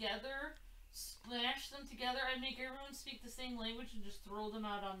continents together, smash them together, and make everyone speak the same language and just throw them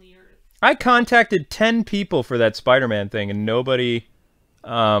out on the earth. I contacted 10 people for that Spider-Man thing, and nobody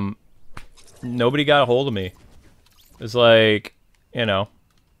got a hold of me. It's like, you know,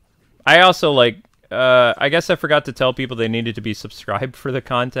 I also like, I guess I forgot to tell people they needed to be subscribed for the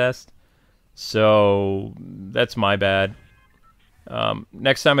contest. So that's my bad.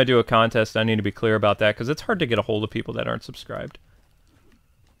 Next time I do a contest, I need to be clear about that, because it's hard to get a hold of people that aren't subscribed.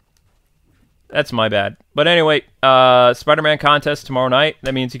 That's my bad. But anyway, Spider-Man contest tomorrow night.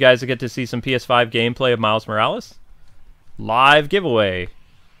 That means you guys will get to see some PS5 gameplay of Miles Morales. Live giveaway,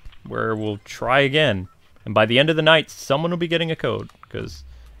 where we'll try again. And by the end of the night, someone will be getting a code, because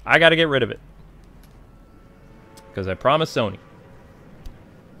I got to get rid of it. Because I promised Sony.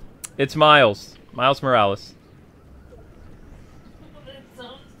 It's Miles. Miles Morales. That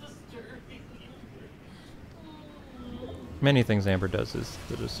sounds disturbing. Many things Amber does is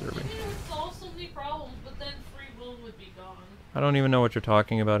disturbing. It would solve so many problems, but then free will would be gone. I don't even know what you're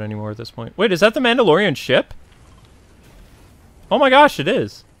talking about anymore at this point. Wait, is that the Mandalorian ship? Oh my gosh, it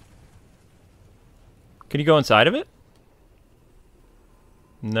is. Can you go inside of it?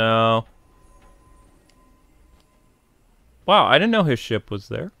 No. Wow, I didn't know his ship was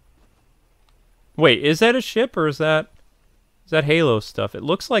there. Wait, is that a ship or is that Halo stuff? It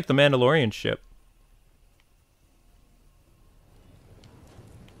looks like the Mandalorian ship.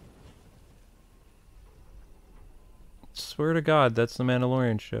 Swear to God, that's the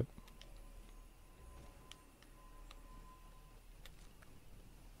Mandalorian ship.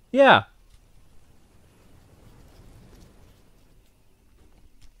 Yeah.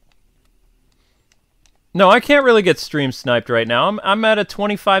 No, I can't really get stream sniped right now. I'm at a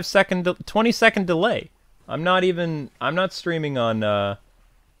 20 second delay. I'm not streaming on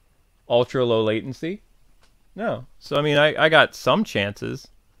ultra low latency. No. So I mean I got some chances.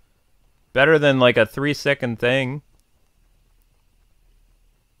 Better than like a 3-second thing.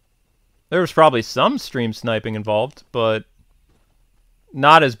 There was probably some stream sniping involved, but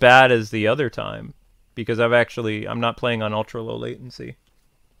not as bad as the other time because I'm not playing on ultra low latency.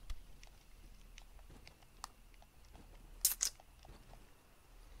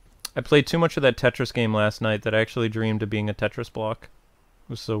 I played too much of that Tetris game last night that I actually dreamed of being a Tetris block. It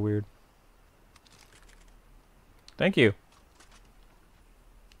was so weird. Thank you.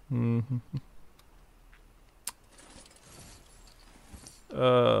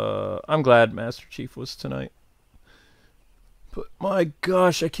 I'm glad Master Chief was tonight. But my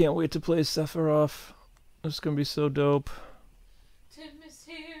gosh, I can't wait to play Sephiroth. It's gonna be so dope. Tim is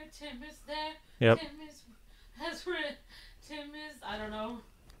here, Tim is there. Yep. Tim is, I don't know.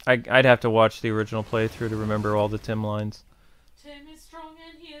 I'd have to watch the original playthrough to remember all the Tim lines. Tim is strong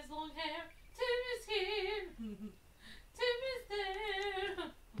and he has long hair. Tim is here. Tim is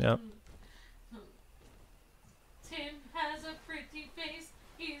there. Yep. Tim has a pretty face.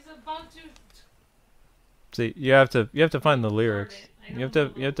 He's about to. See, you have to find the lyrics. You have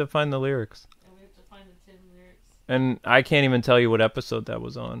to find the lyrics. And we have to find the Tim lyrics. And I can't even tell you what episode that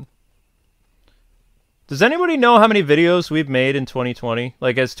was on. Does anybody know how many videos we've made in 2020?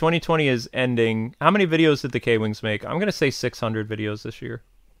 Like, as 2020 is ending, how many videos did the Kwings make? I'm going to say 600 videos this year.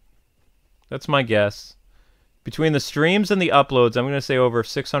 That's my guess. Between the streams and the uploads, I'm going to say over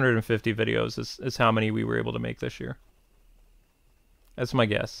 650 videos is how many we were able to make this year. That's my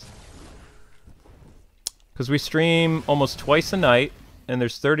guess. Because we stream almost twice a night, and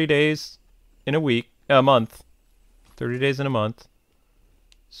there's 30 days in a month. 30 days in a month.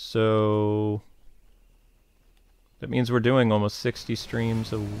 So that means we're doing almost 60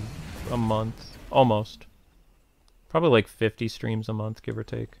 streams a month. Almost. Probably like 50 streams a month, give or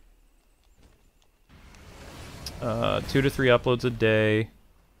take. 2 to 3 uploads a day.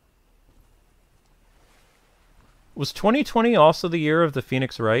 Was 2020 also the year of the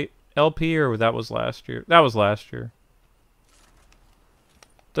Phoenix Wright LP, or that was last year? That was last year.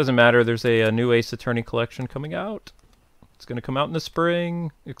 Doesn't matter, there's a new Ace Attorney collection coming out. It's gonna come out in the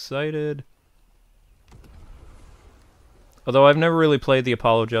spring. Excited. Although I've never really played the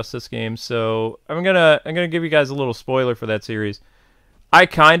Apollo Justice game, so I'm gonna give you guys a little spoiler for that series. I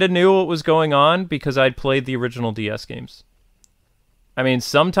kind of knew what was going on because I'd played the original DS games. I mean,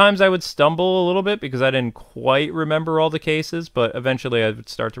 sometimes I would stumble a little bit because I didn't quite remember all the cases, but eventually I would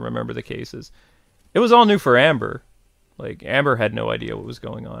start to remember the cases. It was all new for Amber. Like, Amber had no idea what was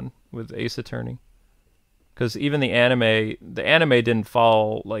going on with Ace Attorney. Because even the anime didn't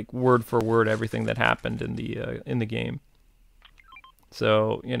follow, like, word for word everything that happened in the game.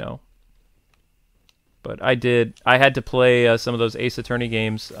 So, you know. But I had to play some of those Ace Attorney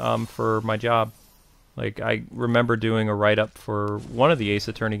games for my job. Like, I remember doing a write-up for one of the Ace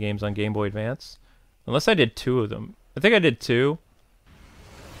Attorney games on Game Boy Advance. Unless I did 2 of them. I think I did 2.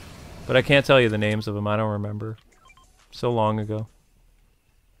 But I can't tell you the names of them. I don't remember. So long ago.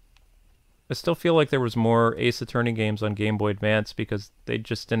 I still feel like there was more Ace Attorney games on Game Boy Advance because they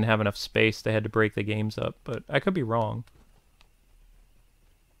just didn't have enough space. They had to break the games up. But I could be wrong.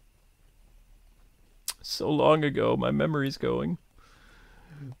 So long ago, my memory's going.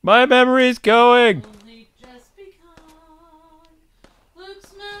 My memory's going! Only just begun.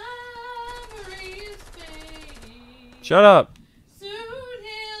 Luke's memory is fading. Shut up. Soon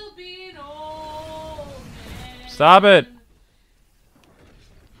he'll be an old man. Stop it.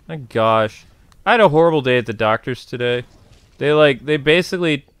 My gosh. I had a horrible day at the doctor's today. They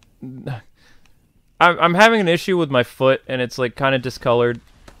basically... I'm having an issue with my foot, and it's like kind of discolored.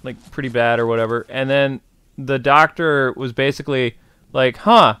 like pretty bad or whatever. And then the doctor was basically like,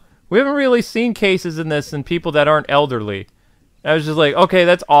 huh, we haven't really seen cases in this in people that aren't elderly. And I was just like, okay,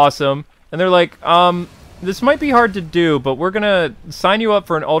 that's awesome. And they're like, this might be hard to do, but we're going to sign you up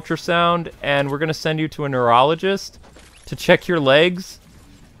for an ultrasound, and we're going to send you to a neurologist to check your legs.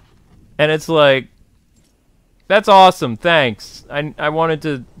 And it's like, that's awesome, thanks. I wanted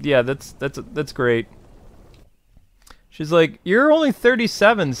to, yeah, that's great. She's like, you're only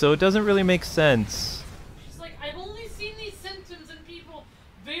 37, so it doesn't really make sense. She's like, I've only seen these symptoms in people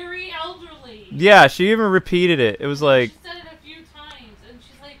very elderly. Yeah, she even repeated it. It was like... She said it a few times, and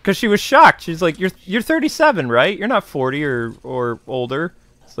she's like... Because she was shocked. She's like, you're 37, right? You're not 40 or older.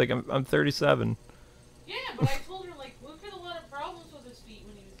 It's like, I'm 37. Yeah, but I told her, like, Luke had a lot of problems with his feet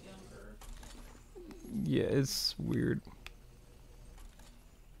when he was younger. Yeah, it's weird.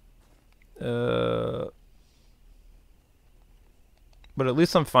 But at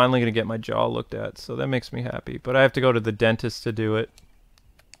least I'm finally going to get my jaw looked at, so that makes me happy. But I have to go to the dentist to do it.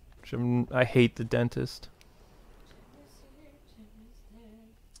 Which I hate the dentist.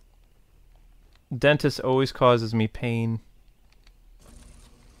 Dentist always causes me pain.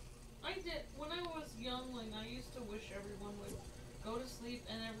 I did, when I was young, like, I used to wish everyone would go to sleep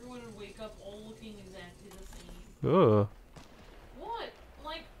and everyone would wake up all looking exactly the same. Ugh. What?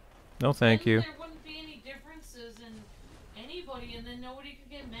 Like... No, thank you. There wouldn't be any differences in anybody, and then nobody could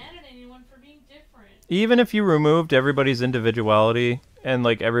get mad at anyone for being different. Even if you removed everybody's individuality and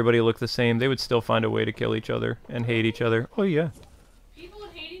like everybody looked the same, they would still find a way to kill each other and hate each other. Oh yeah. People would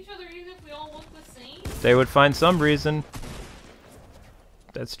hate each other even if we all looked the same? They would find some reason.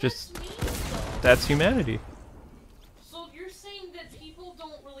 That's just... That's mean, though. That's humanity. So you're saying that people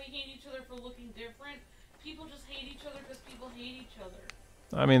don't really hate each other for looking different? People just hate each other because people hate each other?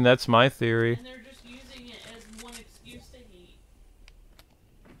 I mean, that's my theory. And they're just using it as one excuse to hate?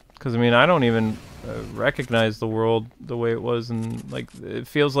 Because, I mean, I don't even recognize the world the way it was, and like it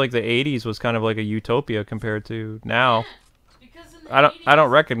feels like the 80s was kind of like a utopia compared to now. Yeah, because in the I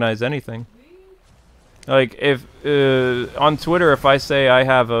don't recognize anything. Like, if on Twitter, if I say I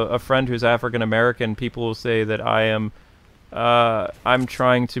have a friend who's African American, people will say that I am I'm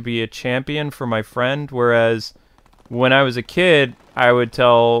trying to be a champion for my friend, whereas when I was a kid, I would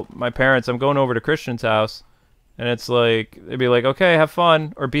tell my parents I'm going over to Christian's house, and it's like they'd be like, okay, have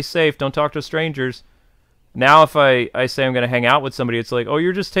fun or be safe, don't talk to strangers. Now if I say I'm going to hang out with somebody, it's like, oh,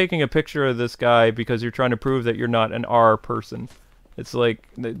 you're just taking a picture of this guy because you're trying to prove that you're not an R person. It's like,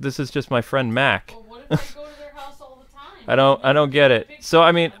 this is just my friend Mac. Well, what if I go to their house all the time? I don't get it. So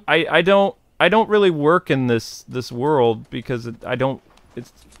I mean, I don't really work in this world because I don't.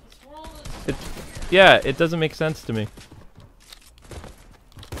 It's yeah, it doesn't make sense to me.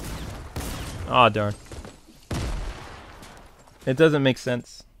 Aw, darn. It doesn't make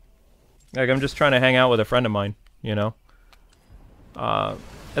sense. Like, I'm just trying to hang out with a friend of mine, you know?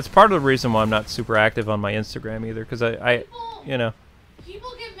 That's part of the reason why I'm not super active on my Instagram either, because you know.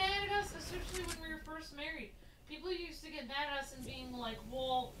 People get mad at us, especially when we were first married. People used to get mad at us and being like,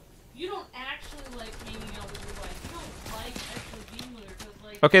 well, you don't actually like hanging out with your wife. You don't like actually being with her, because,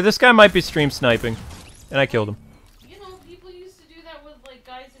 like... Okay, this guy might be stream sniping, and I killed him. You know, people used to do that with, like,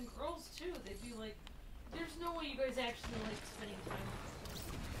 guys and girls, too. They'd be like, there's no way you guys actually like spending time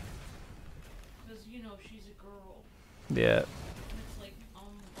with her. Because, you know, she's a girl. Yeah. And it's like,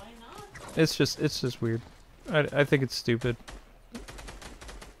 why not? It's just weird. I think it's stupid.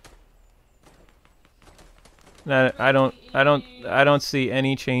 I don't see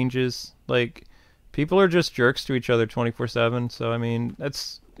any changes. Like, people are just jerks to each other 24/7. So I mean,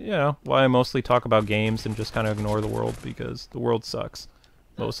 that's, you know, why I mostly talk about games and just kind of ignore the world, because the world sucks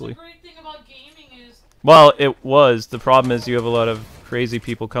mostly. The great thing about gaming is, well, it was. The problem is you have a lot of crazy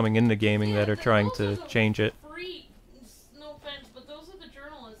people coming into gaming that are trying to change it. No offense, but those are the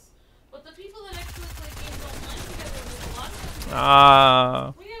journalists. But the people that actually play games online together, there's a lot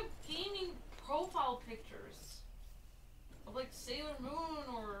of them. We have gaming profile pictures of, like, Sailor Moon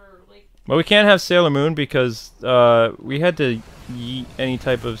or, like... Well, we can't have Sailor Moon because we had to yeet any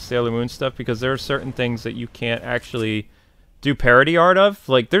type of Sailor Moon stuff because there are certain things that you can't actually do parody art of.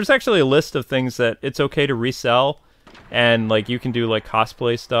 Like, there's actually a list of things that it's okay to resell, and like you can do like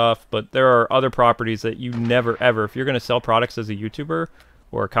cosplay stuff, but there are other properties that you never ever, if you're going to sell products as a YouTuber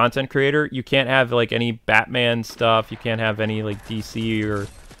or a content creator, you can't have like any Batman stuff, you can't have any like DC or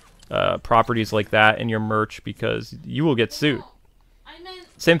properties like that in your merch because you will get sued.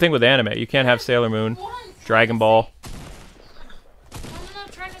 Same thing with anime. You can't have Sailor Moon, Dragon Ball. I'm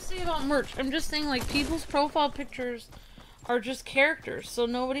not trying to say about merch. I'm just saying, like, people's profile pictures are just characters, so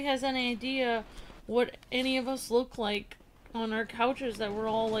nobody has any idea what any of us look like on our couches that we're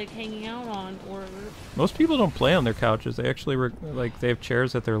all like hanging out on, or Most people don't play on their couches. They actually like they have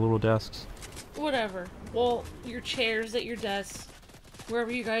chairs at their little desks. whatever. Well, your chairs at your desks,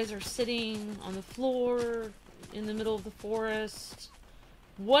 wherever you guys are sitting, on the floor, in the middle of the forest,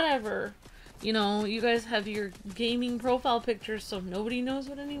 whatever. You know, you guys have your gaming profile pictures, so nobody knows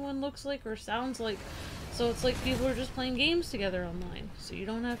what anyone looks like or sounds like. So it's like people are just playing games together online. So you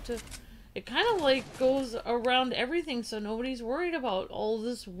don't have to... It kind of like goes around everything, so nobody's worried about all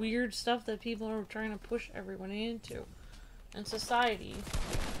this weird stuff that people are trying to push everyone into in society.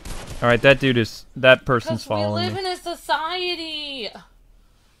 All right, that dude is... That person's following we live me. in a society!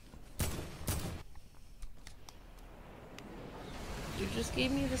 You just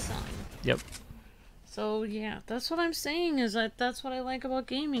gave me the sign. Yep. So yeah, that's what I'm saying, is that that's what I like about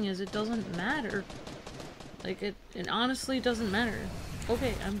gaming, is it doesn't matter. Like, it honestly doesn't matter.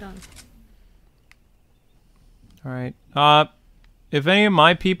 Okay, I'm done. Alright. If any of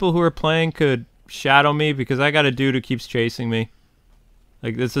my people who are playing could shadow me, because I got a dude who keeps chasing me.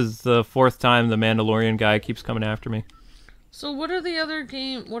 Like, this is the 4th time the Mandalorian guy keeps coming after me. So what are the other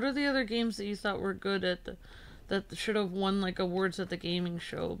games that you thought were good at that should have won, like, awards at the gaming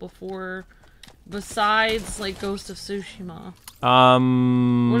show before, besides, like, Ghost of Tsushima?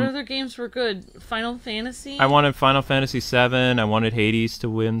 What other games were good? Final Fantasy? I wanted Final Fantasy VII. I wanted Hades to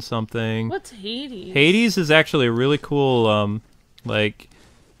win something. What's Hades? Hades is actually a really cool, like,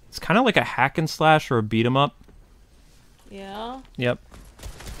 it's kind of like a hack and slash or a beat 'em up. Yeah? Yep.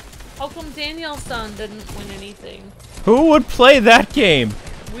 How come Daniel-san didn't win anything? Who would play that game?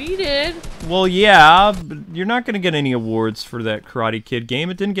 We did. Well, yeah, but you're not going to get any awards for that Karate Kid game.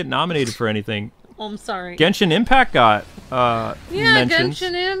 It didn't get nominated for anything. Oh, I'm sorry. Genshin Impact got yeah, mentions,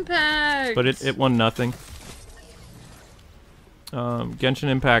 Genshin Impact. but it won nothing. Genshin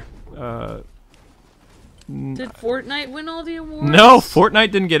Impact. Did Fortnite win all the awards? No,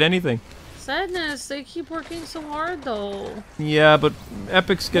 Fortnite didn't get anything. Sadness. They keep working so hard, though. Yeah, but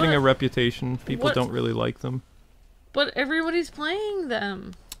Epic's getting What? a reputation. People What? don't really like them. But everybody's playing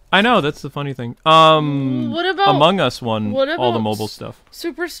them. I know, that's the funny thing. What about Among Us won what all the about mobile stuff.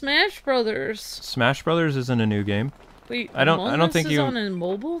 Super Smash Brothers? Smash Brothers isn't a new game. Wait, I don't Among think Us you- is on a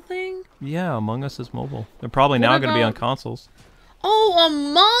mobile thing? Yeah, Among Us is mobile. They're probably What now going to be on about- consoles. Oh,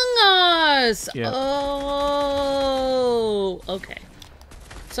 Among Us! Yeah. Oh, okay.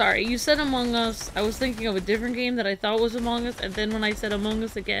 Sorry, you said Among Us. I was thinking of a different game that I thought was Among Us, and then when I said Among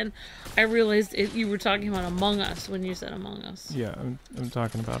Us again, I realized you were talking about Among Us when you said Among Us. Yeah, I'm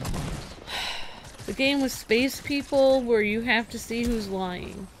talking about Among Us. The game with space people where you have to see who's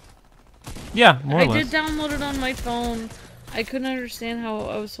lying. Yeah, more or I less. did download it on my phone. I couldn't understand how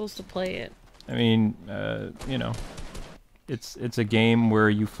I was supposed to play it. I mean, you know, it's a game where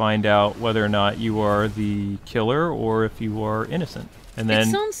you find out whether or not you are the killer or if you are innocent. And It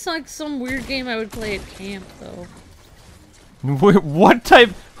then sounds like some weird game I would play at camp, though. what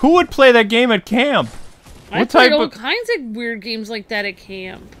type? Who would play that game at camp? I What played type all of? kinds of weird games like that at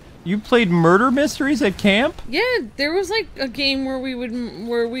camp. You played murder mysteries at camp? Yeah, there was like a game where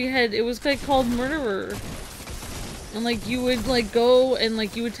it was like called Murderer. And like you would like go and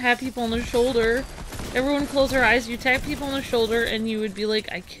like you would tap people on the shoulder. Everyone close their eyes, you tap people on the shoulder and you would be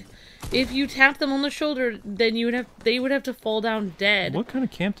like, if you tap them on the shoulder, then they would have to fall down dead. What kind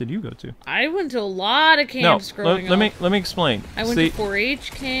of camp did you go to? I went to a lot of camps growing up. Let me explain. I went to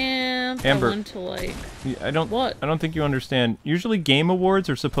 4-H camp. Amber, I went to like... I don't What? I don't think you understand. Usually game awards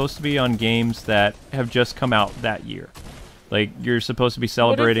are supposed to be on games that have just come out that year. Like you're supposed to be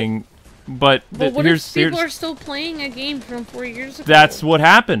celebrating but what here's if people are still playing a game from 4 years ago? That's what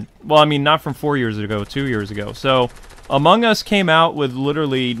happened. Well, I mean, not from 4 years ago, 2 years ago. So, Among Us came out with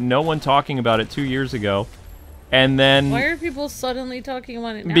literally no one talking about it 2 years ago. And then... Why are people suddenly talking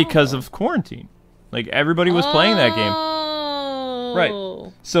about it now? Because though? of quarantine. Like, everybody was playing that game. Oh.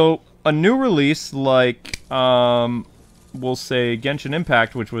 Right. So, a new release like, we'll say Genshin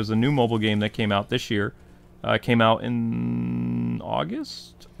Impact, which was a new mobile game that came out this year, came out in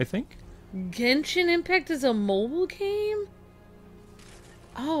August, I think. Genshin Impact is a mobile game?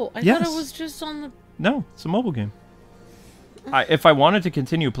 Oh, I Yes. thought it was just on the... No, it's a mobile game. If I wanted to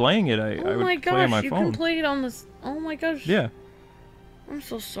continue playing it, I Oh would my play on my gosh, you phone. can play it on this... Oh my gosh. Yeah. I'm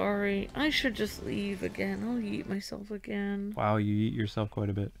so sorry. I should just leave again. I'll eat myself again. Wow, you eat yourself quite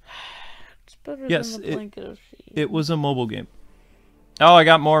a bit. It's better Yes, than the blanket of shame. It was a mobile game. Oh, I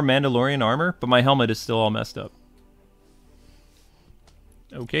got more Mandalorian armor, but my helmet is still all messed up.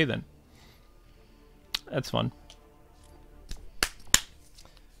 Okay, then. That's fun.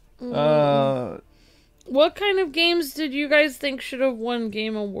 What kind of games did you guys think should have won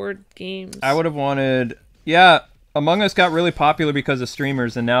Game Award games? I would have wanted... Yeah, Among Us got really popular because of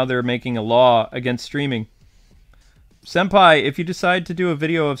streamers, and now they're making a law against streaming. Senpai, if you decide to do a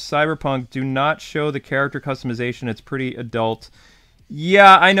video of Cyberpunk, do not show the character customization. It's pretty adult.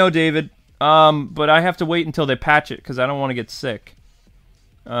 Yeah, I know, David. But I have to wait until they patch it because I don't want to get sick.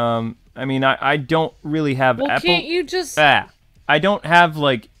 I mean, I don't really have can't you just... I don't have,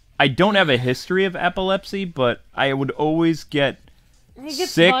 like... I don't have a history of epilepsy, but I would always get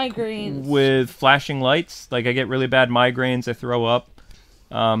sick migraines with flashing lights. Like, I get really bad migraines. I throw up.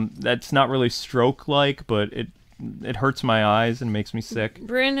 That's not really stroke-like, but it hurts my eyes and makes me sick.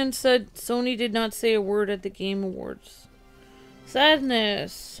 Brandon said Sony did not say a word at the Game Awards.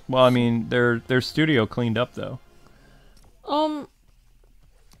 Sadness. Well, I mean, their studio cleaned up, though. What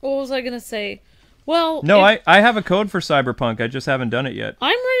was I gonna say? Well, no, I have a code for Cyberpunk. I just haven't done it yet.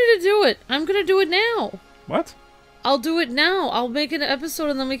 I'm ready to do it. I'm gonna do it now. What? I'll do it now. I'll make an episode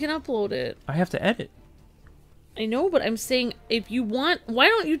and then we can upload it. I have to edit. I know, but I'm saying if you want, why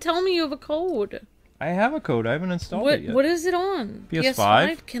don't you tell me you have a code? I have a code. I haven't installed it yet. What is it on?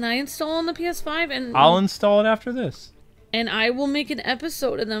 PS5? Can I install on the PS5? And I'll install it after this. And I will make an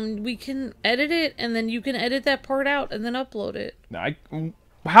episode and then we can edit it and then you can edit that part out and then upload it.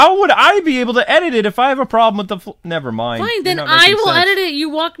 How would I be able to edit it if I have a problem with the... Never mind. Fine, then I will edit it. You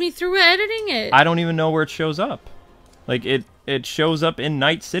walk me through editing it. I don't even know where it shows up. Like, it shows up in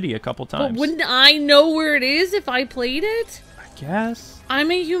Night City a couple times. But wouldn't I know where it is if I played it? I guess. I'm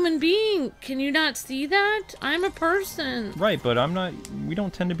a human being. Can you not see that? I'm a person. Right, but I'm not... We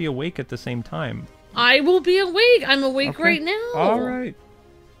don't tend to be awake at the same time. I will be awake. I'm awake right now. Alright.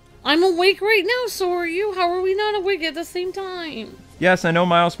 I'm awake right now, so are you. How are we not awake at the same time? Yes, I know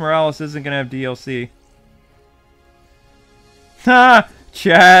Miles Morales isn't going to have DLC. Ha!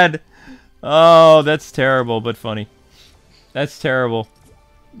 Chad! Oh, that's terrible, but funny. That's terrible.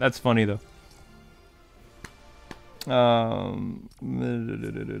 That's funny, though. Don't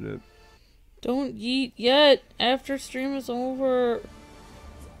yeet yet. After stream is over.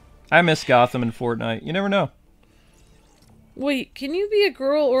 I miss Gotham and Fortnite. You never know. Wait, can you be a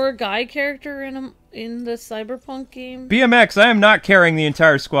girl or a guy character in the Cyberpunk game? BMX, I am not carrying the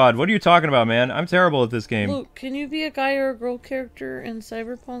entire squad. What are you talking about, man? I'm terrible at this game. Luke, can you be a guy or a girl character in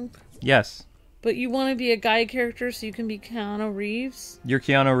Cyberpunk? Yes. But you want to be a guy character so you can be Keanu Reeves? You're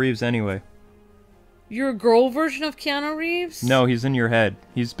Keanu Reeves anyway. You're a girl version of Keanu Reeves? No, he's in your head.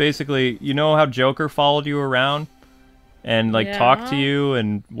 He's basically... You know how Joker followed you around? And, like, talked to you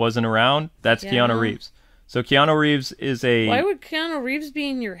and wasn't around? That's Keanu Reeves. So Keanu Reeves is a... Why would Keanu Reeves be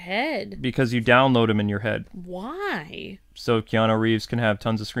in your head? Because you download him in your head. Why? So Keanu Reeves can have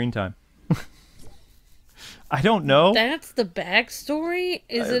tons of screen time. I don't know. That's the backstory?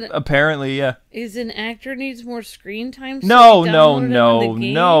 Is it... Apparently, yeah. Is an actor needs more screen time? So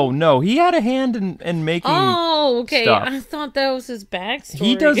No. He had a hand in making stuff. I thought that was his backstory.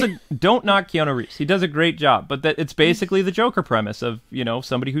 He does a... Don't knock Keanu Reeves. He does a great job. But it's basically the Joker premise of, you know,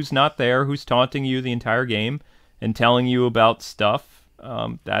 somebody who's not there, who's taunting you the entire game and telling you about stuff.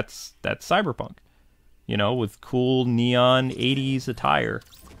 That's Cyberpunk. You know, with cool neon 80s attire.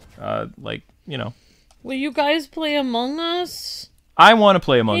 Like, you know... Will you guys play Among Us? I want to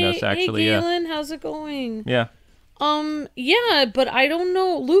play Among Us, actually, hey, Galen, how's it going? Yeah. Yeah, but I don't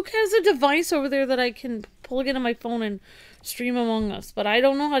know. Luke has a device over there that I can plug into my phone and stream Among Us, but I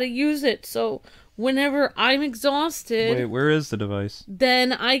don't know how to use it, so whenever I'm exhausted... Wait, where is the device?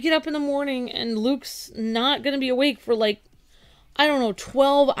 Then I get up in the morning and Luke's not going to be awake for, like, I don't know,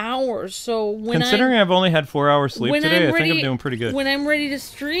 12 hours, so when Considering I've only had 4 hours sleep today, I think I'm doing pretty good. When I'm ready to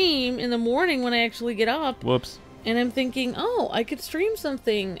stream in the morning when I actually get up... Whoops. And I'm thinking, oh, I could stream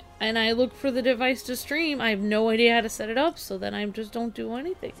something. And I look for the device to stream. I have no idea how to set it up, so then I just don't do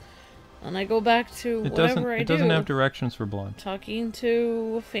anything. And I go back to whatever I do. It doesn't have directions for blind. Talking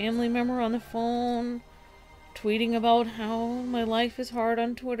to a family member on the phone. Tweeting about how my life is hard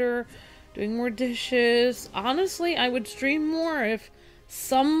on Twitter. Doing more dishes. Honestly, I would stream more if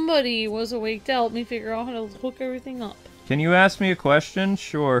somebody was awake to help me figure out how to hook everything up. Can you ask me a question?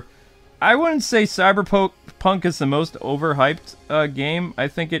 Sure. I wouldn't say Cyberpunk is the most overhyped game. I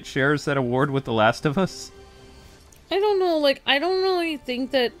think it shares that award with The Last of Us. I don't know, like, I don't really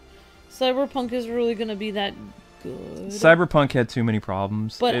think that Cyberpunk is really going to be that good. Cyberpunk had too many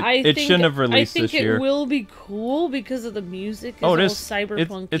problems. But it shouldn't have released this year. I think it will be cool because of the music. It is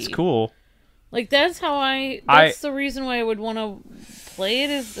cyberpunk-y. It's cool. Like, that's how that's the reason why I would want to play it,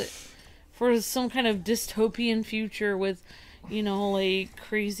 is that for some kind of dystopian future with, you know, like,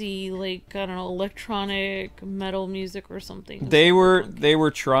 crazy, like, I don't know, electronic metal music or something. They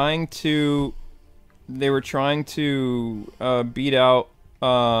were trying to beat out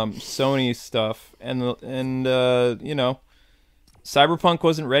Sony stuff, and you know, Cyberpunk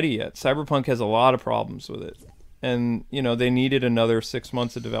wasn't ready yet. Cyberpunk has a lot of problems with it, and you know they needed another 6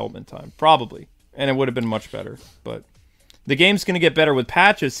 months of development time, probably, and it would have been much better. But the game's gonna get better with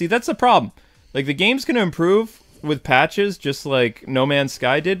patches. See, that's the problem. Like the game's gonna improve with patches, just like No Man's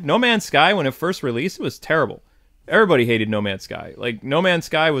Sky did. No Man's Sky, when it first released, it was terrible. Everybody hated No Man's Sky. Like No Man's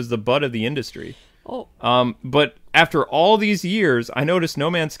Sky was the butt of the industry. Oh. But after all these years, I noticed No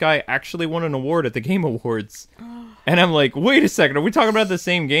Man's Sky actually won an award at the Game Awards. And I'm like, wait a second, are we talking about the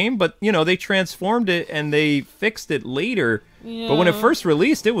same game? But, you know, they transformed it and they fixed it later. Yeah. But when it first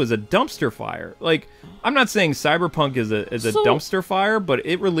released, it was a dumpster fire. Like, I'm not saying Cyberpunk is a dumpster fire, but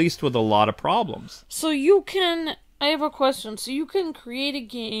it released with a lot of problems. So you can... I have a question. So you can create a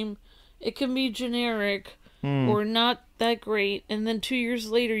game, it can be generic, or not that great, and then 2 years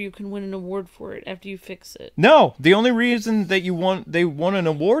later you can win an award for it after you fix it. No, the only reason that they won an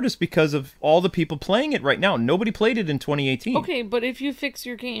award is because of all the people playing it right now. Nobody played it in 2018. Okay, but if you fix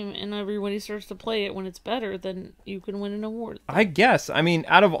your game and everybody starts to play it when it's better, then you can win an award. I guess. I mean,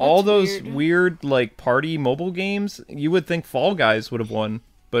 out of all those weird like party mobile games, you would think Fall Guys would have won,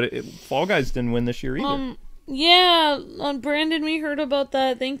 but Fall Guys didn't win this year either. Yeah, Brandon, we heard about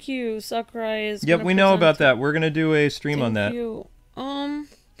that. Thank you. Sakurai is. Yep, we know about that. We're gonna do a stream on that. Thank you.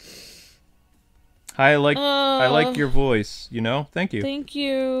 I like your voice. You know, thank you. Thank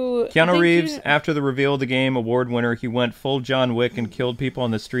you. Keanu Reeves, after the reveal of the game, award winner, he went full John Wick and killed people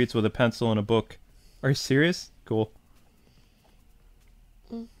on the streets with a pencil and a book. Are you serious? Cool.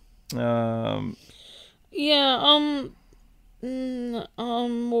 Yeah.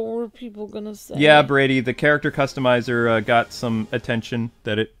 What were people gonna say? Yeah, Brady, the character customizer got some attention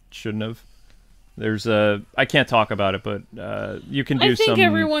that it shouldn't have. There's I can't talk about it, but you can do some... I think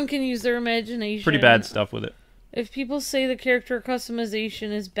everyone can use their imagination. Pretty bad stuff with it. If people say the character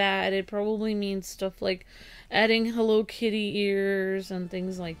customization is bad, it probably means stuff like adding Hello Kitty ears and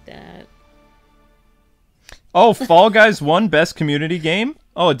things like that. Oh, Fall Guys won Best Community Game?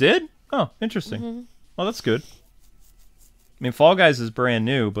 Oh, it did? Oh, interesting. Oh, that's good. I mean, Fall Guys is brand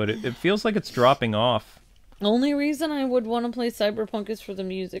new, but it feels like it's dropping off. The only reason I would want to play Cyberpunk is for the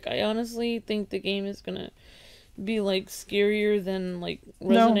music. I honestly think the game is going to be, like, scarier than, like,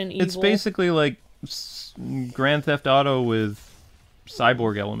 Resident Evil. It's basically, like, Grand Theft Auto with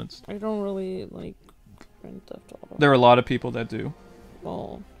cyborg elements. I don't really like Grand Theft Auto. There are a lot of people that do.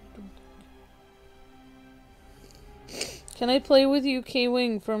 Oh. Can I play with you,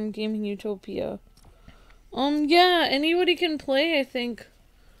 Kwing from Gaming Utopia? Yeah, anybody can play, I think.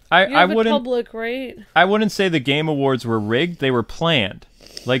 I wouldn't public, right? I wouldn't say the Game Awards were rigged, they were planned.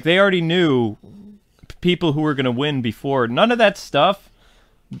 Like they already knew people who were going to win before. None of that stuff.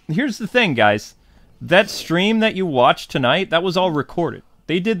 Here's the thing, guys. That stream that you watched tonight, that was all recorded.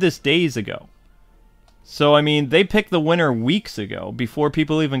 They did this days ago. So I mean, they picked the winner weeks ago before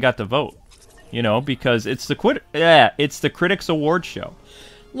people even got to vote. You know, because it's the Critics Award show.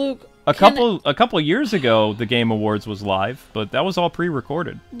 Luke, a couple years ago, the Game Awards was live, but that was all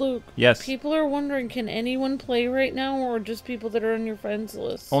pre-recorded. Luke, yes. People are wondering, can anyone play right now, or just people that are on your friends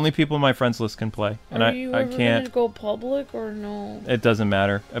list? Only people in my friends list can play, and I ever can't. Gonna go public or no? It doesn't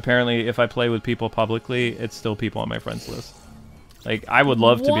matter. Apparently, if I play with people publicly, it's still people on my friends list. Like, I would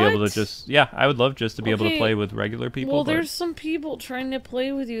love to be able to just... Yeah, I would love just to be able to play with regular people. Well, there's some people trying to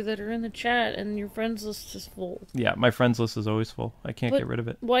play with you that are in the chat, and your friends list is full. Yeah, my friends list is always full. I can't get rid of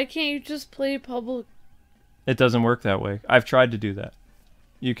it. Why can't you just play public? It doesn't work that way. I've tried to do that.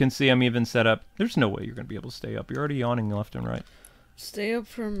 You can see I'm even set up. There's no way you're going to be able to stay up. You're already yawning left and right. Stay up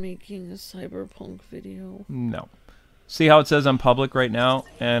for making a Cyberpunk video. No. See how it says I'm public right now,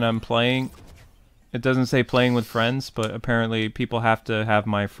 and I'm playing... It doesn't say playing with friends, but apparently people have to have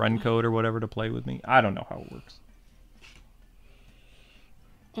my friend code or whatever to play with me. I don't know how it works.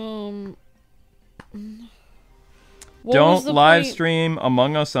 Don't live stream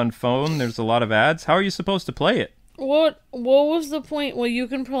Among Us on phone. There's a lot of ads. How are you supposed to play it? What was the point? Well, you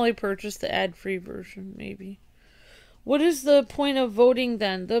can probably purchase the ad-free version, maybe. What is the point of voting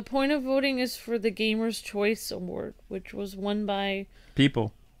then? The point of voting is for the Gamer's Choice Award, which was won by...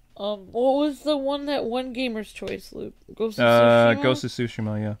 People. What was the one that won Gamer's Choice, Luke? Ghost of Tsushima? Ghost of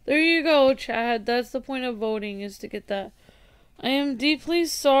Tsushima, yeah. There you go, Chad. That's the point of voting, is to get that. I am deeply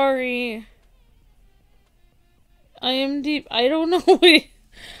sorry. I don't know.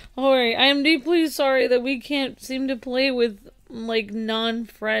 Alright, I am deeply sorry that we can't seem to play with, like,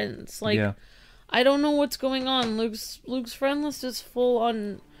 non-friends. Like, yeah. I don't know what's going on. Luke's friend list is full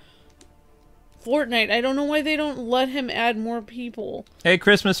on... Fortnite. I don't know why they don't let him add more people. Hey,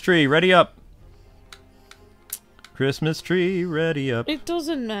 Christmas tree, ready up. Christmas tree ready up. It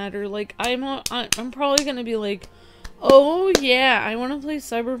doesn't matter. Like, I'm probably gonna be like, oh yeah, I want to play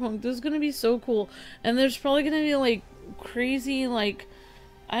Cyberpunk. This is gonna be so cool. And there's probably gonna be like crazy, like,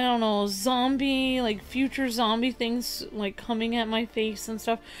 I don't know, zombie, like future zombie things like coming at my face and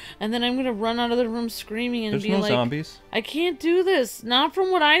stuff. And then I'm gonna run out of the room screaming and There's be no like, zombies. I can't do this. Not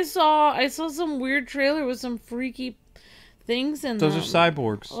from what I saw. I saw some weird trailer with some freaky things in Those them. are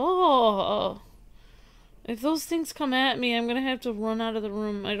cyborgs. Oh. If those things come at me, I'm gonna have to run out of the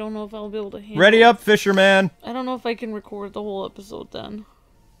room. I don't know if I'll be able to handle Ready it. up, fisherman. I don't know if I can record the whole episode then.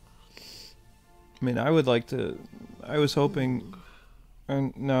 I mean, I would like to. I was hoping.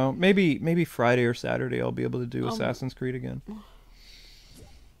 No, maybe Friday or Saturday I'll be able to do Assassin's Creed again.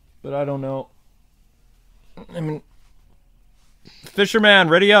 But I don't know. I mean, fisherman,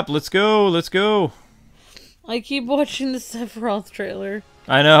 ready up. Let's go. Let's go. I keep watching the Sephiroth trailer.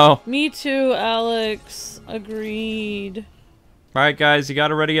 I know. Me too, Alex. Agreed. All right, guys, you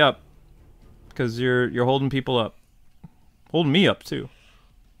gotta ready up, because you're holding people up, holding me up too.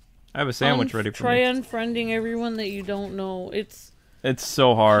 I have a sandwich ready for Try me. unfriending everyone that you don't know. It's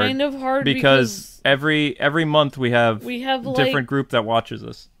so hard. kind of hard because every month we have a different like, group that watches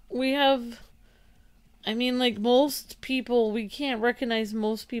us. We have, I mean, like most people, we can't recognize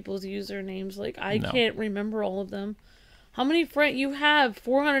most people's usernames. Like I can't remember all of them. How many friends you have?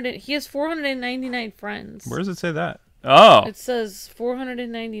 400. He has 499 friends. Where does it say that? Oh, it says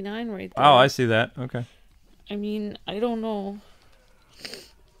 499 right there. Oh, I see that. Okay. I mean, I don't know.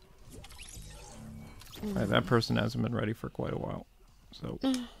 Right, that person hasn't been ready for quite a while, so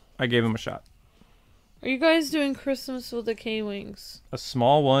I gave him a shot. Are you guys doing Christmas with the K-Wings? A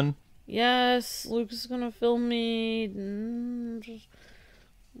small one. Yes, Luke is gonna film me. Just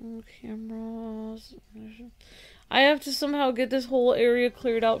cameras. I have to somehow get this whole area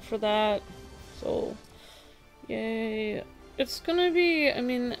cleared out for that. So, yay! It's gonna be. I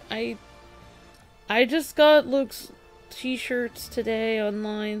mean, I just got Luke's t-shirts today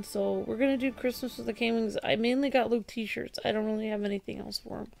online, so we're gonna do Christmas with the K-Wings. I mainly got Luke t-shirts. I don't really have anything else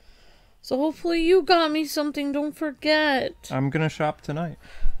for him. So hopefully you got me something. Don't forget. I'm gonna shop tonight.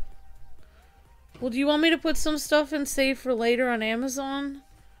 Well, do you want me to put some stuff and save for later on Amazon?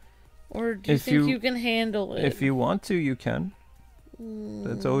 Or do you think you can handle it? If you want to, you can.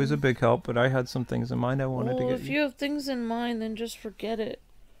 That's always a big help, but I had some things in mind I wanted to get if you have things in mind, then just forget it.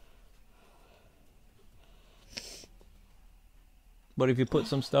 But if you put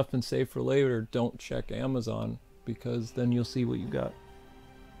some stuff and save for later, don't check Amazon, because then you'll see what you got.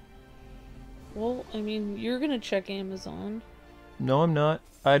 Well, I mean, you're gonna check Amazon. No, I'm not.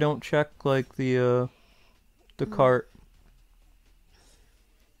 I don't check, like, the cart.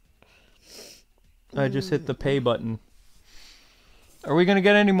 I just hit the pay button. Are we gonna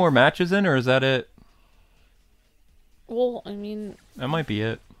get any more matches in, or is that it? Well, I mean... That might be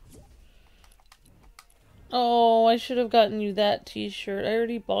it. Oh, I should have gotten you that t-shirt. I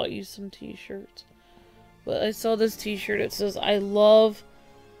already bought you some t-shirts. But I saw this t-shirt. It says, I love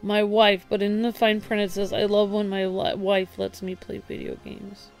my wife. But in the fine print it says, I love when my wife lets me play video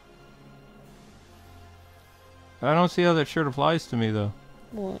games. I don't see how that shirt applies to me, though.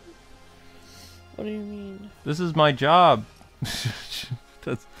 What? What do you mean? This is my job.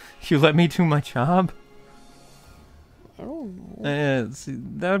 You let me do my job? I don't know. See,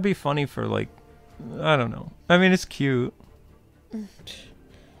 that would be funny for, like, I don't know. I mean, it's cute.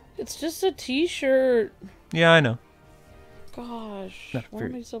 It's just a t-shirt. Yeah, I know. Gosh, what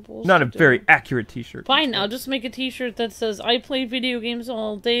am I supposed not to a do? very accurate t-shirt. Fine, I'll just make a t-shirt that says, I play video games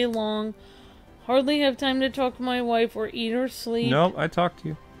all day long. Hardly have time to talk to my wife or eat or sleep. Nope, I talked to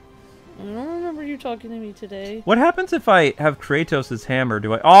you. I don't remember you talking to me today. What happens if I have Kratos' hammer?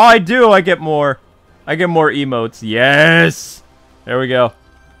 Do I... Oh, I do! I get more. I get more emotes. Yes! There we go.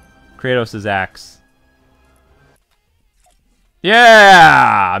 Kratos' axe.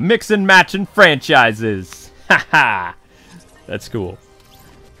 Yeah! Mix and match and franchises. Haha! That's cool.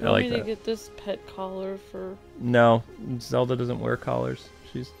 I like Want me that. to get this pet collar for... No, Zelda doesn't wear collars.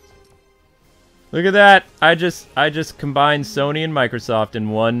 She's... Look at that! I just combined Sony and Microsoft in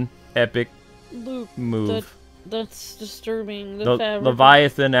one epic Luke, move. that's disturbing. The fabric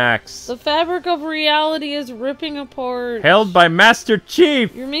Leviathan axe. The fabric of reality is ripping apart. Held by Master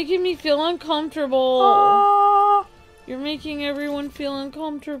Chief! You're making me feel uncomfortable. Ah. You're making everyone feel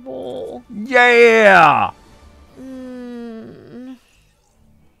uncomfortable. Yeah!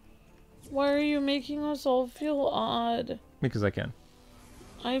 Why are you making us all feel odd? Because I can.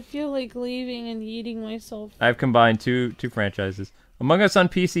 I feel like leaving and eating myself. I've combined two franchises. Among Us on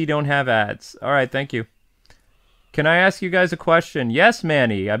PC don't have ads. Alright, thank you. Can I ask you guys a question? Yes,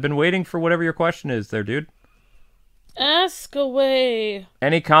 Manny. I've been waiting for whatever your question is there, dude. Ask away.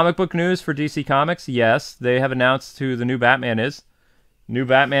 Any comic book news for DC Comics? Yes, they have announced who the new Batman is. New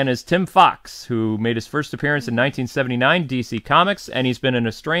Batman is Tim Fox, who made his first appearance in 1979 DC Comics, and he's been an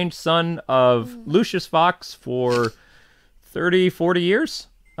estranged son of Lucius Fox for 30, 40 years.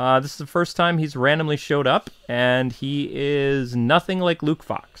 This is the first time he's randomly showed up, and he is nothing like Luke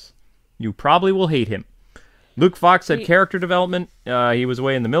Fox. You probably will hate him. Luke Fox had character development. He was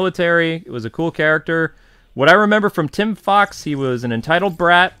away in the military. It was a cool character. What I remember from Tim Fox, he was an entitled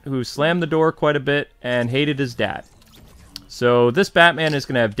brat who slammed the door quite a bit and hated his dad. So this Batman is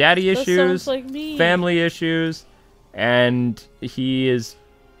going to have daddy issues, like me. family issues, and he is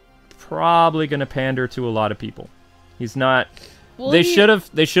probably going to pander to a lot of people. He's not... They should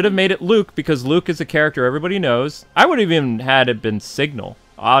have made it Luke, because Luke is a character everybody knows. I would have even had it been Signal,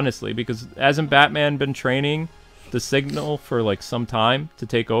 honestly, because hasn't Batman been training the Signal for like some time to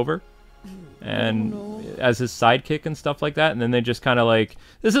take over? And as his sidekick and stuff like that, and then they just kind of like...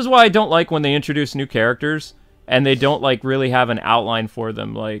 This is why I don't like when they introduce new characters, and they don't like really have an outline for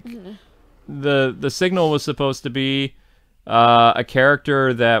them. Like, the Signal was supposed to be a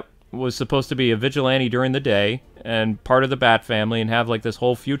character that was supposed to be a vigilante during the day, and part of the Bat family, and have like this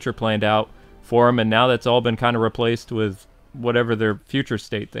whole future planned out for him, and now that's all been kind of replaced with whatever their future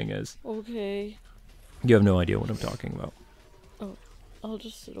state thing is. Okay. You have no idea what I'm talking about. Oh, I'll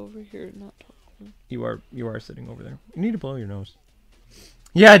just sit over here and not talk. You are sitting over there. You need to blow your nose.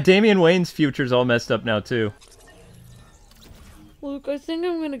 Yeah, Damian Wayne's future's all messed up now too. Luke, I think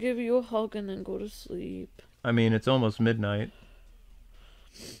I'm gonna give you a hug and then go to sleep. I mean, it's almost midnight.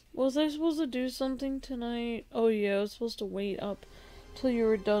 Was I supposed to do something tonight? Oh yeah, I was supposed to wait up till you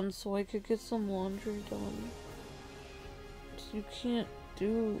were done so I could get some laundry done. So you can't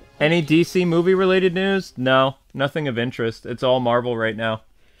do... Any DC movie related news? No, nothing of interest. It's all Marvel right now.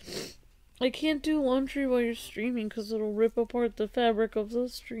 I can't do laundry while you're streaming because it'll rip apart the fabric of the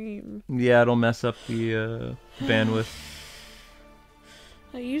stream. Yeah, it'll mess up the bandwidth.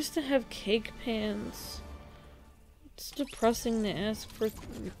 I used to have cake pans. It's depressing to ask for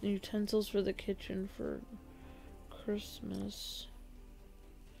utensils for the kitchen for Christmas.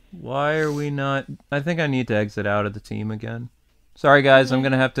 Why are we not... I think I need to exit out of the team again. Sorry guys, I'm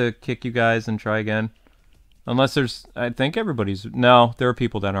gonna have to kick you guys and try again. Unless there's... I think everybody's... No, there are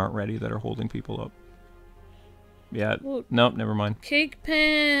people that aren't ready that are holding people up. Yeah, Look, nope, never mind. Cake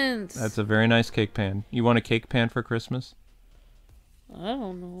pans! That's a very nice cake pan. You want a cake pan for Christmas? I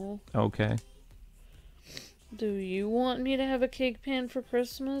don't know. Okay. Do you want me to have a cake pan for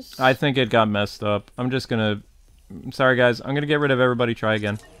Christmas? I think it got messed up. I'm just gonna... Sorry guys, I'm gonna get rid of everybody, try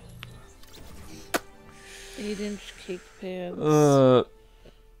again. 8-inch cake pans.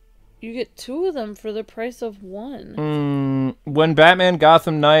 You get 2 of them for the price of 1. When Batman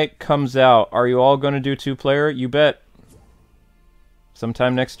Gotham Knight comes out, are you all going to do 2-player? You bet.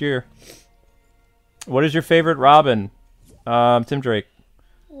 Sometime next year. What is your favorite Robin? Tim Drake.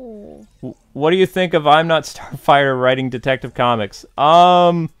 Oh. What do you think of I'm Not Starfire writing Detective Comics?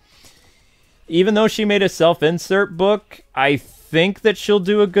 Even though she made a self-insert book, I think that she'll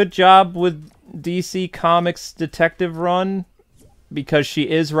do a good job with DC Comics Detective Run. Because she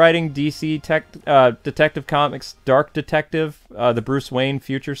is writing DC Detective Comics Dark Detective, the Bruce Wayne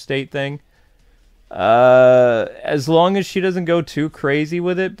future state thing. As long as she doesn't go too crazy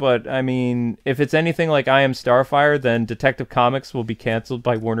with it, but I mean, if it's anything like I Am Starfire, then Detective Comics will be canceled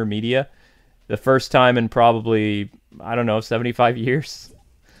by Warner Media. The first time in probably, I don't know, 75 years.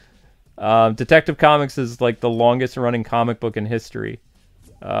 Detective Comics is like the longest running comic book in history.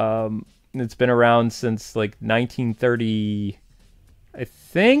 It's been around since like 1930... I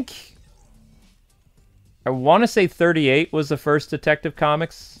think... I want to say 38 was the first Detective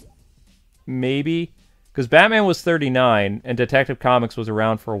Comics. Maybe. Because Batman was 39, and Detective Comics was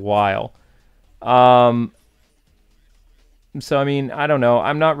around for a while. So, I mean, I don't know.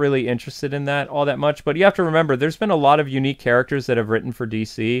 I'm not really interested in that all that much. But you have to remember, there's been a lot of unique characters that have written for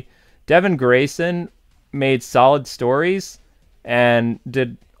DC. Devin Grayson made solid stories and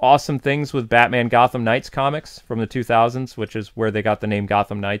did awesome things with Batman Gotham Knights comics from the 2000s, which is where they got the name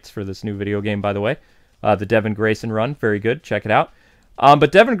Gotham Knights for this new video game, by the way. The Devin Grayson run, very good. Check it out.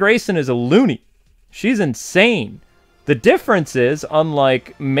 But Devin Grayson is a loony. She's insane. The difference is,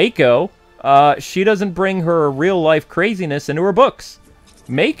 unlike Mako, she doesn't bring her real-life craziness into her books.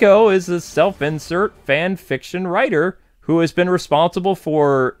 Mako is a self-insert fan fiction writer who has been responsible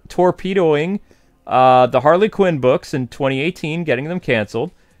for torpedoing the Harley Quinn books in 2018, getting them canceled.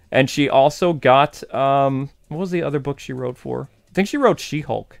 And she also got, what was the other book she wrote for? I think she wrote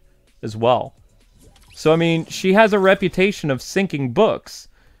She-Hulk as well. So, I mean, she has a reputation of sinking books.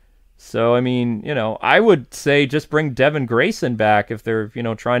 So, I mean, you know, I would say just bring Devin Grayson back if they're, you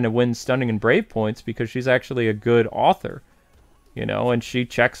know, trying to win Stunning and Brave points, because she's actually a good author, you know, and she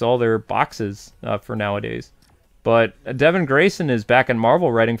checks all their boxes for nowadays. But Devin Grayson is back in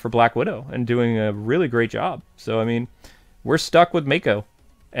Marvel writing for Black Widow and doing a really great job. So, I mean, we're stuck with Mako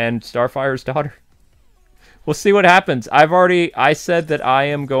and Starfire's daughter. We'll see what happens. I said that I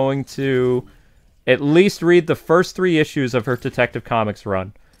am going to at least read the first 3 issues of her Detective Comics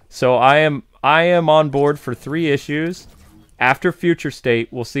run. So I am on board for 3 issues. After Future State,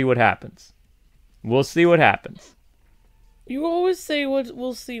 we'll see what happens. We'll see what happens. You always say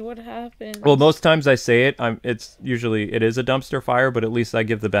we'll see what happens. Well, most times I say it, it is a dumpster fire, but at least I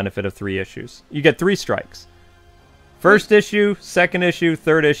give the benefit of 3 issues. You get 3 strikes. First issue, second issue,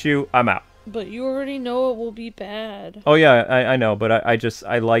 third issue, I'm out. But you already know it will be bad. Oh yeah, I know, but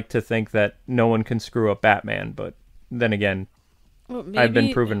I like to think that no one can screw up Batman, but then again, well, I've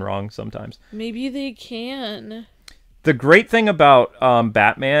been proven wrong sometimes. Maybe they can. The great thing about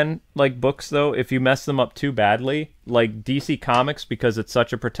Batman books, though, if you mess them up too badly, like DC Comics, because it's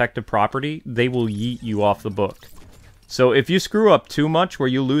such a protected property, they will yeet you off the book. So if you screw up too much where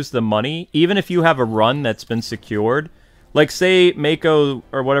you lose the money, even if you have a run that's been secured, like say Mako,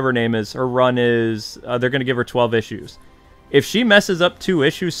 or whatever her name is, her run is, they're going to give her 12 issues. If she messes up 2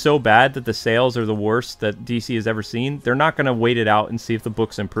 issues so bad that the sales are the worst that DC has ever seen, they're not going to wait it out and see if the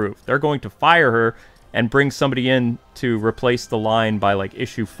books improve. They're going to fire her and bring somebody in to replace the line by like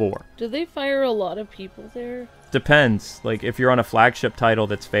issue 4. Do they fire a lot of people there? Depends. Like if you're on a flagship title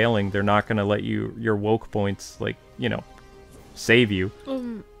that's failing, they're not going to let your woke points, like, you know, save you.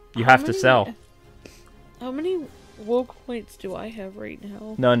 You have to sell. How many woke points do I have right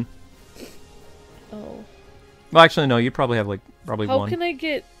now? None. Oh. Well, actually, no. You probably have probably 1. How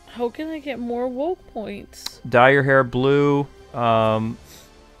can I get more woke points? Dye your hair blue.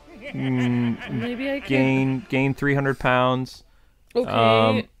 Maybe I can gain 300 pounds.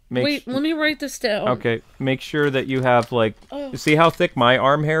 Okay. Wait, let me write this down. Okay. Make sure that you have you see how thick my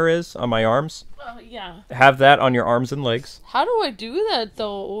arm hair is on my arms? Yeah. Have that on your arms and legs. How do I do that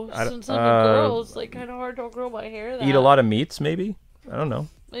though? Since I'm a girl, it's like kind of hard to grow my hair. Eat a lot of meats, maybe. I don't know.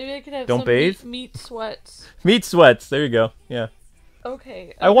 Maybe I could have Don't bathe? meat sweats. Meat sweats. There you go. Yeah.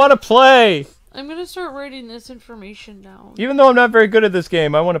 Okay. I want to play. I'm gonna start writing this information down. Even though I'm not very good at this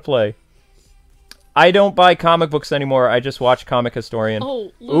game, I want to play. I don't buy comic books anymore. I just watch Comic Historian.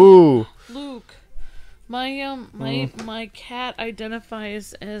 Oh, Luke. Ooh. Luke. My cat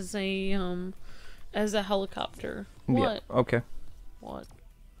identifies as a helicopter. What? Yeah, okay. What?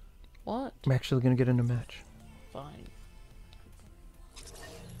 I'm actually gonna get in a match. Fine.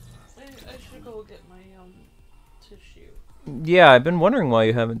 I should go get my tissue. Yeah, I've been wondering why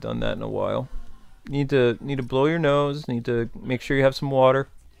you haven't done that in a while. Need to blow your nose. Need to make sure you have some water.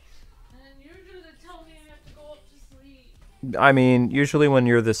 And you're gonna tell me I have to go up to sleep. I mean, usually when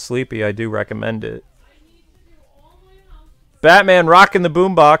you're this sleepy, I do recommend it. I need to do all my house. Batman rocking the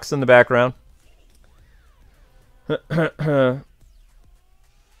boombox in the background.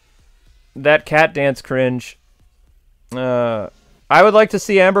 That cat dance cringe. I would like to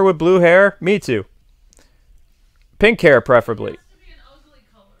see Amber with blue hair. Me too. Pink hair, preferably. It has to be an ugly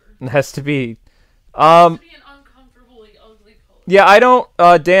color. It has to be. An uncomfortably ugly color. Yeah, I don't,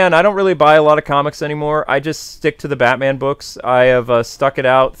 Dan, I don't really buy a lot of comics anymore. I just stick to the Batman books. I have stuck it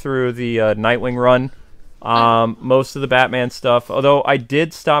out through the Nightwing run. Most of the Batman stuff. Although I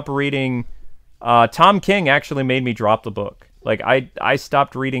did stop reading. Tom King actually made me drop the book. Like, I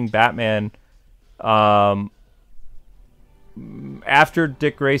stopped reading Batman after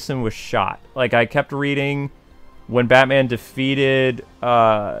Dick Grayson was shot. Like, I kept reading when Batman defeated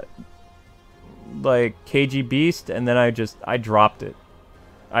KG Beast, and then I dropped it.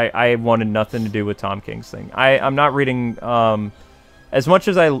 I wanted nothing to do with Tom King's thing. I'm not reading as much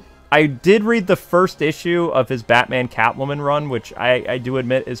as I did read the first issue of his Batman Catwoman run, which I do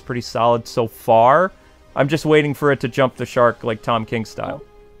admit is pretty solid so far. I'm just waiting for it to jump the shark like Tom King style. Oh,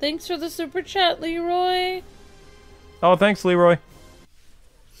 thanks for the super chat, Leroy. Oh, thanks, Leroy.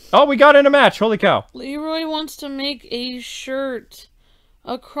 Oh, we got in a match. Holy cow. Leroy wants to make a shirt.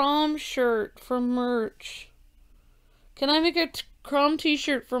 A Crom shirt for merch. Can I make a Crom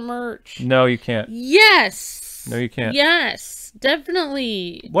t-shirt for merch? No, you can't. Yes! No, you can't. Yes,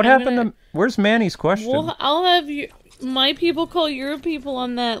 definitely. What happened to... Where's Manny's question? Well, I'll have you... My people call your people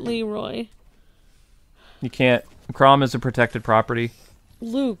on that, Leroy. You can't. Crom is a protected property.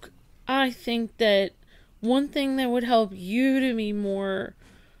 Luke, I think that one thing that would help you to be more,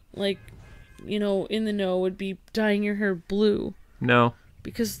 like, you know, in the know would be dyeing your hair blue.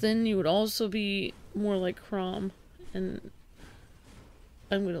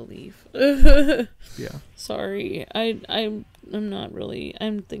 I'm gonna leave. Yeah. Sorry. I'm not really.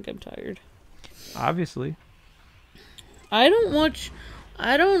 I think I'm tired. Obviously. I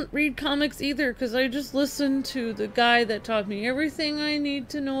don't read comics either, because I just listen to the guy that taught me everything I need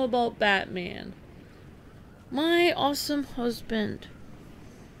to know about Batman. My awesome husband.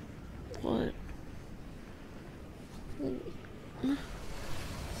 What?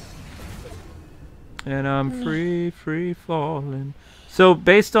 And I'm free falling. So,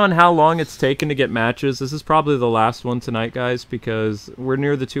 based on how long it's taken to get matches, this is probably the last one tonight, guys, because we're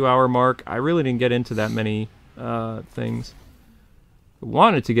near the 2-hour mark. I really didn't get into that many things. I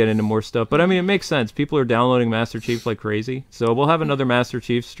wanted to get into more stuff, but I mean, it makes sense. People are downloading Master Chief like crazy. So, we'll have another Master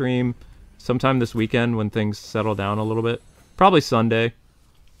Chief stream sometime this weekend when things settle down a little bit. Probably Sunday.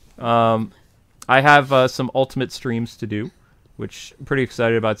 I have some Ultimate streams to do, which I'm pretty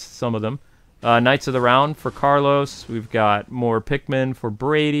excited about some of them. Knights of the Round for Carlos. We've got more Pikmin for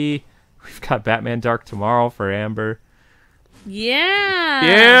Brady. We've got Batman Dark Tomorrow for Amber. Yeah!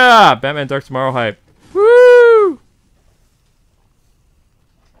 Yeah! Batman Dark Tomorrow hype. Woo!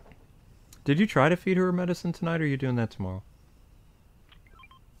 Did you try to feed her medicine tonight, or are you doing that tomorrow?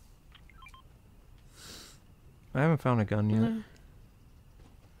 I haven't found a gun yet.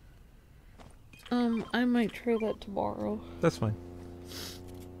 I might try that tomorrow. That's fine.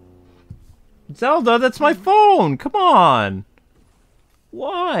 Zelda, that's my phone! Come on!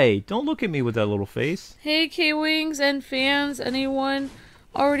 Why? Don't look at me with that little face. Hey, Kwings and fans, anyone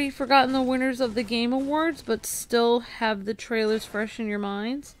already forgotten the winners of the Game Awards, but still have the trailers fresh in your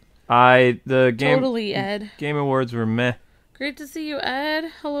minds? Totally, Ed. Game Awards were meh. Great to see you, Ed.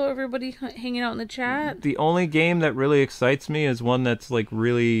 Hello, everybody hanging out in the chat. The only game that really excites me is one that's, like,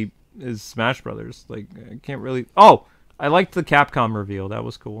 really... is Smash Brothers. Like, I can't really... Oh! I liked the Capcom reveal. That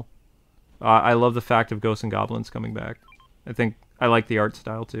was cool. I love the fact of Ghosts and Goblins coming back. I like the art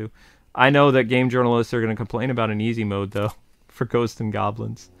style, too. I know that game journalists are going to complain about an easy mode, though, for Ghosts and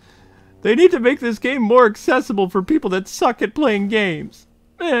Goblins. They need to make this game more accessible for people that suck at playing games.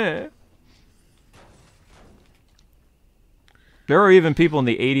 Eh. There are even people in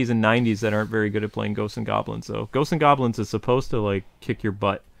the 80s and 90s that aren't very good at playing Ghosts and Goblins, though. Ghosts and Goblins is supposed to, like, kick your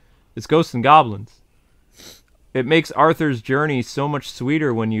butt. It's Ghosts and Goblins. It makes Arthur's journey so much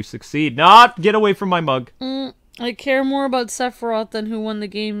sweeter when you succeed. Not get away from my mug. I care more about Sephiroth than who won the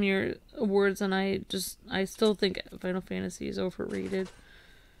Game Year Awards, and I still think Final Fantasy is overrated.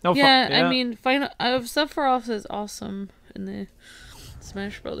 No, yeah, I mean, Sephiroth is awesome in the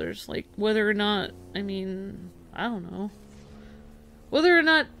Smash Brothers. Like, whether or not, I mean, I don't know. Whether or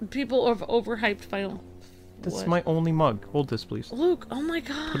not people have overhyped Final... This is my only mug. Hold this, please. Luke, oh my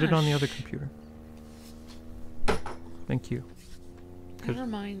god. Put it on the other computer. Thank you. Never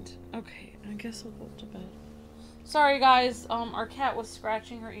mind. Okay, I guess I'll go to bed. Sorry, guys. Our cat was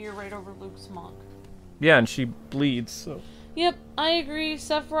scratching her ear right over Luke's mug. Yeah, and she bleeds, so... Yep, I agree.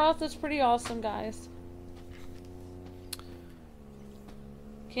 Sephiroth is pretty awesome, guys.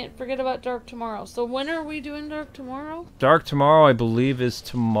 Can't forget about Dark Tomorrow. So when are we doing Dark Tomorrow? Dark Tomorrow, I believe, is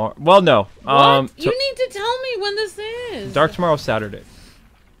tomorrow. Well, no. What? You need to tell me when this is. Dark Tomorrow, Saturday.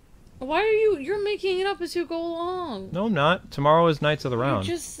 Why are you're making it up as you go along? No, I'm not. Tomorrow is Knights of the Round.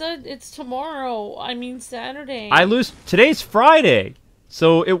 You just said it's tomorrow. I mean Saturday. Today's Friday,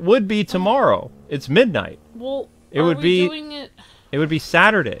 so it would be tomorrow. It's midnight. Well, it would be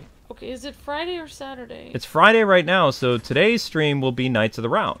Saturday. Okay, is it Friday or Saturday? It's Friday right now, so today's stream will be Knights of the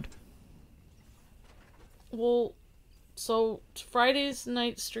Round. Well, so Friday's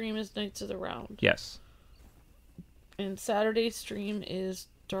night stream is Knights of the Round. Yes. And Saturday's stream is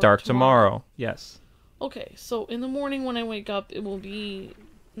Dark Tomorrow. Yes. Okay, so in the morning when I wake up, it will be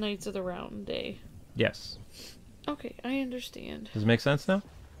Knights of the Round day. Yes. Okay, I understand. Does it make sense now?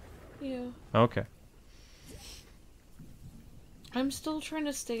 Yeah. Okay. I'm still trying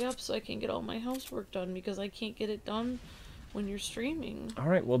to stay up so I can get all my housework done because I can't get it done when you're streaming.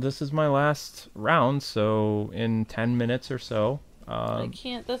 Alright, well this is my last round, so in 10 minutes or so. I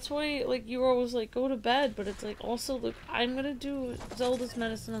can't. That's why, like, you were always like, go to bed, but it's like, also, look, I'm gonna do Zelda's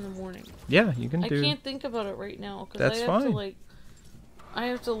medicine in the morning. Yeah, you can do... I can't think about it right now, because That's fine. I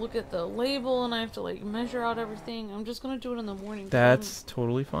have to look at the label, and I have to, like, measure out everything. I'm just gonna do it in the morning. That's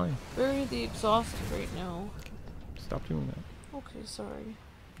totally fine. Very exhausted right now. Stop doing that. Okay, sorry.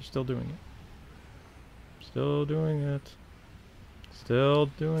 You're still doing it. Still doing it. Still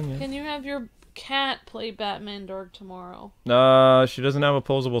doing it. Can you have your cat play Batman Dark Tomorrow? She doesn't have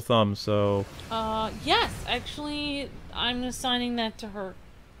opposable thumb, so... Yes, actually, I'm assigning that to her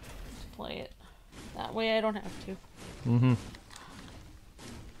to play it. That way I don't have to. Mm-hmm.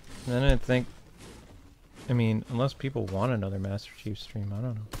 And I think I mean, unless people want another Master Chief stream, I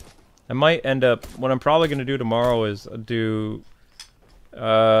don't know. I might end up... What I'm probably going to do tomorrow is do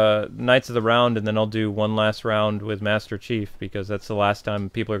Knights of the Round, and then I'll do one last round with Master Chief, because that's the last time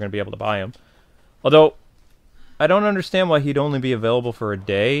people are going to be able to buy him. Although, I don't understand why he'd only be available for a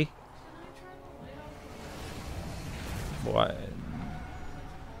day. Why?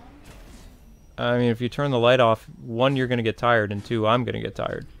 I mean, if you turn the light off, one, you're going to get tired, and two, I'm going to get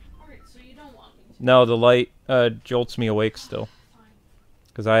tired. Alright, so you don't want me to. No, the light jolts me awake still.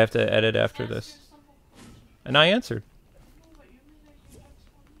 Because I have to edit after this. And I answered.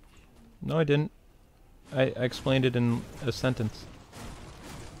 No, I didn't. I explained it in a sentence.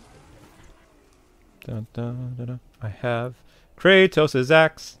 Dun, dun, dun, dun. I have Kratos'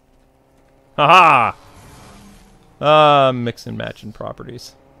 axe. Haha! Mix and matching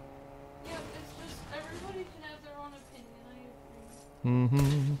properties. Yeah, it's just everybody can have their own opinion.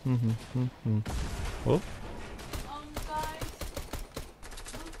 I agree. Whoop. Guys,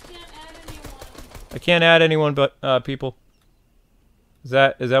 you can't add anyone. I can't add anyone but people. Is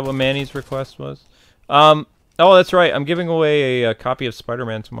that what Manny's request was? Oh, that's right. I'm giving away a copy of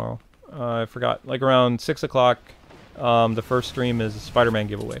Spider-Man tomorrow. I forgot. Like around 6 o'clock, the first stream is a Spider-Man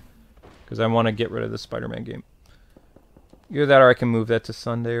giveaway. Because I want to get rid of the Spider-Man game. Either that or I can move that to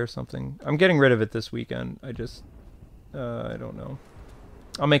Sunday or something. I'm getting rid of it this weekend. I just... I don't know.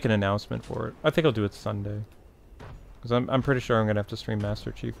 I'll make an announcement for it. I think I'll do it Sunday. Because I'm pretty sure I'm going to have to stream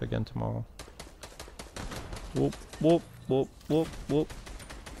Master Chief again tomorrow. Whoop, whoop, whoop, whoop, whoop.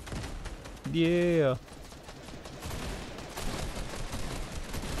 Yeah.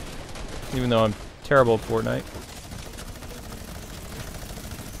 Even though I'm terrible at Fortnite.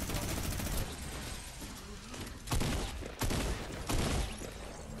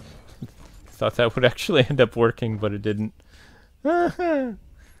 Thought that would actually end up working, but it didn't. I'm trying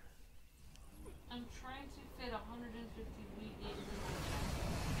to fit 150 Wii games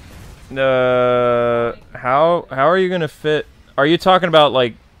in my how are you gonna fit? Are you talking about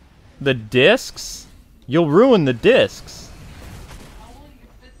like the discs? You'll ruin the discs. How will you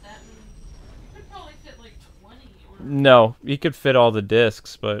fit that in? You could probably fit like 20 or... No, you could fit all the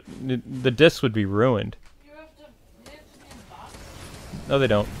discs, but the discs would be ruined. They have to be in boxes. No, they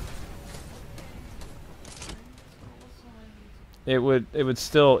don't. It would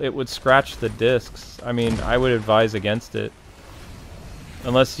scratch the discs. I mean, I would advise against it.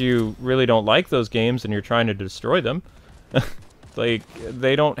 Unless you really don't like those games and you're trying to destroy them. Like,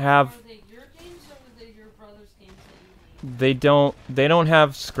 they don't have... Are they your games or were they your brother's games that you made? They don't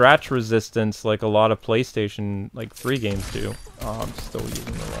have scratch resistance like a lot of PlayStation, like, 3 games do. Oh, I'm still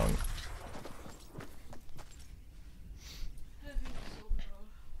using the wrong...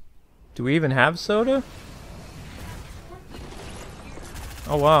 Do we even have soda?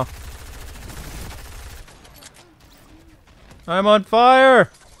 Oh, wow. I'm on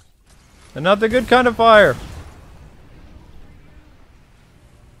fire! And not the good kind of fire!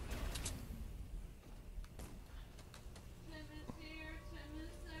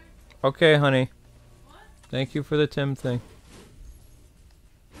 Okay, honey. What? Thank you for the Tim thing.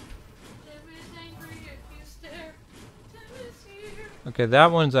 Tim is angry if you stare. Tim is here. Okay,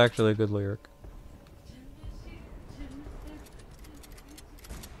 that one's actually a good lyric. Tim is here. Tim is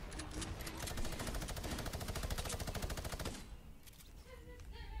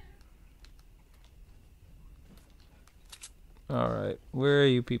there. Alright, where are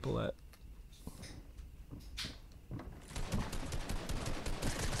you people at?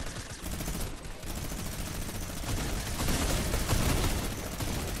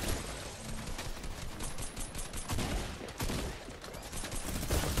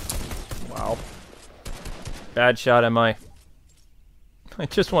 Wow. Bad shot, am I? I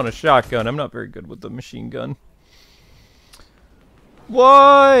just want a shotgun. I'm not very good with the machine gun.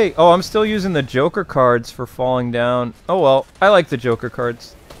 Why? Oh, I'm still using the Joker cards for falling down. Oh well, I like the Joker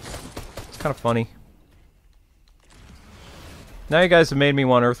cards. It's kind of funny. Now you guys have made me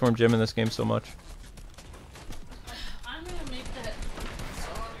want Earthworm Jim in this game so much. I'm gonna make that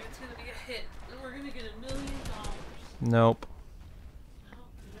song. It's gonna be a hit. And we're gonna get $1 million. Nope. Well,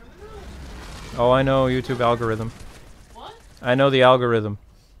 you never know. Oh, I know YouTube algorithm. What? I know the algorithm.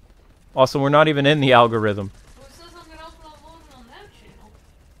 Also, we're not even in the algorithm. Well, it says I'm gonna upload it on that channel.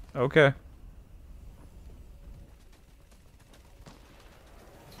 Okay.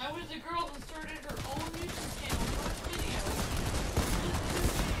 I was a girl who started her own YouTube channel. First video.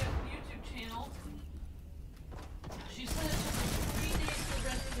 YouTube channel. She said it took like 3 days to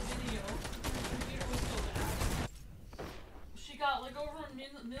render the video. Her computer was so bad. She got like over a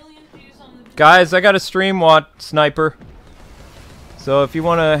million views on the video. Guys, I got a stream watch sniper. So if you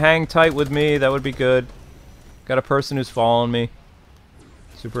want to hang tight with me, that would be good. Got a person who's following me.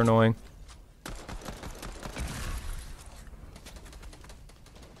 Super annoying. I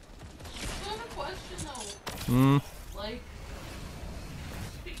have a question though. Hmm. Like,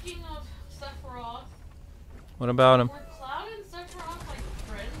 speaking of Sephiroth, What about him? were Cloud and Sephiroth like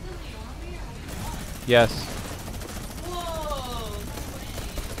friends in the army or what? Yes. Whoa, no way.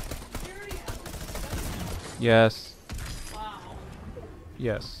 You already have this. Yes. Wow.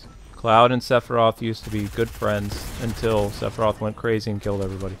 Yes. Cloud and Sephiroth used to be good friends until Sephiroth went crazy and killed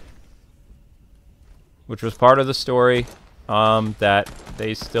everybody. Which was part of the story that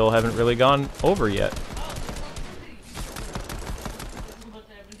they still haven't really gone over yet.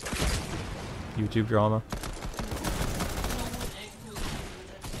 YouTube drama.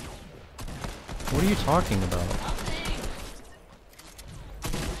 What are you talking about?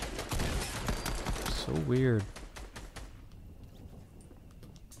 So weird.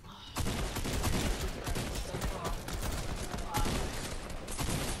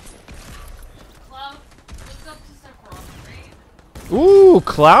 Ooh,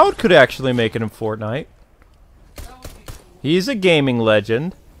 Cloud could actually make it in Fortnite. He's a gaming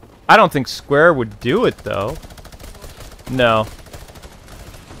legend. I don't think Square would do it, though. No.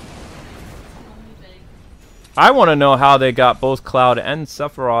 I want to know how they got both Cloud and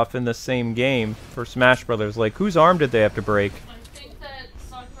Sephiroth in the same game for Smash Brothers. Like, whose arm did they have to break? I think that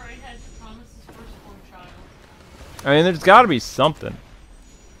Sakurai had to promise his firstborn child. I mean, there's got to be something.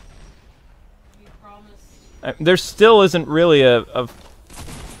 He promised. There still isn't really a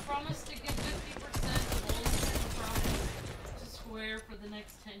Promised to give 50% of all his profits to Square for the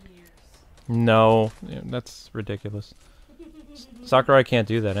next 10 years. No, yeah, that's ridiculous. Sakurai can't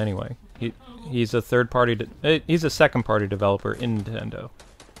do that anyway. He's a third-party. He's a second-party developer in Nintendo.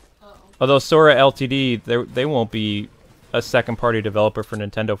 Although Sora Ltd, they won't be a second-party developer for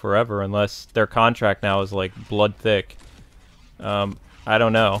Nintendo forever unless their contract now is like blood thick. I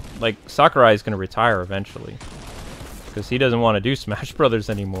don't know. Like Sakurai is gonna retire eventually because he doesn't want to do Smash Brothers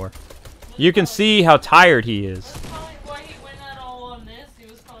anymore. You can see how tired he is. That's probably why he went out all on this. He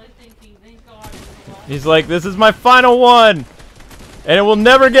was probably thinking, thank God. He's like, this is my final one, and it will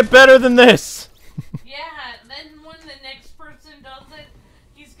never get better than this. Yeah, then when the next person does it,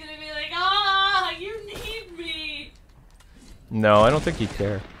 he's gonna be like, ah, you need me. No, I don't think he'd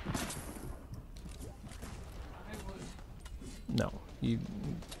care. I would. No. You...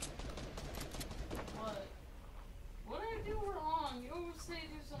 What? What did I do wrong? You always say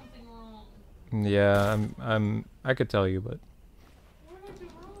do something wrong. Yeah, I could tell you, but What did I do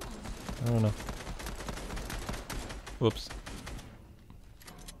wrong? I don't know. Whoops.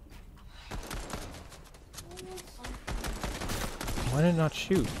 Why did it not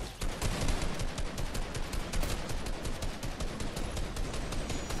shoot?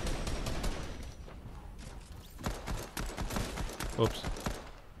 Whoops.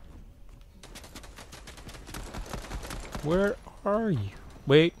 Where are you?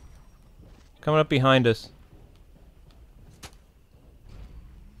 Wait. Coming up behind us.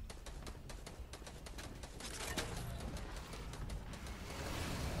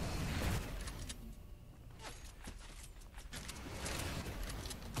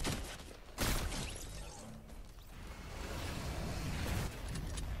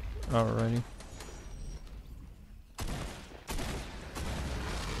 Alrighty.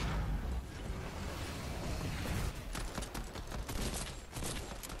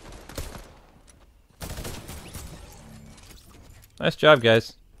 Nice job,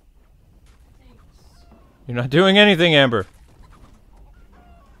 guys. Thanks. You're not doing anything, Amber.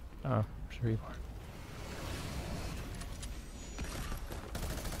 Oh, sure you are.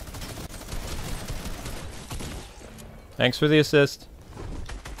 Thanks for the assist.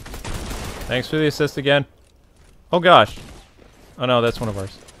 Thanks for the assist again. Oh gosh. Oh no, that's one of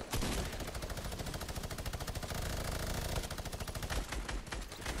ours.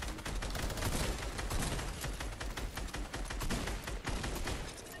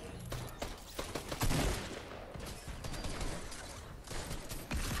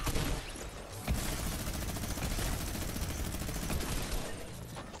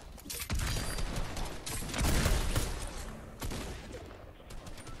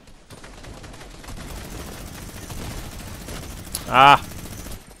 Ah.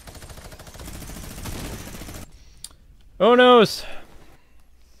 Oh noes.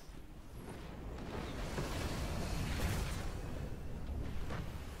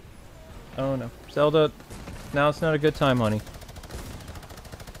 Oh no. Zelda, now it's not a good time, honey.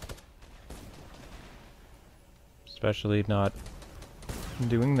 Especially not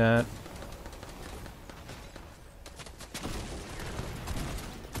doing that.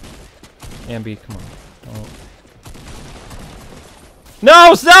 Ambi, come on. Don't.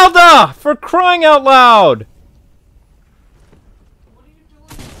 No, Zelda! For crying out loud! What are you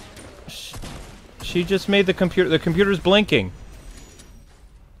doing? She just made the computer's blinking.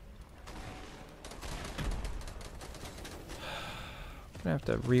 I'm gonna have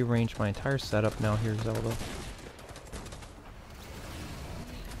to rearrange my entire setup now here, Zelda.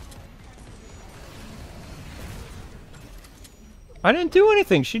 I didn't do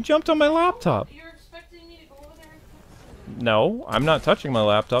anything. She jumped on my laptop. You're expecting me to go over there and fix it? No, I'm not touching my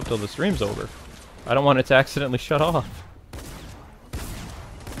laptop till the stream's over. I don't want it to accidentally shut off.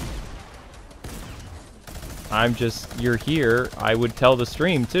 I'm just, you're here, I would tell the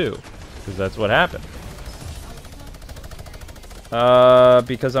stream too, because that's what happened.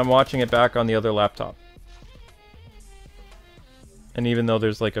 Because I'm watching it back on the other laptop. And even though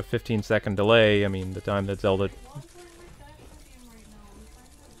there's like a 15-second delay, I mean, the time that Zelda... I'm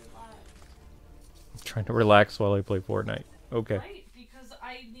trying to relax while I play Fortnite. Okay. Right, because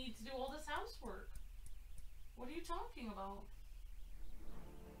I need to do all this housework. What are you talking about?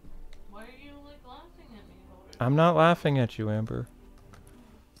 Why are you, like, laughing at me about it? I'm not laughing at you, Amber.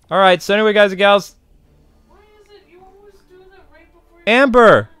 Alright, so anyway, guys and gals. Why is it you always do that right before you...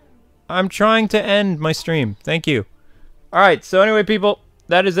 Amber! I'm trying to end my stream. Thank you. Alright, so anyway, people,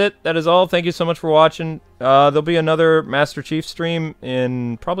 that is it. That is all. Thank you so much for watching. There'll be another Master Chief stream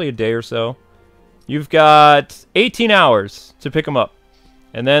in probably a day or so. You've got 18 hours to pick him up.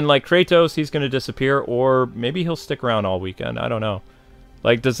 And then, like Kratos, he's going to disappear, or maybe he'll stick around all weekend. I don't know.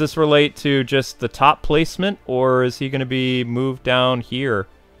 Like, does this relate to just the top placement, or is he going to be moved down here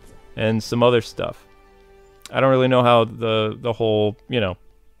and some other stuff? I don't really know how the whole, you know,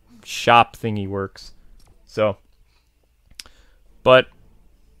 shop thingy works. So, but,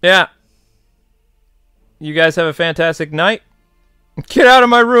 yeah. You guys have a fantastic night. Get out of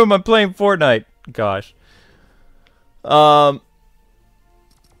my room, I'm playing Fortnite. Gosh. I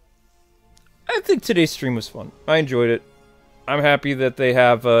think today's stream was fun. I enjoyed it. I'm happy that they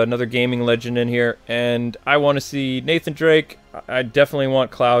have another gaming legend in here, and I want to see Nathan Drake. I definitely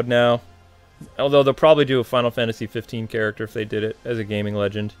want Cloud now. Although they'll probably do a Final Fantasy 15 character if they did it as a gaming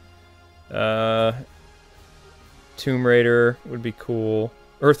legend. Tomb Raider would be cool.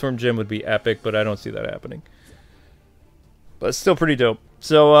 Earthworm Jim would be epic, but I don't see that happening. But it's still pretty dope.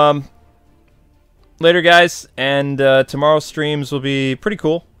 So, later, guys, and tomorrow's streams will be pretty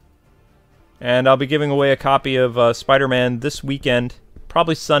cool. And I'll be giving away a copy of Spider-Man this weekend,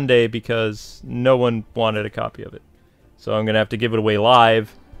 probably Sunday, because no one wanted a copy of it. So I'm going to have to give it away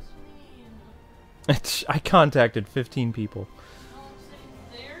live. I contacted 15 people. No, I'm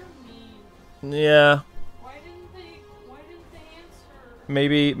saying they're mean. Yeah. Why didn't they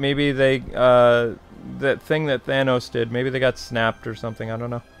answer? Maybe they, that thing that Thanos did, maybe they got snapped or something, I don't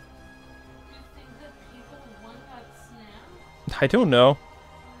know. You think that people one got snapped? I don't know.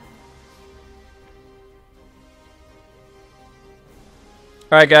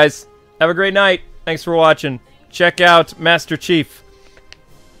 Alright, guys. Have a great night. Thanks for watching. Check out Master Chief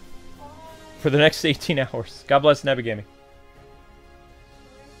for the next 18 hours. God bless Nebigaming.